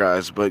them other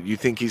guys. But you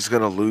think he's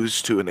gonna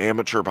lose to an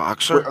amateur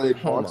boxer? Wait, are they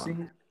Hold on.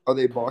 boxing? Are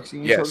they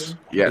boxing each Yes. other?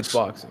 It's Yes.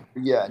 boxing.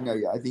 Yeah, no,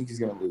 yeah. I think he's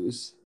going to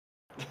lose.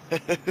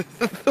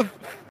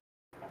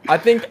 I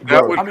think.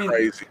 That would I be mean,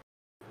 crazy.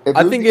 If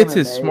I it was think the it's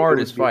his MMA, it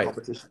smartest would be a fight.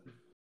 competition.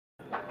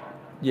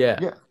 yeah.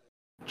 Yeah.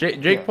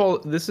 Jake Yeah. Paul.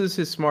 This is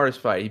his smartest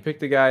fight. He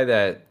picked a guy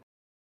that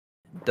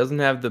doesn't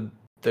have the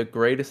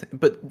greatest,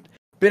 but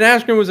Ben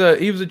Askren was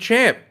a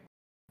champ.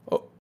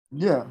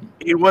 Yeah.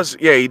 He was.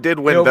 Yeah, he did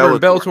win Over in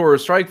Bellator. Bellator or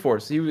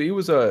Strikeforce. He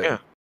was a Yeah.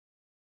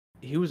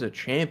 he was a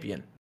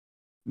champion.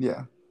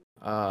 Yeah.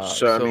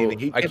 So I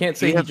mean, I can't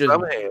say he has just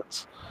some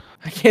hands.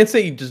 I can't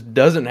say he just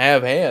doesn't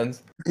have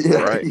hands.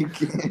 Yeah, Right. you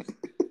can't.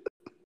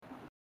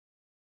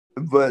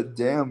 But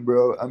damn,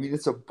 bro. I mean,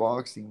 it's a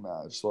boxing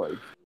match. Like,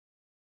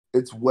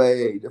 it's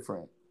way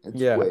different. It's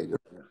Yeah. way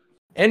different.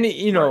 And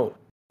you know,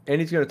 and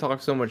he's gonna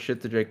talk so much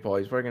shit to Jake Paul.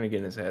 He's probably gonna get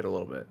in his head a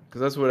little bit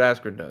because that's what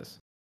Askren does.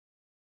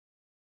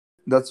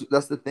 That's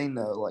the thing,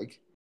 though. Like,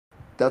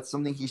 that's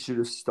something he should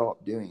have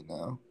stopped doing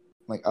now.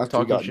 Like, after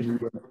Talking he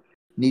got shit.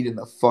 kneed in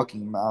the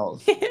fucking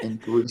mouth in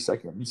 3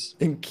 seconds.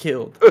 And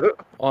killed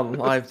on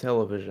live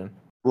television.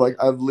 Like,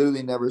 I've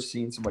literally never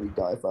seen somebody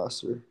die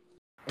faster.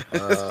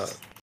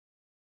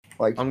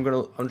 Like, I'm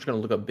just gonna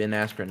look up Ben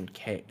Askren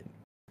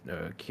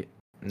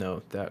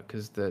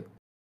because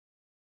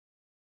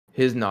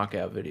his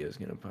knockout video is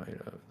gonna probably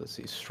let's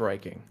see,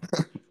 striking.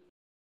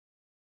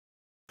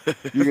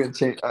 you're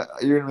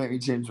gonna make me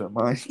change my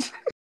mind.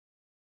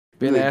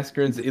 Ben Really?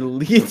 Askren's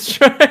elite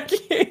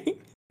striking.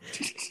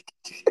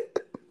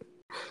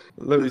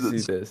 Let me see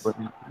this.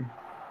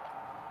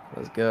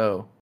 Let's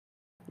go.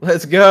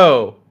 Let's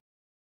go.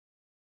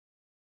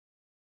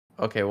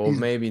 Okay, well,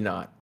 maybe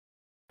not.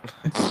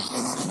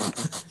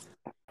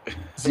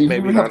 See,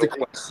 Maybe you have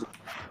not. to.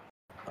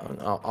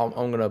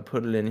 I'm gonna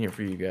put it in here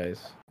for you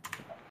guys.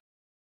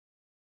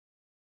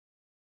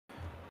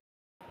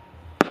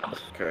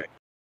 Okay.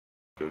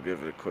 Go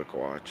give it a quick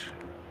watch.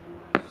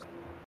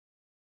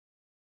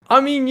 I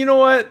mean, you know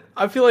what?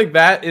 I feel like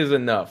that is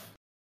enough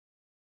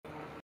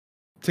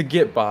to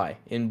get by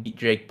and beat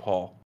Jake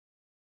Paul.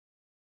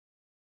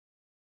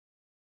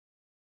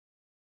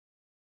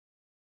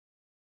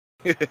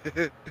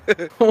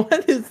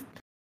 What is?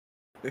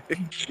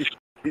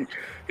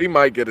 He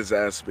might get his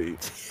ass beat.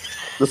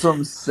 That's what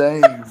I'm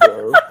saying,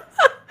 bro.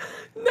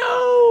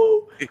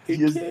 No. He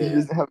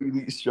doesn't have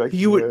elite striking.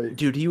 He would, right?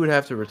 dude. He would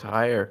have to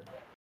retire.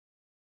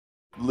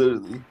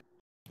 Literally.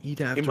 He'd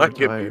have He to might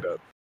retire. get beat up.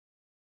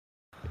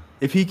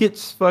 If he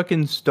gets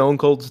fucking stone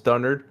cold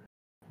stunnered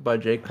by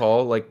Jake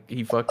Paul like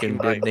he fucking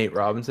might. did Nate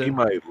Robinson, He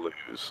might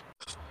lose.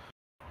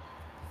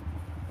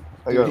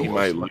 I gotta He watch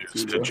might that lose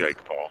too, to bro.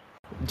 Jake Paul.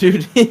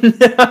 dude. Ben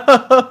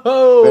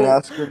No,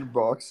 Askren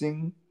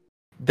boxing.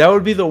 that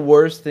would be the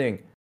worst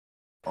thing.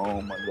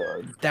 Oh my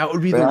god. That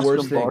would be Ben the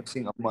worst Askren thing.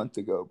 boxing a month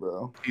ago,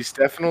 bro. He's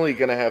definitely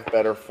gonna have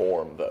better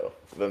form though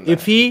than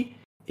If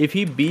that.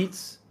 he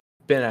beats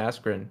Ben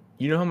Askren,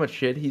 you know how much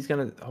shit he's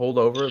gonna hold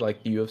over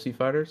like the UFC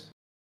fighters.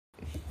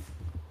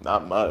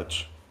 Not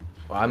much.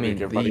 Well, I mean,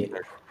 think everybody-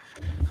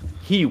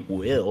 he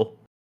will.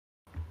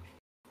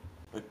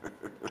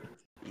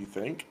 You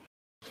think?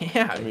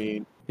 Yeah, I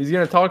mean, he's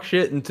gonna talk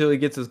shit until he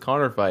gets his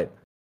Conor fight,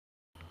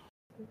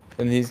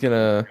 and he's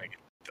gonna.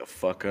 the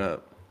fuck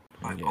up.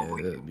 Yeah,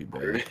 that'd be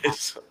There bad. it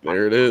is.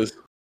 There it is.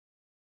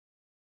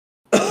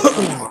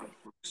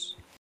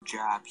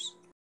 Jabs.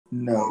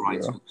 No, More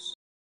right bro. hooks.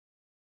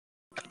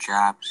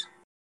 Jabs.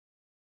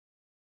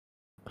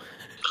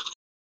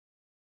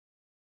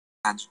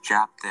 And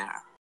jab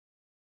there.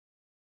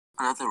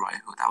 Another right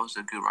hook. That was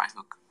a good right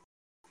hook.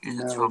 It's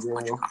a No,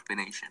 12-punch bro.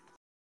 combination.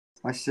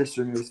 My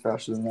sister moves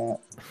faster than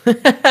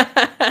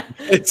that.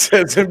 It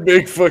says in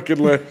big fucking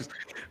letters.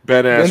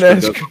 Ben Ben Askren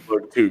Askren. doesn't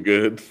look too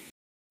good.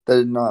 That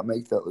did not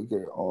make that look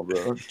good at all,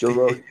 bro.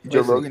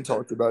 Joe Rogan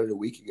talked about it a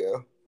week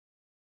ago.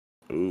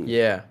 Ooh.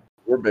 Yeah,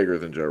 We're bigger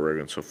than Joe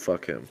Rogan, so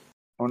fuck him.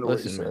 I wonder what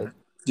he Listen, said. man.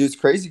 Dude, it's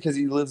crazy because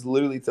he lives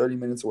literally 30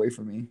 minutes away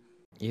from me.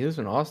 he lives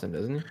in Austin,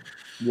 doesn't he?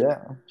 Yeah.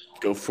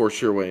 Go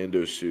force your way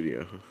into a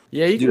studio.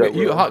 Yeah, you Dude, I can.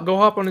 You will. go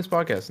hop on his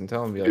podcast and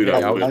tell him, be like, Dude,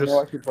 hey, I I would. was I know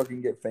I just, could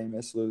fucking get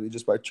famous literally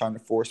just by trying to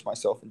force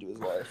myself into his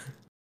life.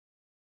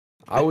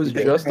 I was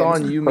Yeah, just man,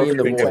 on this you, is me, and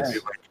the perfect boys.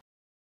 content.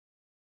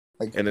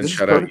 Like, And then this is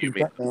shout out perfect you,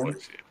 me. content, man.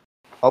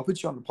 I'll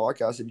put you on the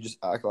podcast if you just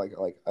act like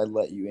I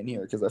let you in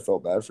here because I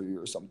felt bad for you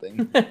or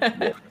something.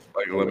 Like,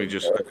 let me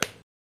just.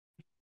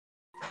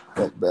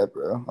 Like that,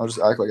 bro. I'll just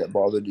act like I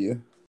bothered you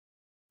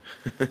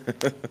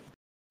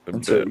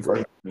until you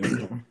fucking come in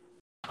here.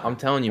 I'm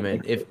telling you,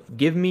 man.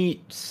 Give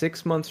me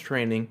 6 months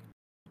training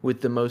with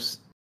the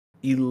most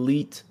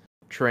elite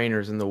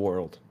trainers in the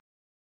world,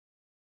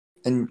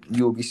 And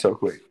you will be so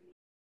quick.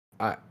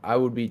 I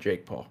would beat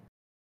Jake Paul.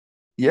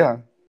 Yeah.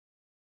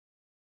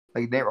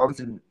 Like Nate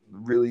Robinson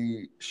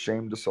really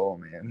shamed us all,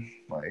 man.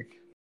 Like,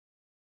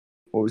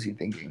 what was he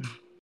thinking?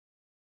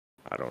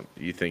 I don't.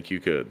 You think you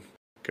could,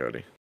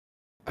 Cody?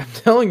 I'm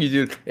telling you,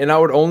 dude. And I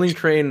would only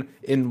train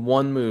in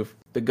one move,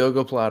 the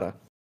Gogo Plata.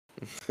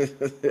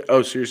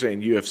 Oh, so you're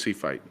saying UFC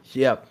fight?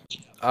 Yep.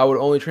 I would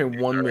only train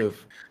one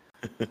move.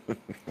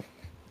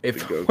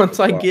 If Go-Go once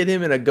I Plata. get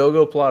him in a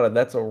Gogo Plata,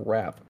 that's a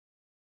wrap.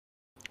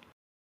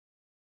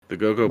 The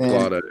Gogo Man.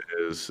 Plata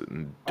is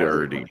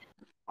dirty.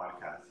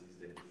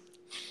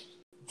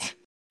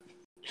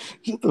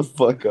 Shut the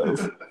fuck up.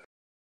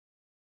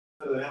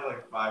 They have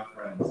like 5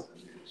 friends.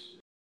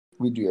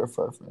 We do have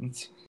 5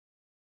 friends.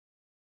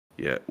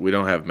 Yeah, we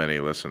don't have many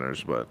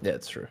listeners, but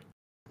That's true.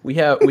 We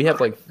have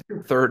like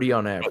 30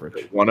 on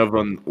average. one of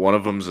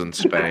them's in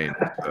Spain.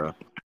 So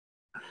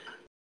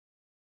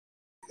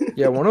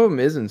Yeah, one of them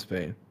is in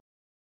Spain.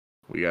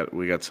 we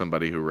got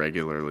somebody who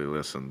regularly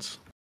listens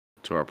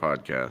to our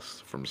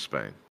podcast from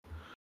Spain.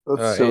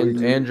 That's so and,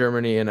 easy. and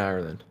Germany and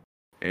Ireland.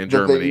 and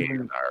That they Germany even-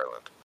 and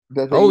Ireland.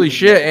 that they Holy even-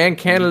 shit! And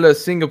Canada,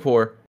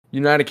 Singapore,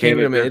 United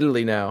Kingdom, and Canada.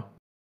 Italy now.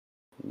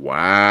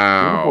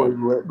 Wow. Singapore is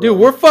lit, bro. Dude,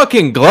 we're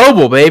fucking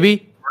global,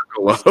 baby.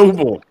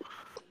 Global.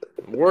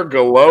 We're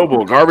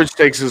global. Garbage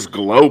Takes is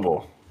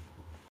global.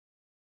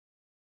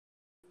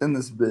 in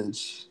this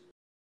bitch.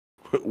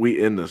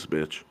 We in this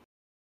bitch.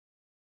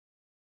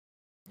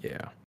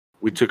 Yeah.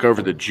 We took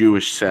over the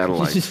Jewish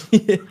satellite.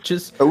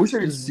 Just I wish I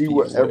could Just see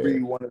what beware.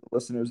 every one of the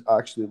listeners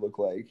actually look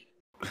like.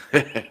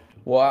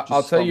 well,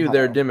 I'll Just tell you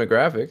their somehow.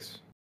 demographics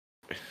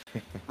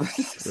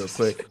real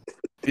quick.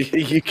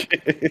 You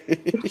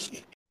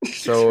can-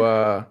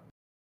 So,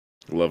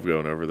 Love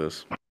going over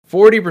this.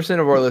 40%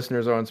 of our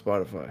listeners are on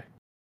Spotify.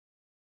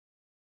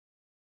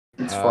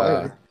 It's Uh,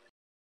 fire.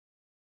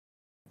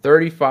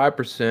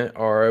 35%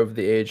 are of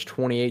the age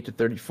 28 to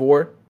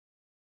 34.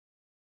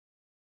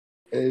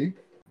 Hey,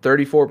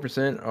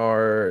 34%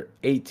 are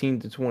 18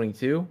 to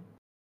 22.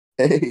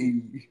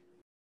 hey.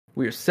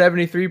 We are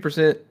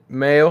 73%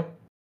 male,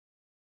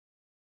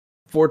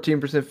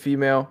 14%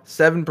 female,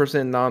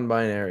 7%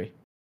 non-binary.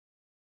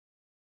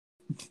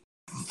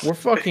 We're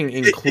fucking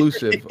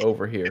inclusive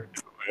over here.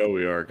 Yeah,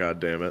 we are. God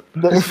damn it.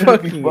 That's gonna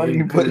be Fucking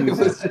funny, but it was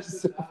inclusive.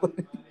 just so funny.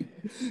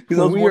 Because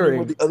I was We are wondering in-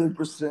 where the other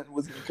percent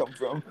was gonna come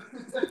from.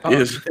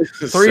 Yes,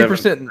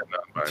 3%,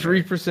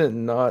 non-binary. 3%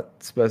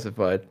 not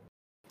specified.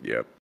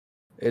 Yep.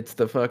 It's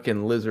the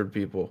fucking lizard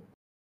people.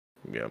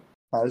 Yep.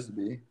 Has to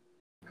be.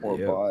 Or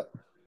Yep. bot.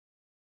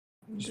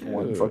 Just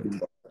one Dude. fucking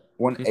bot.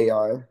 One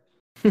AI.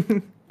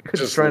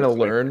 Just trying to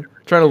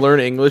learn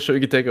English so we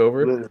can take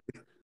over. Literally.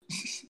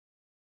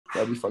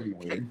 That'd be fucking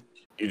weird.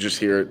 You just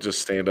hear it.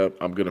 Just stand up.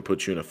 I'm gonna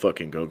put you in a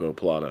fucking go-go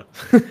plata.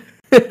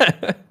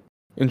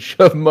 And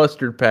shove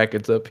mustard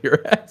packets up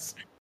your ass.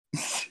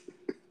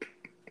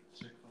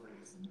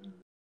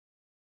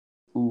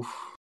 Oof.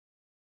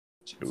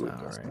 All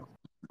right.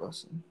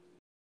 Bussin'.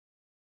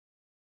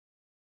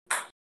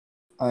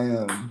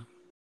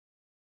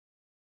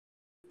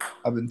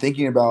 I've been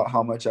thinking about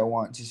how much I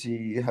want to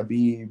see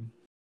Habib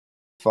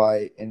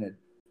fight in a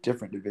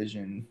different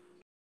division,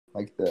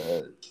 like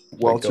the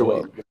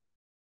welterweight.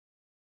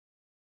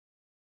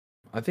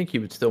 I think he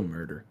would still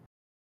murder.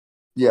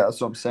 Yeah,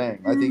 that's what I'm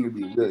saying. I think it'd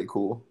be really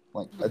cool.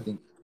 Like, I think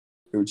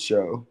it would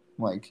show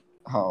like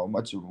how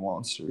much of a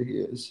monster he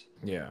is.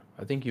 Yeah,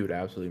 I think he would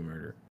absolutely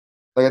murder.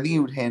 Like, I think he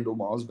would handle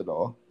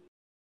Masvidal.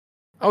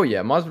 Oh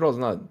yeah, Masvidal's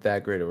not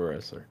that great of a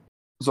wrestler.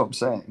 That's what I'm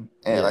saying.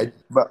 And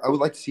but I would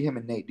like to see him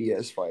and Nate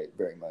Diaz fight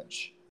very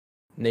much.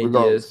 Nate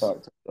Regardless Diaz. of how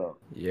it turns out.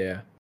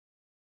 Yeah,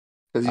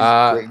 Because he's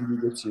Uh, great in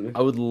jiu-jitsu.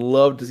 I would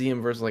love to see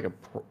him versus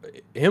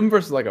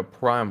like a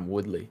prime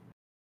Woodley.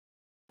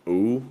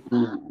 Ooh.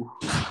 Ooh.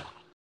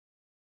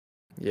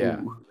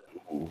 Yeah,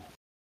 Ooh.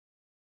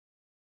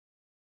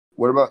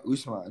 What about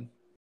Usman?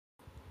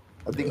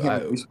 I think him I-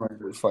 and Usman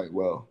would fight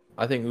well.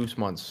 I think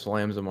Usman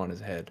slams him on his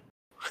head.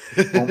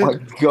 Oh my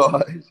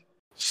god.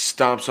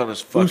 Stomps on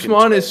his fucking.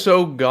 Usman toe. is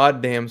so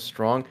goddamn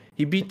strong.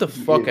 He beat the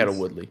He fuck out of is.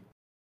 Woodley.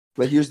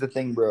 But here's the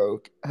thing,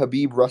 bro.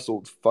 Habib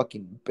wrestled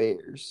fucking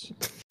bears.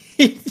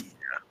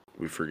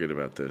 We forget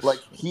about this. Like,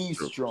 he's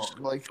strong.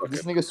 Like,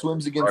 this nigga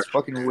swims against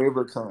fucking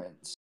river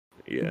currents.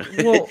 Yeah.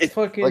 Well,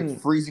 fucking Like,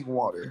 freezing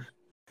water.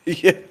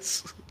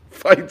 Yes.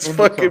 Fights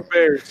River fucking current.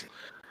 bears.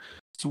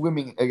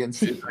 Swimming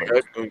against it. Like,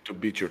 I'm going to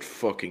beat your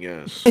fucking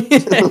ass.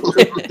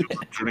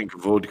 Drink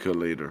vodka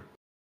later.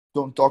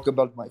 Don't talk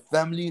about my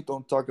family.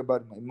 Don't talk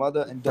about my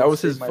mother. And don't that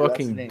was say his my last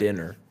fucking name.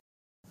 dinner.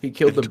 He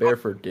killed the bear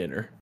for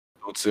dinner.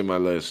 Don't say my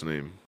last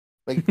name.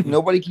 Like,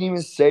 nobody can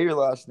even say your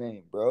last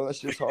name, bro. That's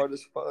just hard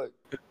as fuck.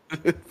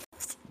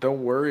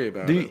 Don't worry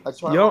about Do it. I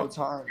try Yo- all the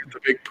time. The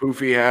big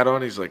poofy hat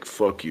on. He's like,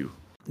 "Fuck you."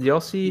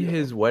 Y'all see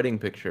his wedding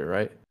picture,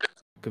 right?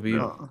 Khabib.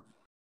 No.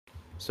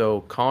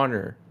 So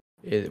Connor,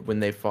 when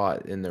they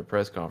fought in their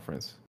press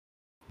conference,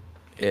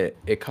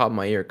 it caught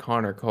my ear.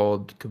 Connor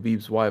called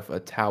Khabib's wife a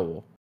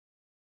towel.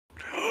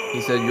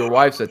 He said, "Your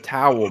wife's a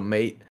towel,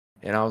 mate."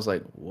 And I was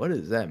like, "What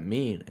does that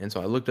mean?" And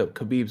so I looked up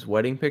Khabib's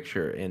wedding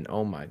picture, and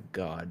oh my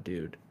god,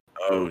 dude,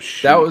 Oh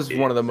shit. that was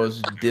one of the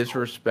most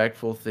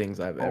disrespectful things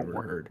I've Oh ever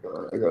my heard.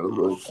 God, I gotta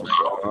look.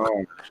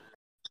 Oh.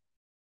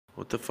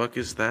 What the fuck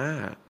is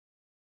that?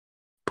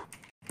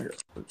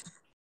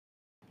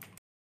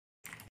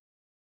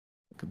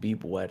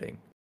 Khabib wedding.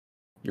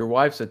 Your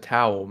wife's a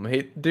towel,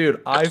 mate.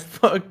 Dude, I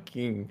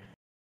fucking.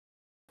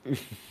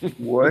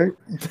 What?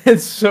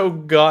 That's so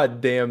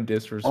goddamn Oh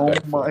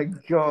disrespectful. my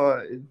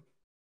god.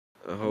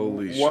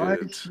 Holy Why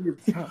shit. is she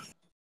a top?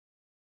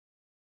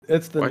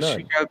 It's the Why nut.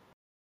 she got?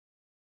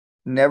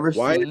 Never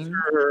Why is seen?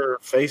 her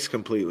face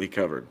completely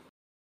covered?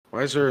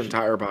 Why is her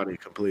entire body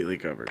completely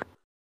covered?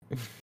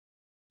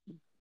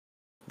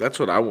 That's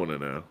what I want to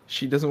know.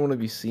 She doesn't want to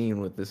be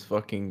seen with this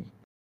fucking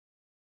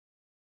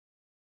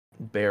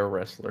bear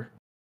wrestler.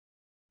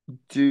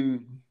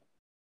 Dude,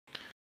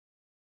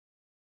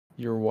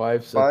 Your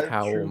wife's a 5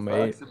 towel, true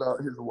mate. facts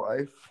about his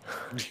wife.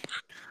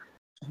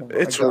 Oh my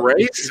It's God.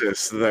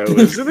 racist, though,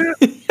 isn't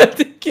it? I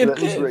think it That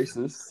is is.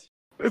 racist.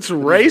 It's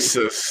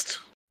racist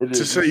It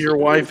to is. say your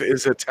wife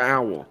is a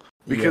towel.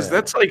 Because Yeah.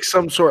 that's like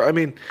some sort. I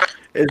mean,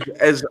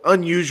 as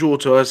unusual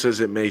to us as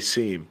it may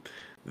seem,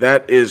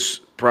 that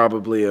is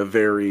probably a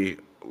very,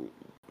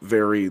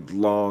 very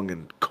long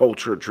and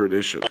cultural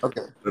tradition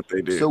Okay. that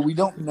they do. So we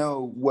don't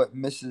know what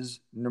Mrs.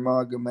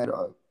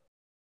 Nurmagomedov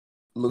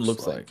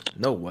looks like.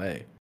 No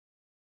way.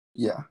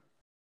 Yeah.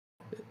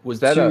 Was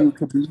that a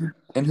Khabib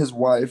and his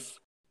wife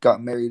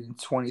got married in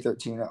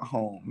 2013 at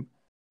home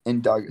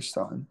in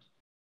Dagestan.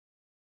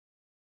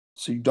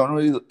 So you don't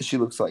know what she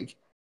looks like.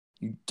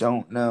 You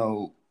don't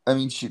know. I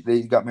mean,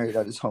 they got married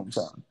at his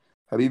hometown.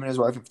 Khabib and his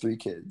wife have 3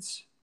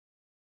 kids.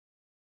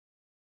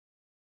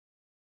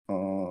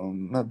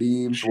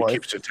 Khabib's She wife.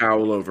 keeps a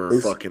towel over her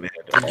His- fucking head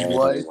his all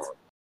wife- day long.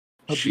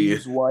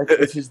 Khabib's wife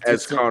is his as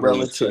distant Conor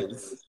would say.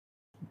 relative.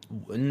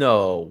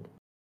 no?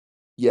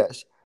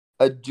 Yes.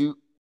 Abdul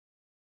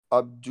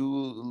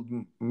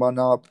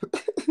Manap.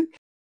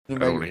 I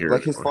don't wanna hear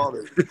like it. his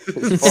father.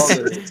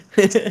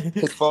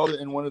 His father,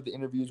 in one of the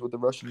interviews with the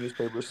Russian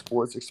newspaper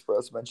Sports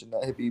Express, mentioned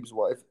that Khabib's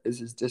wife is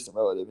his distant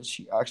relative, and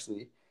she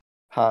actually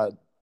had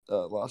their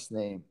last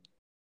name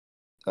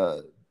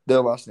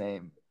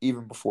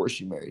even before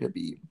she married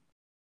Khabib.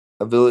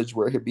 A village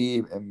where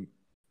Khabib and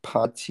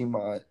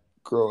Fatima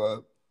grow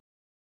up.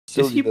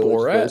 Is he Village,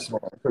 Borat? very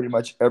small. Pretty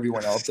much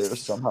everyone out there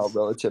is somehow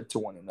relative to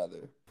one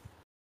another.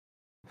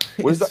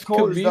 What is that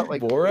called? Is that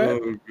like Borat?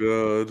 Oh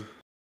god.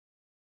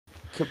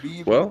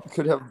 Khabib Well-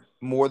 could have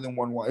more than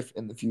one wife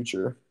in the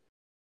future?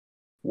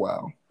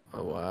 Wow.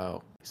 Oh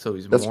wow. So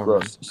he's That's Mormon.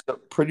 gross. So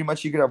pretty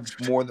much you could have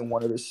more than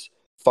one of his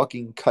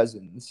fucking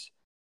cousins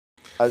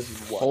as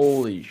his wife.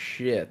 Holy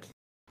shit.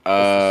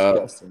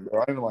 That's disgusting,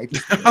 bro. I don't even like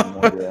this thing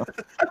anymore, bro.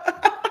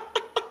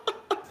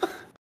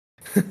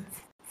 I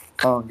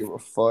don't give a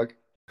fuck.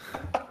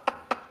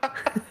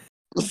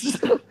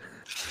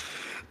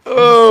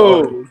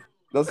 Oh,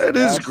 That's that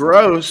is nasty.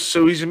 gross.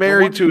 So he's No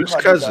married wonder to you his had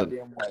a cousin.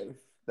 goddamn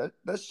wife.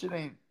 That shit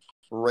ain't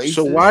racist.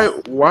 So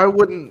why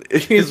wouldn't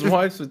His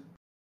wife's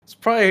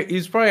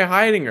he's probably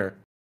hiding her.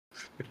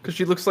 Because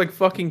she looks like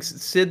fucking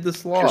Sid the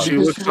Sloth. She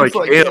Because looks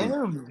like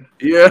him.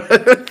 Yeah,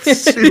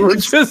 she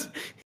looks just,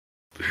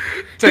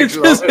 takes it's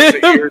off just his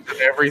him. ears and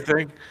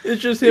everything.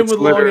 It's just him It's with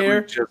long literally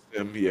hair. just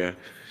him, yeah,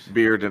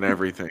 beard and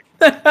everything.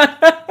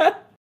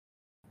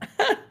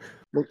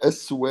 Like, I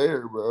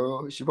swear,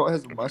 bro. She probably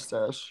has a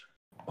mustache.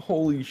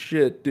 Holy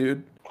shit,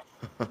 dude.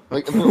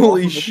 Like, if they're all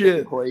Holy from the same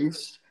shit.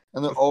 place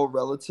and they're all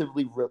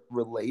relatively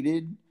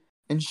related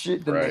and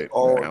shit, then they Right,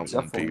 all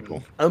mountain definitely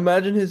people.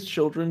 Imagine his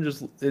children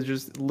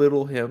just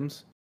little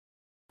hymns.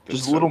 That's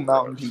just so little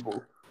mountain gross.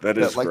 people That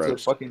that is like to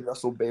gross. fucking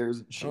wrestle bears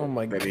and shit. Oh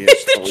my Then god. he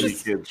has 3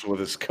 Just- kids with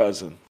his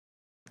cousin.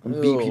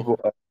 And beat Ew. people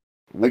up.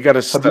 We gotta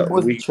Khabib stop.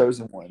 was the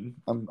chosen one.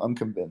 I'm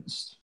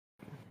convinced.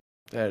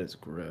 That is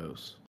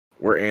gross.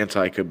 We're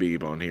anti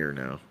Khabib on here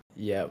now.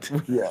 Yeah.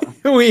 Yeah.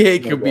 We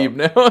hate No Khabib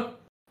now.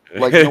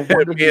 Like, no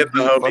wonder Me he and the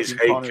beat homies fucking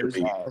hate Connor's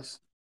Khabib. ass.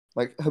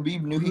 Like,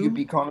 Khabib knew he could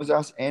beat Connor's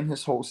ass and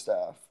his whole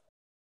staff.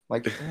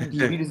 Like, he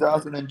beat his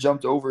ass and then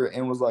jumped over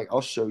and was like,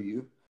 I'll show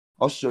you.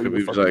 I'll show you the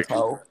Khabib's fucking like-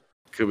 towel.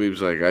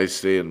 Khabib's like, I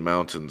stay in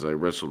mountains. I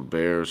wrestle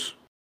bears.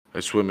 I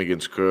swim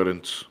against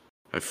currents.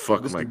 I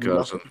fuck This my could be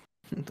cousin.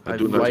 I I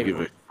do not fight- give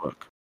a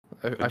fuck.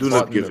 I do fought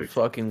not in give the a-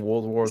 fucking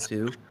World War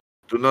II.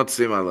 Do not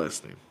say my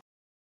last name.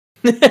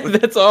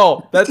 That's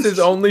all. That's his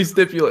only Do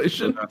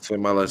stipulation. not say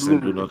my last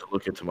name. Do not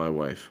look into my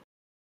wife.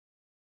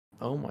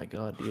 Oh my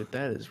god, dude,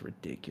 that is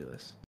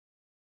ridiculous.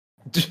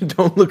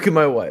 Don't look at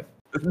my wife.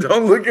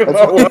 Don't look at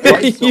That's my why he wife.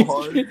 fights so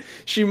hard.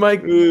 She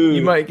might.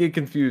 You might get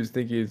confused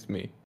thinking it's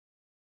me.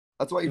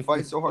 That's why he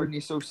fights so hard and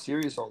he's so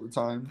serious all the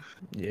time.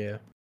 Yeah.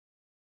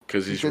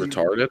 Because he's Because he-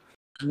 retarded.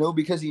 No,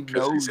 because he 'Cause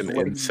knows he's an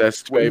what,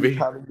 incest what baby? he's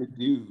having to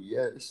do.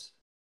 Yes.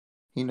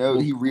 He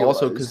knows. He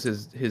realized. Also, because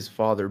his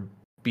father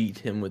beat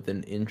him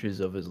within inches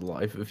of his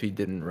life if he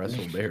didn't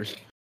wrestle bears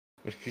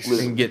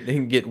and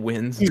get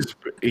wins.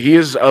 He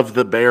is of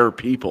the bear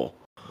people.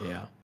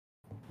 Yeah.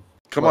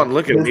 Come on,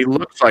 look at him. He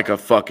looks like a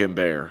fucking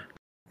bear.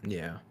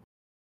 Yeah.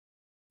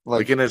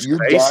 Like in his your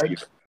face.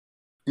 dad,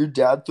 your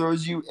dad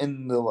throws you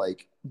in the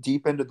like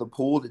deep end of the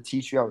pool to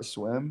teach you how to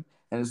swim,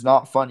 and it's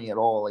not funny at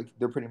all. Like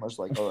they're pretty much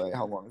like, all right,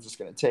 how long is this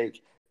gonna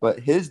take? But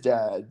his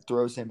dad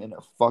throws him in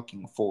a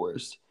fucking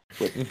forest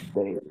with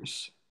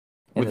bears,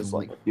 and With- it's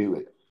like, do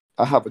it.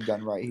 I have a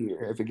gun right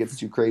here. If it gets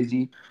too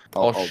crazy,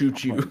 I'll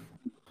shoot you.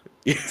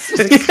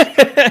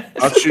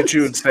 I'll shoot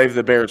you and save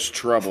the bear's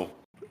trouble.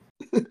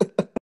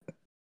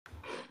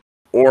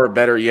 Or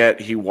better yet,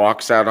 he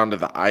walks out onto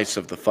the ice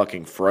of the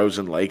fucking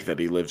frozen lake that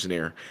he lives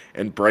near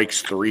and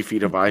breaks 3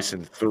 feet of ice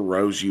and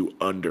throws you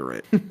under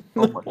it.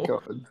 Oh my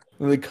god!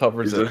 And it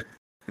covers it.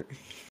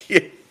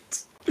 Yes.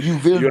 You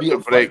will You be a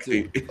have to break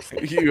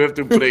fighter. you have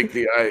to break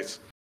the ice.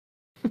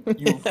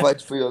 You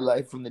fight for your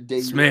life from the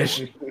day Smash.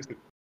 you were born.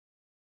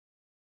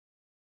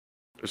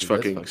 There's Dude, that's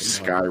fucking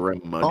fucking hard.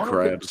 Skyrim mud Connor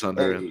crabs picked-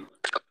 under it. hey,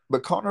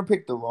 But Connor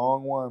picked the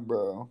wrong one,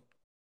 bro.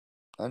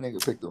 That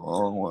nigga picked the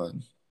wrong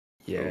one.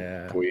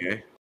 Yeah. Oh, yeah.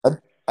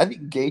 I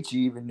think Gaethje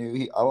even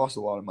knew I lost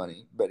a lot of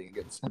money betting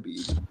against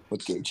Khabib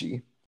with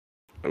Gaethje.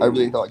 Oh, I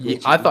really thought Yeah,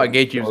 Gaethje I thought gonna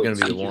Gaethje was gonna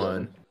be the CGI.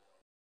 one.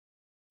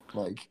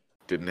 Like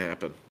Didn't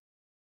happen.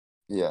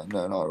 Yeah,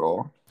 no, not at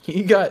all.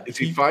 Is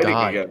he fighting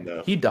died. again,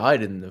 though? He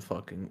died in the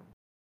fucking.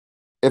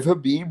 If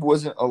Habib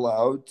wasn't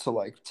allowed to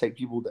like take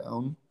people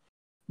down,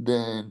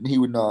 then he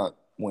would not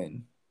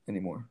win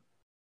anymore.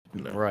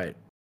 No. Right.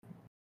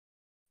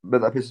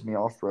 But that pisses me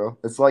off, bro.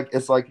 It's like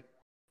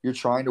you're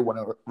trying to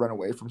run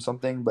away from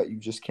something, but you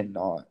just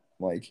cannot.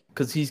 Like,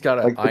 Because he's got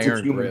an like it's a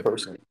iron human grip.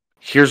 person.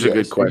 Here's a Yes,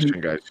 good and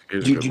question, guys.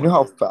 Here's a Do good you one. know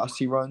how fast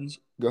he runs?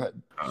 Go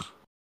ahead. Oh,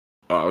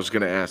 I was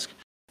gonna ask,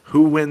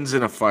 who wins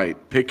in a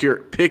fight? Pick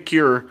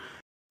your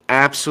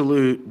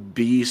absolute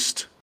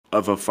beast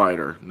of a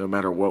fighter, no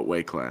matter what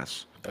weight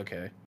class.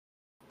 Okay.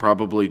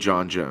 Probably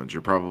John Jones.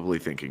 You're probably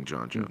thinking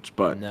John Jones,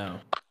 but No.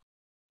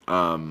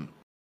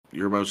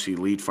 your most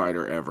elite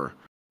fighter ever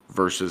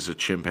versus a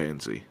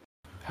chimpanzee,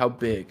 How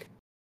big?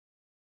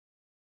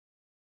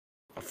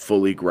 a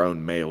fully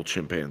grown male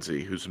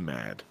chimpanzee who's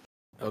mad.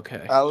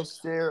 Okay.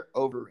 Alistair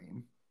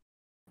Overeem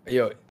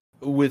Yo,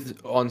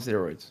 on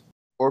steroids.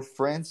 or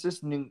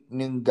Francis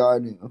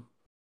Ngannou.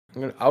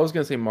 I was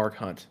gonna say Mark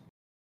Hunt.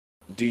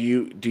 Are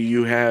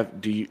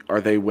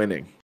they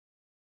winning?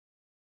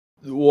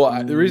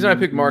 Well, the reason I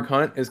picked Mark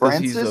Hunt is because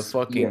he's a Francis?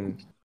 fucking.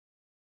 Yeah.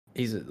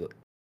 He's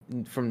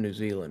from New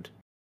Zealand,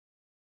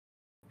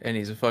 and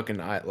he's a fucking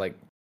like.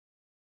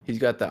 He's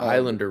got the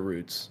Islander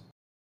roots.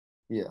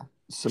 Yeah.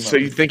 So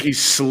you think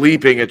he's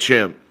sleeping a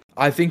chimp?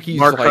 I think he's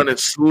Mark like, Hunt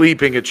is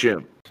sleeping a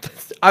chimp.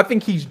 I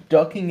think he's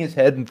ducking his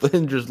head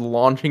and just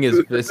launching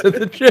his fist at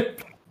the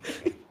chimp.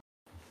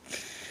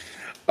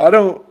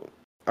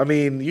 I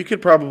mean, you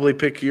could probably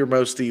pick your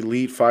most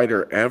elite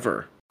fighter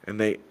ever, and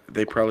they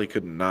probably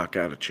couldn't knock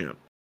out a chimp.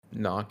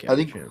 Knock out I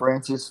think chimp.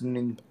 Francis.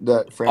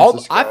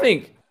 I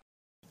think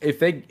if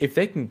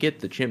they can get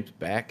the chimps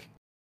back,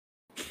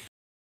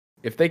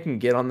 if they can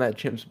get on that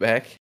chimp's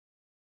back,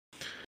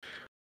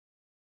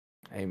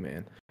 hey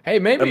man,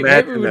 maybe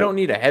we don't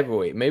need a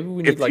heavyweight. Maybe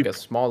we need like a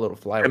small little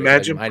flyweight.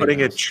 Imagine like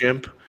putting a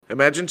chimp.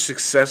 Imagine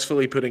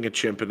successfully putting a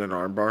chimp in an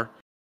armbar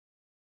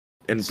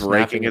and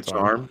breaking its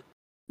arm.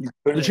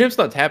 The chimp's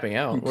not tapping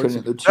out. No, it's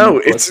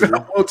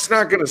not. Well, it's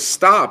not going to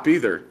stop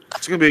either.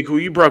 It's going to be cool.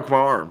 You broke my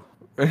arm,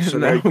 so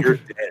now you're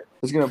dead.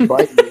 It's going to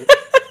bite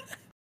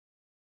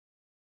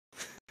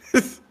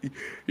you.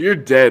 You're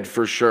dead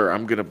for sure.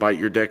 I'm going to bite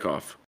your dick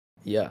off.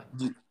 Yeah,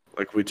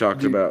 like we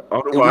talked about.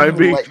 It wouldn't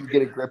even let you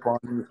get a grip on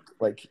you.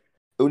 Like, it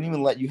wouldn't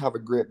even let you have a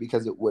grip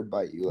because it would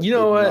bite you. Like, you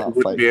know what? You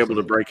wouldn't be able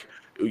to break.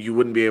 You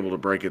wouldn't be able to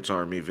break its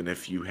arm even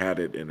if you had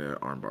it in an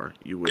armbar.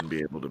 You wouldn't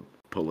be able to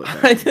pull it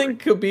back. I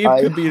think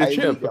Khabib could beat a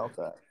chimp.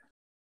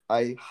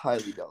 I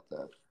highly doubt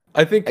that.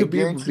 I think I Khabib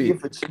guarantee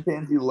if a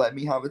chimpanzee let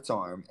me have its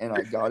arm and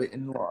I got it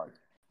in lock,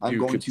 I'm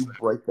going to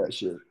break that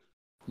shit.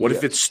 What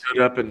if it stood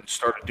up and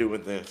started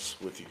doing this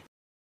with you?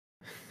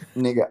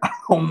 Nigga,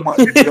 oh my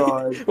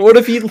god. What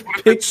if he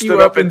picked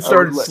you up and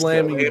started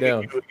slamming you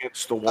down?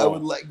 Against the wall. I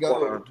would let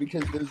go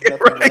because there's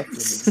nothing left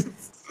for me.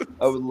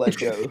 I would let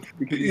go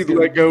because you'd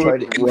let go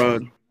and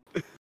run.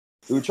 It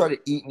would try to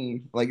eat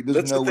me. Like there's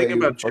That's no the way. thing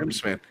about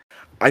chimps, man.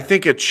 I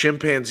think a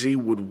chimpanzee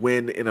would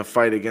win in a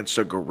fight against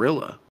a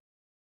gorilla.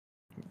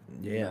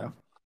 Yeah,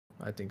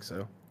 I think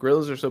so.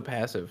 Gorillas are so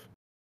passive.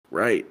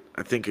 Right.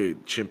 I think a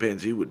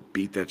chimpanzee would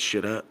beat that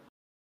shit up.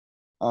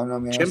 I don't know,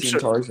 man. I've seen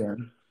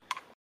Tarzan.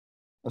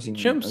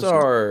 Chimps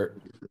are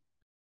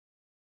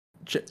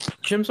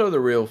the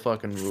real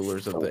fucking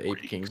rulers of the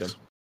ape kingdom.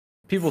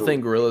 People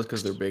think gorillas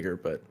because they're bigger,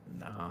 but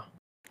nah.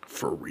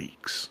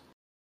 Freaks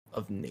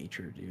of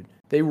nature, dude.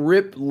 They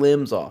rip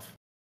limbs off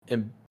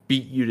and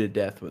beat you to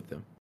death with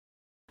them.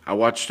 I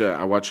watched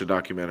a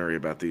documentary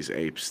about these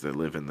apes that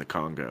live in the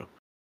Congo,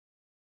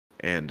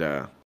 and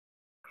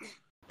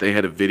they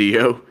had a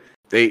video.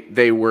 They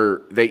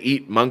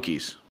eat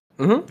monkeys.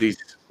 Mm-hmm.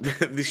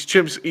 These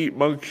chimps eat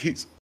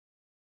monkeys.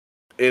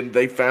 And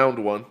they found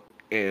one,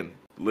 and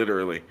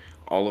literally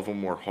all of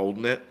them were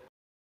holding it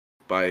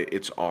by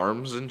its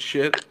arms and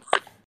shit,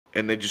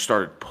 and they just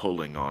started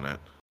pulling on it.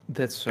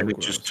 That's so. And it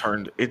just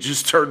turned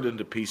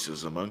into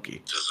pieces of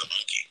monkey.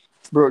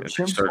 Bro,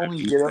 chimps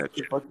only get up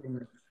to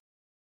fucking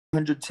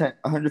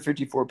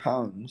 154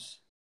 pounds.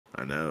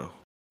 I know.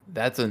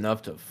 That's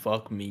enough to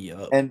fuck me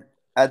up. And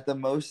at the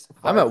most,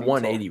 I'm at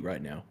 180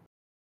 right now.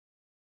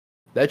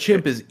 That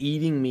chimp is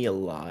eating me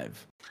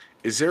alive.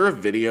 Is there a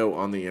video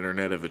on the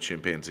internet of a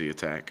chimpanzee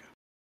attack?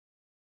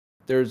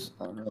 There's.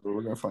 I don't know, but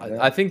we're gonna find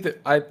out. I think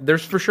that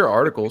there's for sure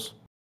articles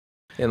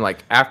and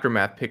like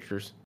aftermath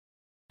pictures.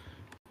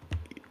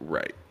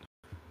 Right.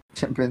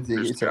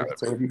 Chimpanzee attack.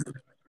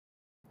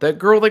 That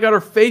girl, they got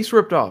her face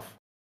ripped off.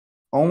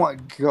 Oh my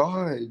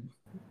god.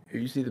 Here,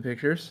 you see the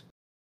pictures?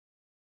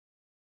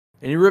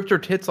 And he ripped her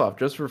tits off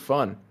just for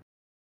fun.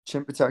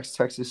 Chimp attacks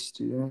Texas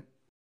student.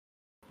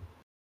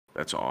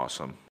 That's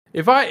awesome.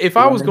 If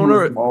I was going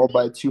to mauled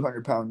by a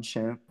 200-pound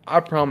chimp,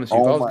 I promise you,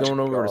 if I was going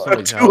over to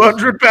somebody's house,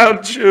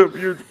 200-pound chimp,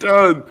 you're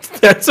done.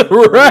 That's a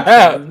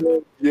wrap.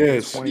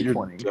 Yes, you're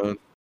done.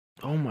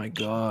 Oh my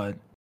god.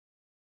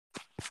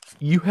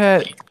 You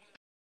had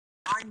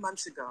 9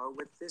 months ago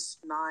with this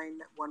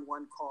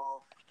 911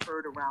 call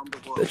heard around the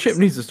world. That chimp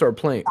needs to start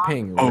paying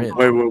Oh, rent.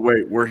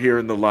 wait. We're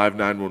hearing the live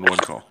 911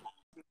 call.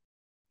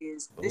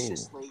 Is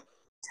viciously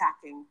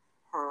attacking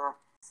her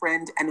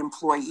friend and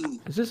employee.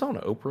 Is this on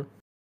Oprah?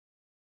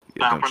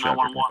 Yeah, don't shout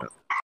at that.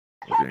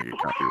 We're gonna get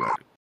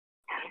copyrighted.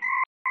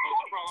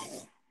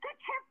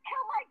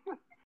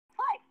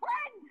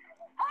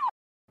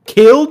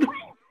 Killed?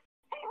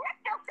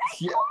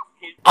 Yeah.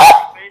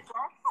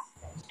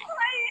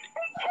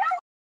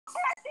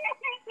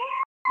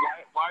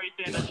 Why are you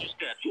saying that she's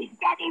dead? She's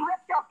dead. He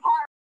ripped her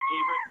apart. He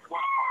ripped what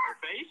apart? Her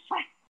face?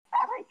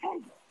 Everything.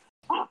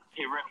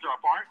 He ripped her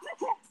apart?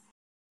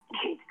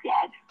 She's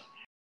dead.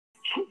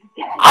 She's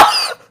dead.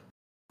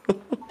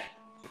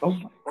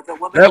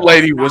 That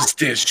lady was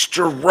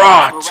distraught.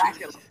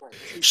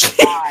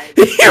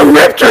 He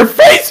ripped her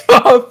face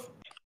off.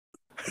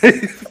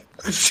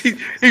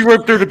 He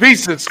ripped her to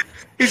pieces.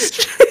 He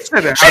said,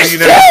 "How do you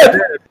know she's dead?"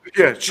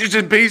 Yeah, she's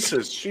in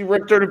pieces. She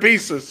ripped her to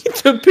pieces.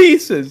 To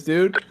pieces,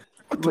 dude.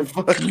 What the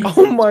fuck?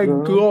 Oh my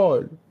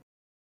god.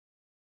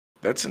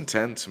 That's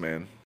intense,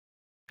 man.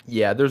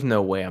 Yeah, there's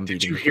no way I'm beating.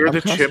 Did you hear the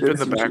chip in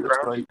the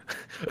background?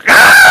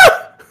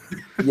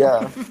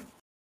 Yeah.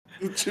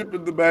 The chip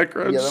in the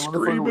background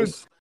screaming.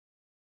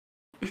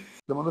 The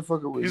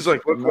motherfucker was. He's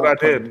like, "Look what I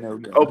did! No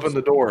guns. Open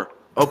the door!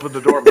 Open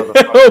the door,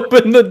 motherfucker!"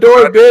 Open the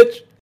door,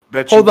 bitch.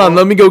 Hold on,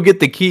 let me go get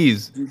the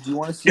keys. Dude, do you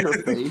want to see her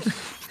face?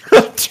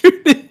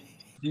 Dude.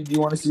 Do you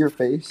want to see her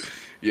face?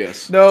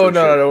 Yes. No, for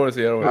no, sure. I don't want to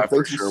see it. I don't I want to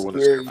for see it. sure want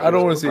to see her. I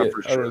don't want to see I it.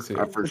 for I don't sure- want to see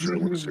I it. for sure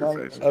want to see her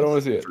face. I don't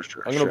want to see it. For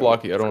sure. I'm gonna Show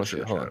block it. you. I don't For want to see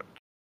sure, it. Hold show on. it.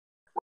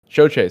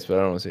 Show Chase, but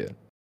I don't want to see it.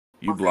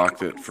 You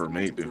blocked it for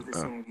me, dude.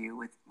 Oh.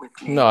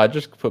 No, I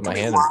just put my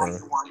hand in front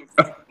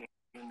of her.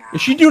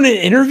 Is she doing an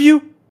interview?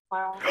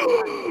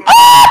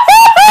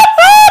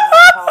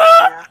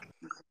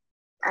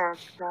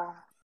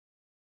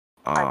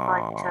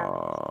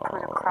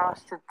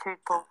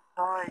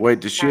 Wait,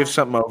 does she have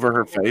something over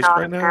her face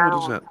right now?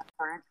 What is that?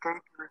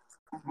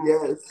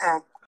 Yes.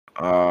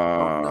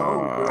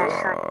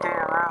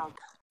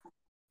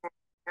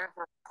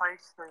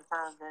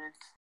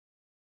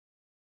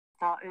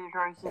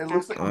 It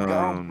looks like a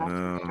gun.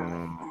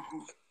 No.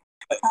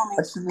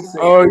 I shouldn't say.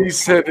 Oh, you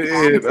said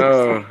it.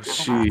 Oh,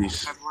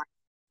 jeez.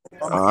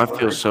 Oh, I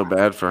feel so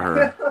bad for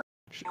her.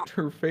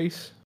 Her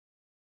face.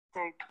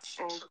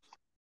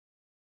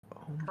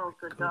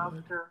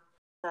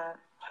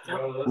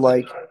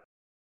 Like,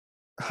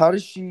 how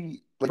does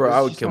she? Like, Bro, does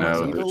I would she kill smoke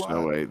No, weed a there's no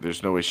lot? way.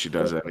 There's no way she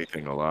does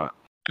anything a lot.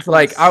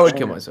 Like, I would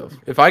kill myself.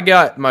 If I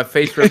got my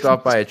face ripped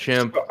off by a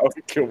chimp, I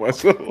would kill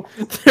myself.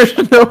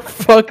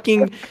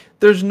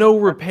 there's no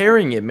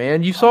repairing it,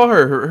 man. You saw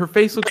her. Her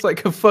face looks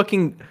like a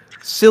fucking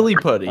silly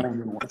putty. I don't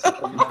even want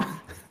to.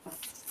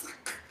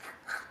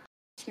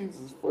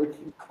 Jesus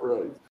fucking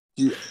Christ.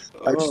 Dude,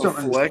 I just don't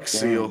Flex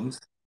seal.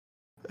 understand.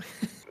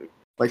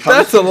 Like, how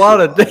That's does a she lot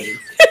of survive?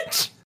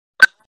 damage.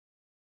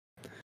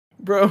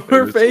 Bro,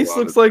 her is a face lot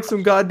looks of like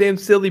some goddamn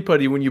silly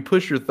putty when you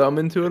push your thumb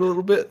into it a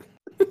little bit.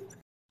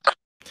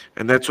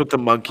 And that's what the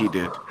monkey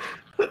did.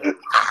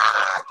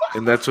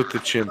 And that's what the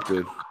chimp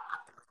did.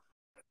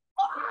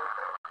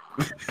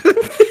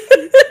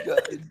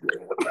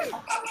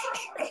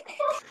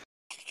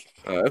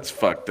 That's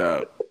fucked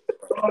up.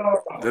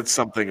 That's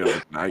something of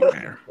a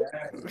nightmare.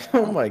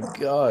 Oh my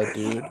god,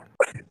 dude.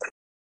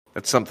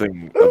 That's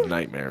something of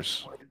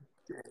nightmares.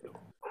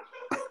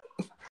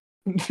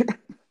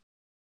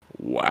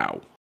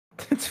 Wow.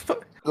 It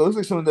looks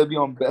like something that'd be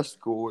on Best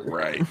Score.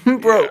 Right.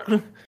 Bro, Yeah.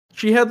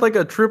 she had like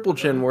a triple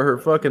chin where her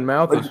fucking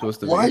mouth was Like, supposed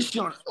to why be. is she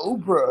on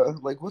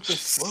Oprah? Like, what the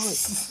fuck?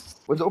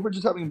 Was Oprah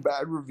just having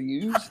bad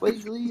reviews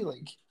lately?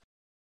 Like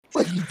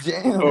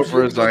damn.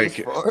 Oprah's she got like,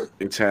 this far?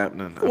 it's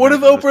happening. What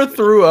if Oprah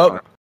threw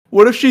up?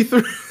 What if she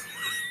threw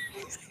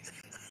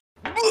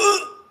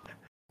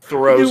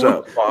throws Dude,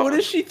 up? What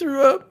if she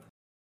threw up?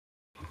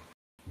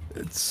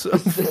 It's so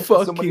Somebody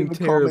in fucking the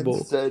terrible.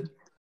 comments said.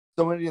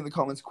 Somebody in the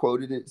comments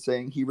quoted it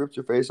saying, "He ripped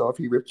her face off.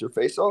 He ripped her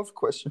face off?"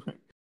 Question.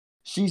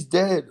 She's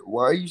dead.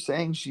 Why are you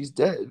saying she's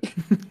dead?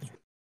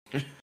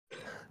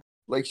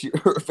 Like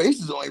her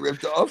face is only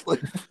ripped off.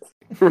 Like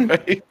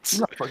Right. she's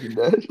not fucking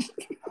dead.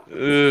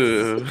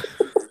 Ugh.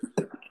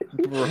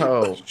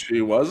 Bro.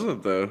 She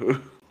wasn't though.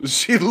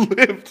 She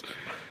lived.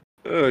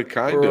 Kind of.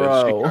 She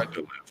Bro. kind of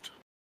lived.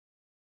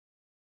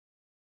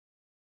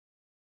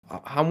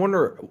 I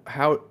wonder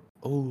how.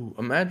 Oh,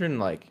 imagine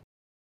like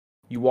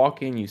you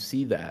walk in, you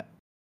see that.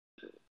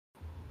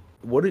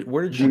 Where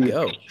did she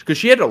go? Because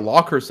she had to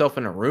lock herself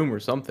in a room or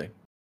something.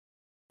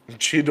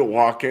 She had to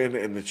walk in,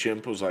 and the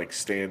chimp was like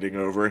standing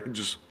over and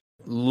just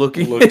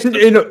Looking. Looks-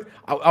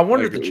 I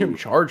wonder if like, the chimp ooh.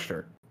 charged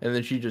her, and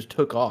then she just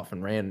took off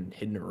and ran and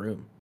hid in a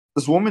room.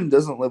 This woman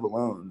doesn't live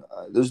alone.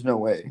 There's no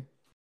way.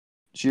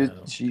 She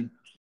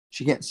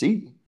can't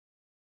see.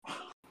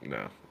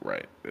 no,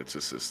 right. It's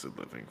assisted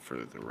living for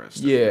the rest.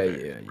 Yeah, of the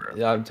day, bro.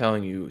 yeah. I'm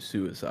telling you,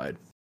 suicide.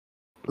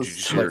 Did you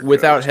see Like her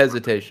without ghost?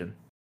 hesitation.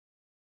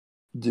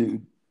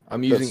 Dude.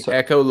 I'm That's using so-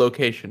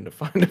 echolocation to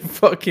find a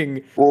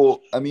fucking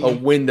Well, I mean, a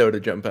window to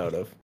jump out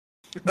of.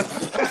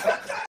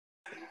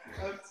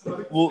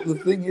 well, the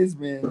thing is,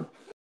 man,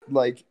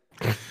 like,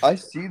 I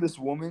see this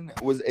woman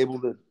was able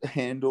to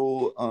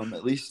handle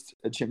at least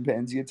a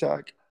chimpanzee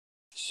attack.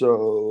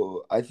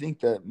 So I think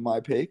that my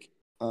pick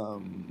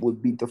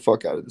would beat the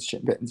fuck out of this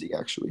chimpanzee,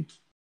 actually.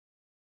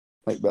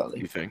 Like, badly.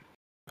 You think?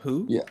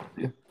 Who? Yeah.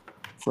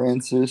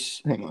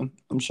 Francis, hang on,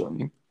 I'm showing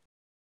you.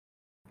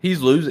 He's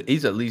losing.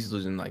 He's at least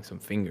losing like some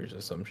fingers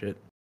or some shit.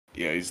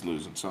 Yeah, he's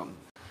losing something.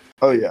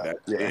 Oh yeah, That's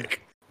yeah.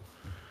 sick.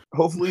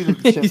 Hopefully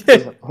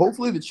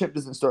the chimp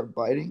doesn't start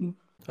biting.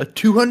 A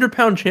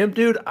 200-pound chimp,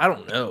 dude? I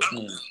don't know.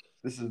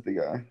 This is the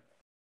guy,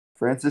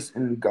 Francis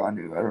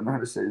Ngannou. I don't know how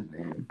to say his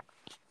name,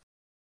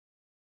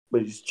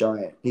 but he's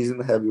giant. He's in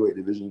the heavyweight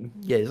division.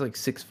 Yeah, he's like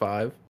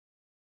 6'5".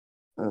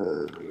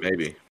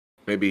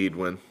 Maybe he'd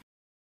win.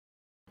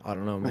 I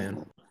don't know,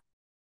 man.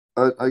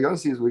 I gotta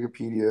see his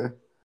Wikipedia.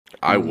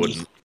 I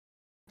wouldn't.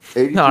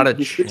 82, Not a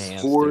he's chance,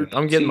 6'4", dude.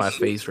 I'm getting my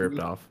 260. face ripped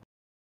off.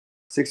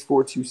 6'4",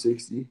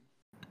 260.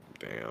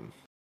 Damn.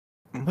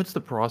 What's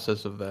the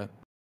process of that?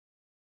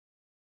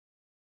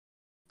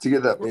 To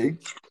get that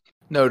big?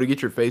 No, to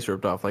get your face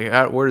ripped off. Like,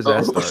 where does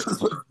that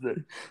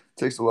start?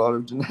 Takes a lot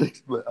of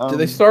genetics, but Do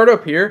they start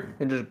up here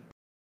and just?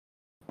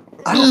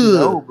 I don't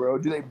know, bro.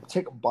 Do they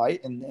take a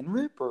bite and then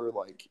rip, or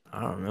like?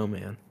 I don't know,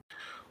 man.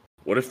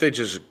 What if they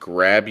just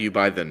grab you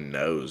by the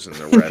nose and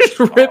the rest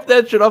Rip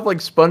that shit off like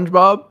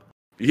SpongeBob?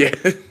 Yeah.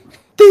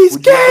 These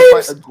Would you rather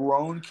games. fight a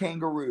grown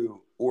kangaroo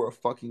or a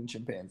fucking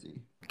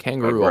chimpanzee?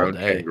 Kangaroo a all grown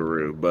day.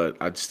 kangaroo, but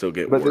I'd still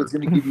get But work. it's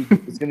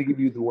gonna give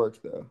you the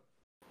work though.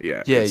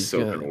 Yeah, Yeah, it's he's still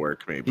gonna- gonna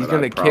work me, he's but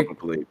gonna I'd kick-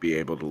 probably be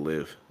able to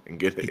live and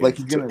get it. Like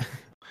he's gonna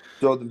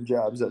throw them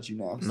jabs at you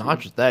now. Not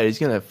just that, he's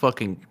gonna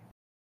fucking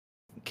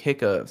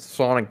kick a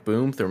sonic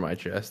boom through my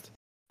chest.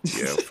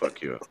 Yeah,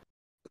 fuck you.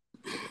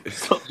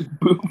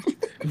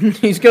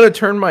 He's gonna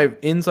turn my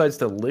insides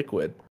to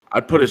liquid.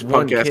 I'd put his One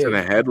punk ass in kick.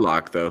 a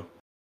headlock though.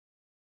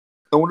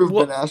 I wonder if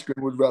What? Ben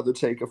Askren would rather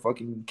take a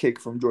fucking kick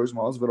from George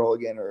Masvidal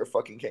again or a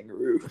fucking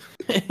kangaroo.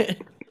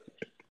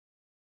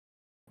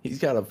 He's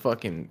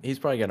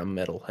probably got a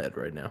metal head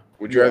right now.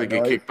 Would you Yeah, rather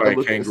get no, kicked I by a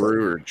looked at this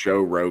kangaroo or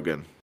Joe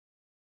Rogan?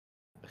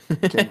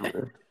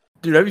 Kangaroo.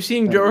 Dude, have you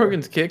seen Joe Kangaroo.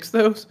 Rogan's kicks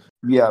though?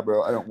 Yeah,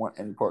 bro. I don't want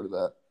any part of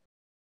that.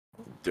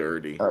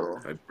 Dirty. Oh.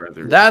 I'd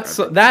rather.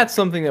 That's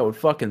something that would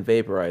fucking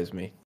vaporize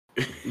me.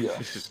 Yeah.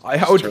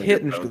 I would turn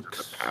hit your and nose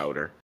into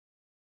powder.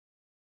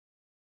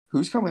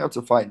 Who's coming out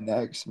to fight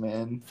next,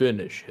 man?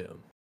 finish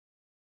him.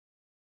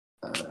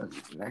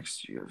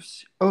 Next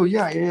UFC. Oh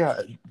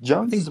yeah.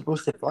 Jones is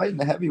supposed to fight in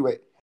the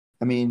heavyweight.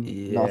 I mean,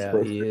 not Yeah,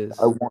 supposed he to. is.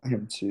 I want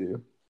him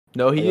to.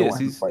 No, I he don't is.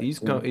 want him to fight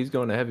soon. He's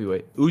going to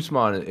heavyweight.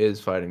 Usman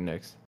is fighting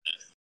next.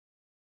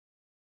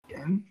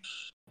 Again?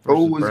 versus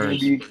Oh, was going Burns.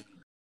 to be.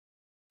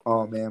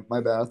 Oh man,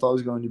 my bad. I thought it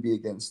was going to be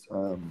against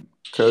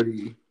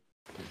Cody.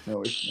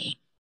 No, it's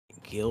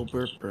not.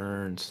 Gilbert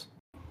Burns.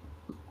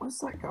 What's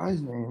that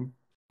guy's name?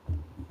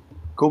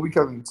 Colby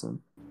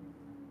Covington.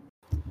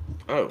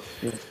 Oh,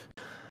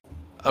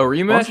 A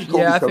rematch? Colby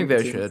Yeah, I think they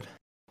Covington. should.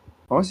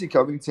 I want to see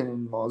Covington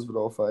and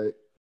Masvidal fight.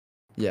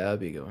 Yeah, that'd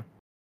be a good one.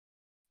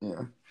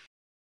 Yeah,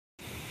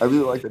 I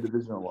really like that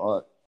division a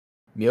lot.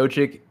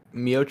 Miocic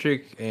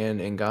and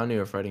Ngannou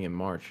are fighting in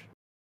March.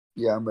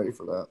 Yeah, I'm ready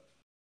for that.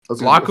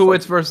 That's gonna be a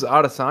Lachowicz versus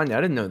Adesanya.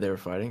 I didn't know they were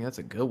fighting. That's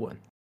a good one.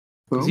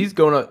 Who? 'Cause he's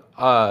going up,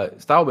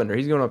 Stylebender.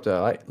 He's going up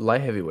to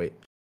light heavyweight,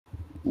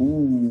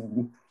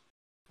 Ooh,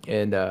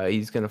 and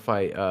he's gonna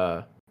fight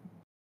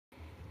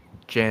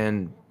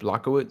Jan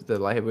Blachowicz, the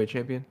light heavyweight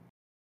champion.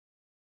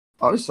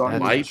 Adesanya.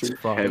 That's light true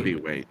fucking-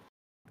 heavyweight.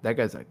 That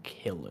guy's a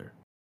killer.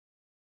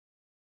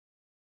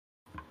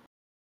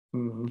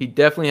 Mhm. He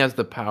definitely has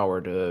the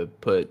power to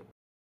put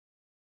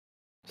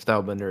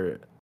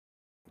Stylebender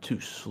to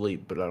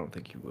sleep, but I don't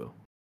think he will.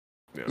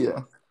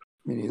 Yeah,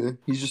 me neither.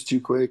 He's just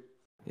too quick,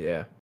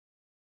 Yeah.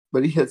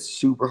 but he hits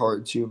super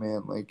hard too,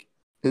 man. Like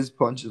his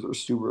punches are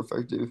super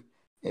effective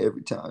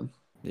every time.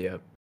 Yeah.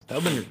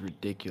 Stylebender's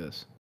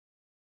ridiculous.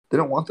 They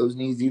don't want those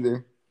knees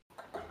either.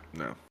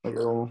 No. Like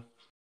at all.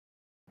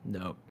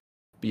 No.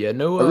 But yeah,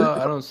 no, I really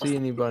I don't see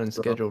anybody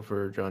scheduled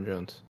for John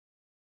Jones.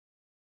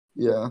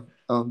 Yeah,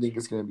 I don't think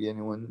it's gonna be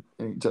anyone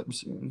anytime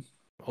soon.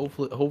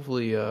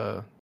 Hopefully,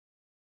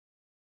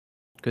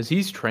 because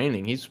he's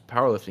training, he's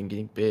powerlifting,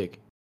 getting big.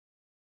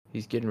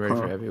 He's getting ready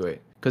for Huh.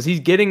 heavyweight. Because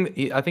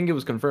I think it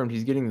was confirmed,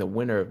 he's getting the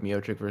winner of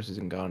Miocic versus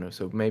Ngannou,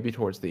 so maybe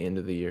towards the end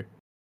of the year.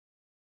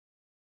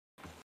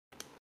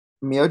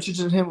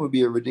 Miocic and him would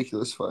be a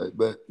ridiculous fight,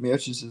 but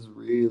Miocic is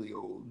really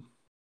old.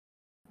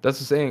 That's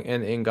the saying,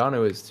 and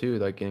Ngannou is too.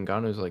 Like,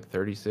 Ngannou's like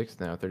 36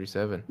 now,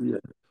 37.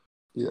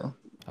 Yeah,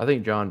 I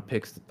think John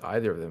picks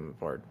either of them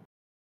apart.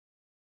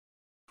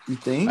 you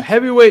think? A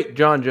heavyweight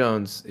John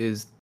Jones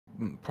is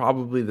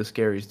probably the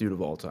scariest dude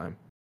of all time.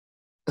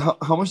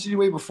 How much did he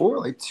weigh before?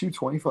 Like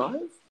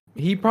 225?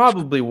 He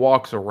probably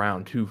walks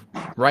around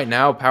right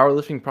now,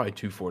 powerlifting, probably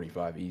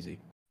 245 easy.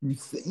 You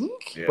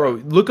think? Yeah. Bro,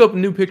 look up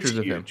new pictures He's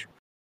of him. huge.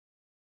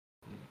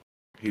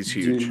 He's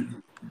huge.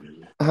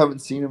 Dude, I haven't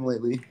seen him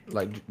lately.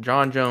 Like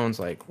John Jones,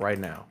 like right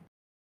now.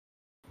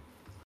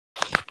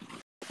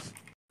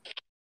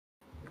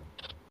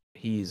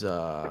 He's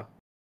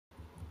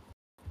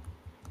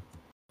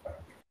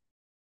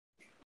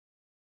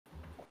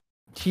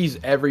He's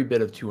every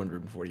bit of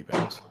 240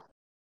 pounds.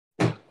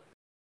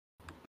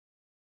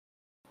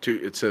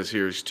 It says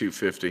here he's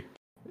 250.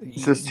 It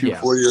says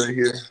 240 right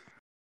here.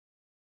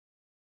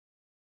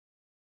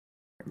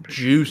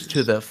 Juice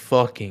to the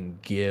fucking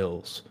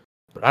gills.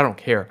 But I don't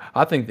care.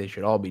 I think they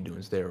should all be doing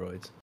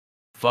steroids.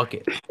 Fuck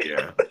it.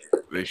 Yeah,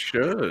 they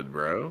should,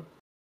 bro.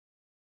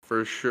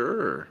 For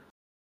sure.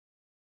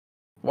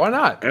 Why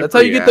not? That's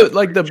how you get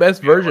the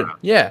best version.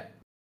 Yeah.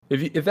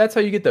 If that's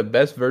how you get the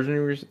best version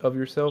of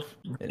yourself,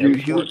 Dude,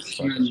 he looks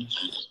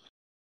huge.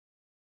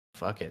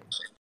 Fuck it.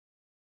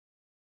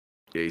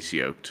 Yeah, he's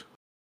yoked.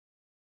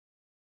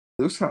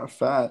 He looks kind of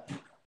fat.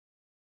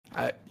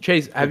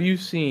 Chase, have you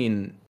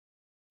seen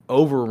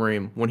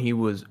Overeem when he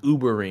was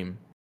Ubereem?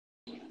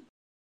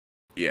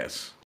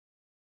 Yes.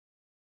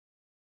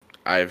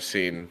 I have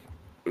seen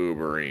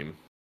Ubereem.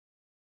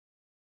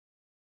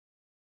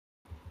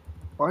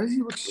 Why does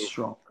he look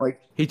strong? Like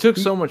he took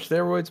so much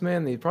steroids,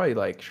 man. They probably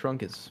like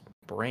shrunk his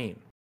brain.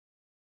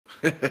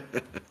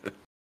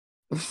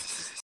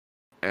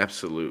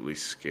 Absolutely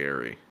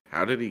scary.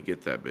 How did he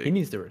get that big? He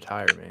needs to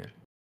retire, man.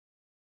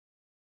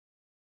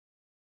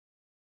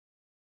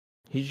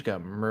 He just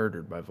got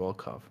murdered by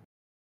Volkov.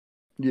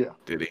 Yeah.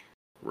 Did he?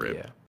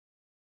 Rip.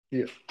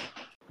 Yeah.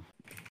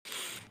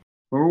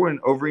 Remember when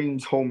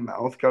Overeem's whole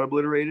mouth got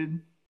obliterated?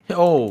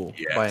 Oh,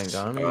 yes. By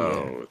Ngannou?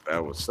 Oh, yeah.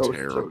 that was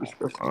terrible.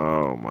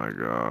 Oh my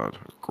god.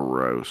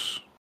 Gross.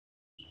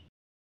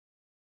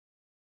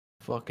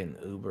 Fucking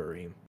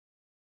Ubereem.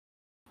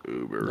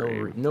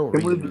 Ubereem. No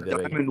It was reason to be that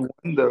big. Diamond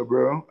 1 though,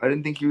 bro. I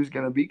didn't think he was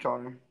gonna beat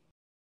Conor.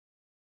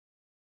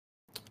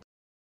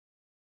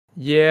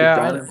 Yeah.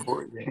 Diamond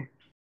 4,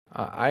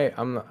 yeah.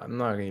 I'm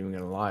not even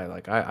gonna lie.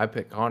 Like I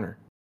picked Conor.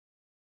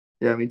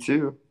 Yeah, me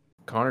too.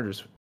 Conor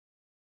just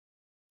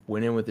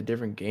went in with a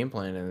different game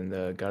plan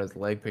and got his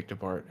leg picked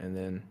apart and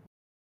then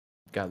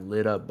got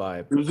lit up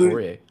by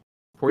Poirier.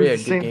 Poirier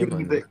had good game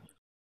plan. It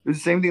was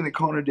the same thing that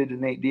Conor did to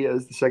Nate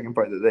Diaz the second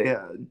fight that they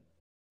had.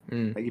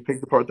 Like he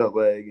picked apart that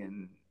leg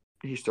and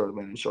he started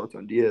landing shots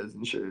on Diaz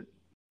and shit.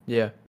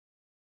 Yeah.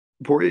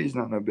 Poirier's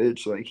not no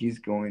bitch. Like he's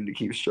going to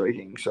keep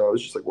striking. So I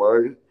was just like,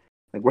 why?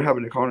 Like what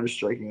happened to Conor's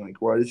striking?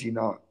 Like why does he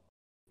not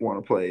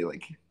want to play?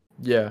 Like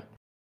yeah.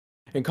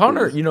 And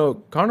Conor,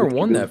 Conor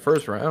won that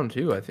first round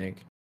too. I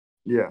think.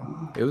 Yeah.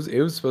 It was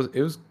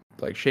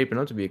like shaping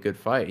up to be a good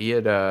fight. He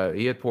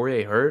had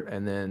Poirier hurt,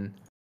 and then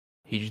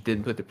he just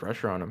didn't put the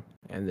pressure on him,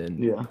 and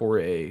then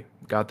Poirier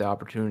got the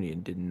opportunity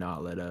and did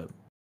not let up.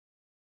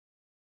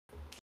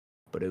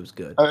 But it was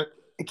good.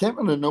 It came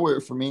out of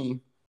nowhere for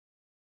me.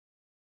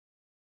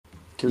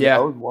 Because I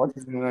was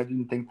watching and I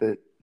didn't think that.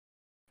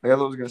 I thought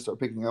it was going to start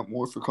picking up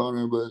more for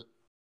Conor, but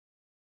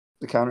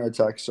the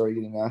counterattack started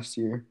getting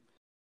nastier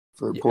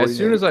for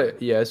Poirier.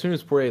 As soon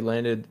as Poirier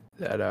landed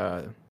that,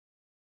 I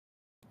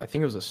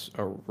think it was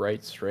a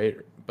right straight,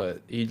 but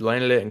he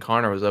landed it and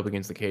Conor was up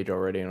against the cage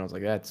already, and I was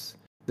like, this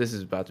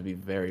is about to be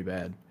very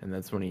bad. And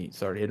that's when he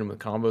started hitting with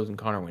combos and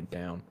Conor went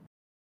down.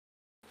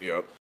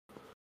 Yep.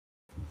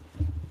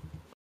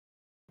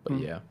 But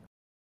yeah.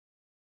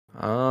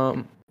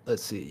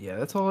 Let's see. Yeah,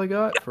 that's all I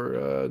got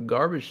for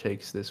garbage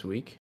takes this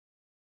week.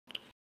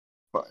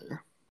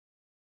 Fire.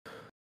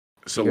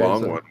 It's a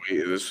long one.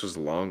 This was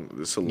long.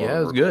 This is a long. Yeah,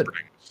 it was good.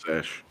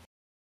 Sesh.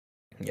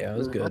 Yeah, it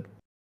was good.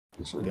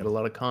 We got a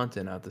lot of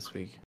content out this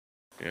week.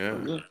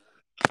 Yeah.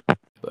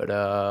 But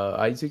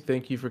Isaac,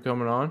 thank you for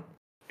coming on.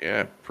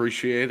 Yeah,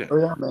 appreciate it. Oh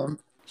yeah, man.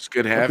 It's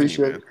good having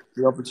you. Appreciate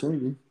the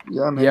opportunity.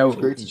 Yeah, man. It was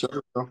great to chat,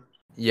 bro.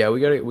 Yeah, we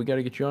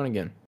gotta get you on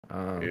again.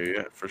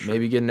 Yeah, for sure.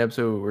 Maybe get an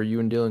episode where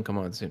you and Dylan come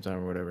on at the same time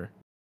or whatever.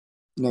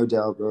 No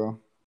doubt, bro.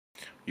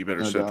 You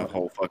better set the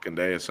whole fucking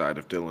day aside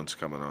if Dylan's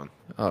coming on.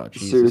 Oh,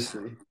 Jesus.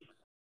 Seriously.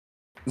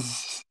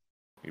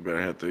 You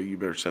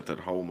better set that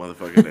whole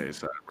motherfucking day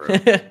aside, bro.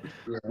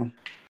 Yeah.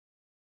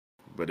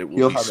 But it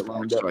will be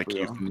sports like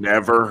you've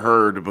never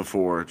heard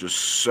before. Just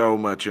so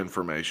much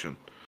information.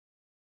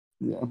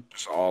 Yeah.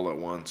 Just all at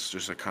once.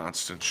 Just a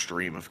constant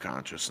stream of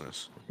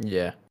consciousness.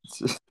 Yeah.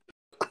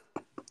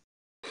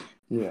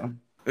 Yeah.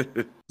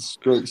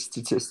 Straight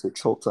statistics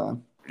whole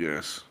time.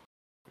 Yes.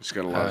 He's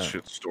got a lot of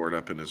shit stored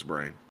up in his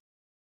brain.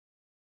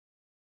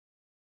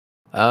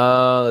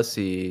 Let's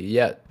see.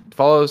 Yeah.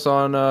 Follow us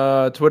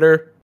on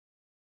Twitter.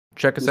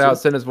 Check us out.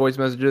 Send us voice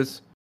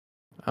messages.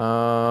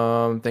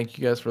 Thank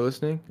you guys for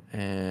listening,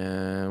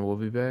 and we'll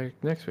be back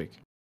next week.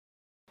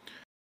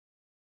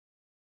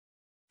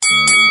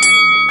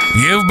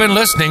 You've been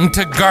listening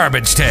to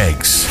Garbage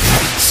Takes.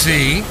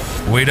 See,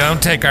 we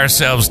don't take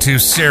ourselves too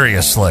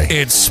seriously.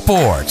 It's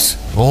sports.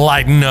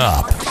 Lighten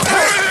up.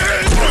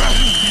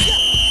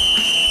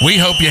 We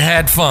hope you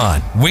had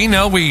fun. We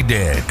know we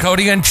did.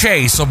 Cody and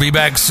Chase will be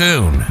back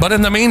soon. But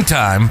in the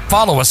meantime,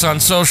 follow us on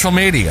social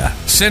media,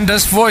 send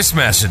us voice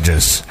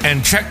messages,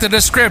 and check the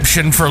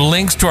description for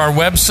links to our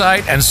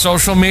website and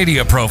social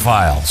media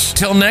profiles.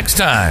 Till next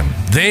time,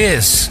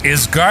 this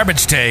is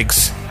Garbage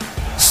Takes,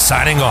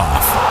 signing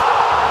off.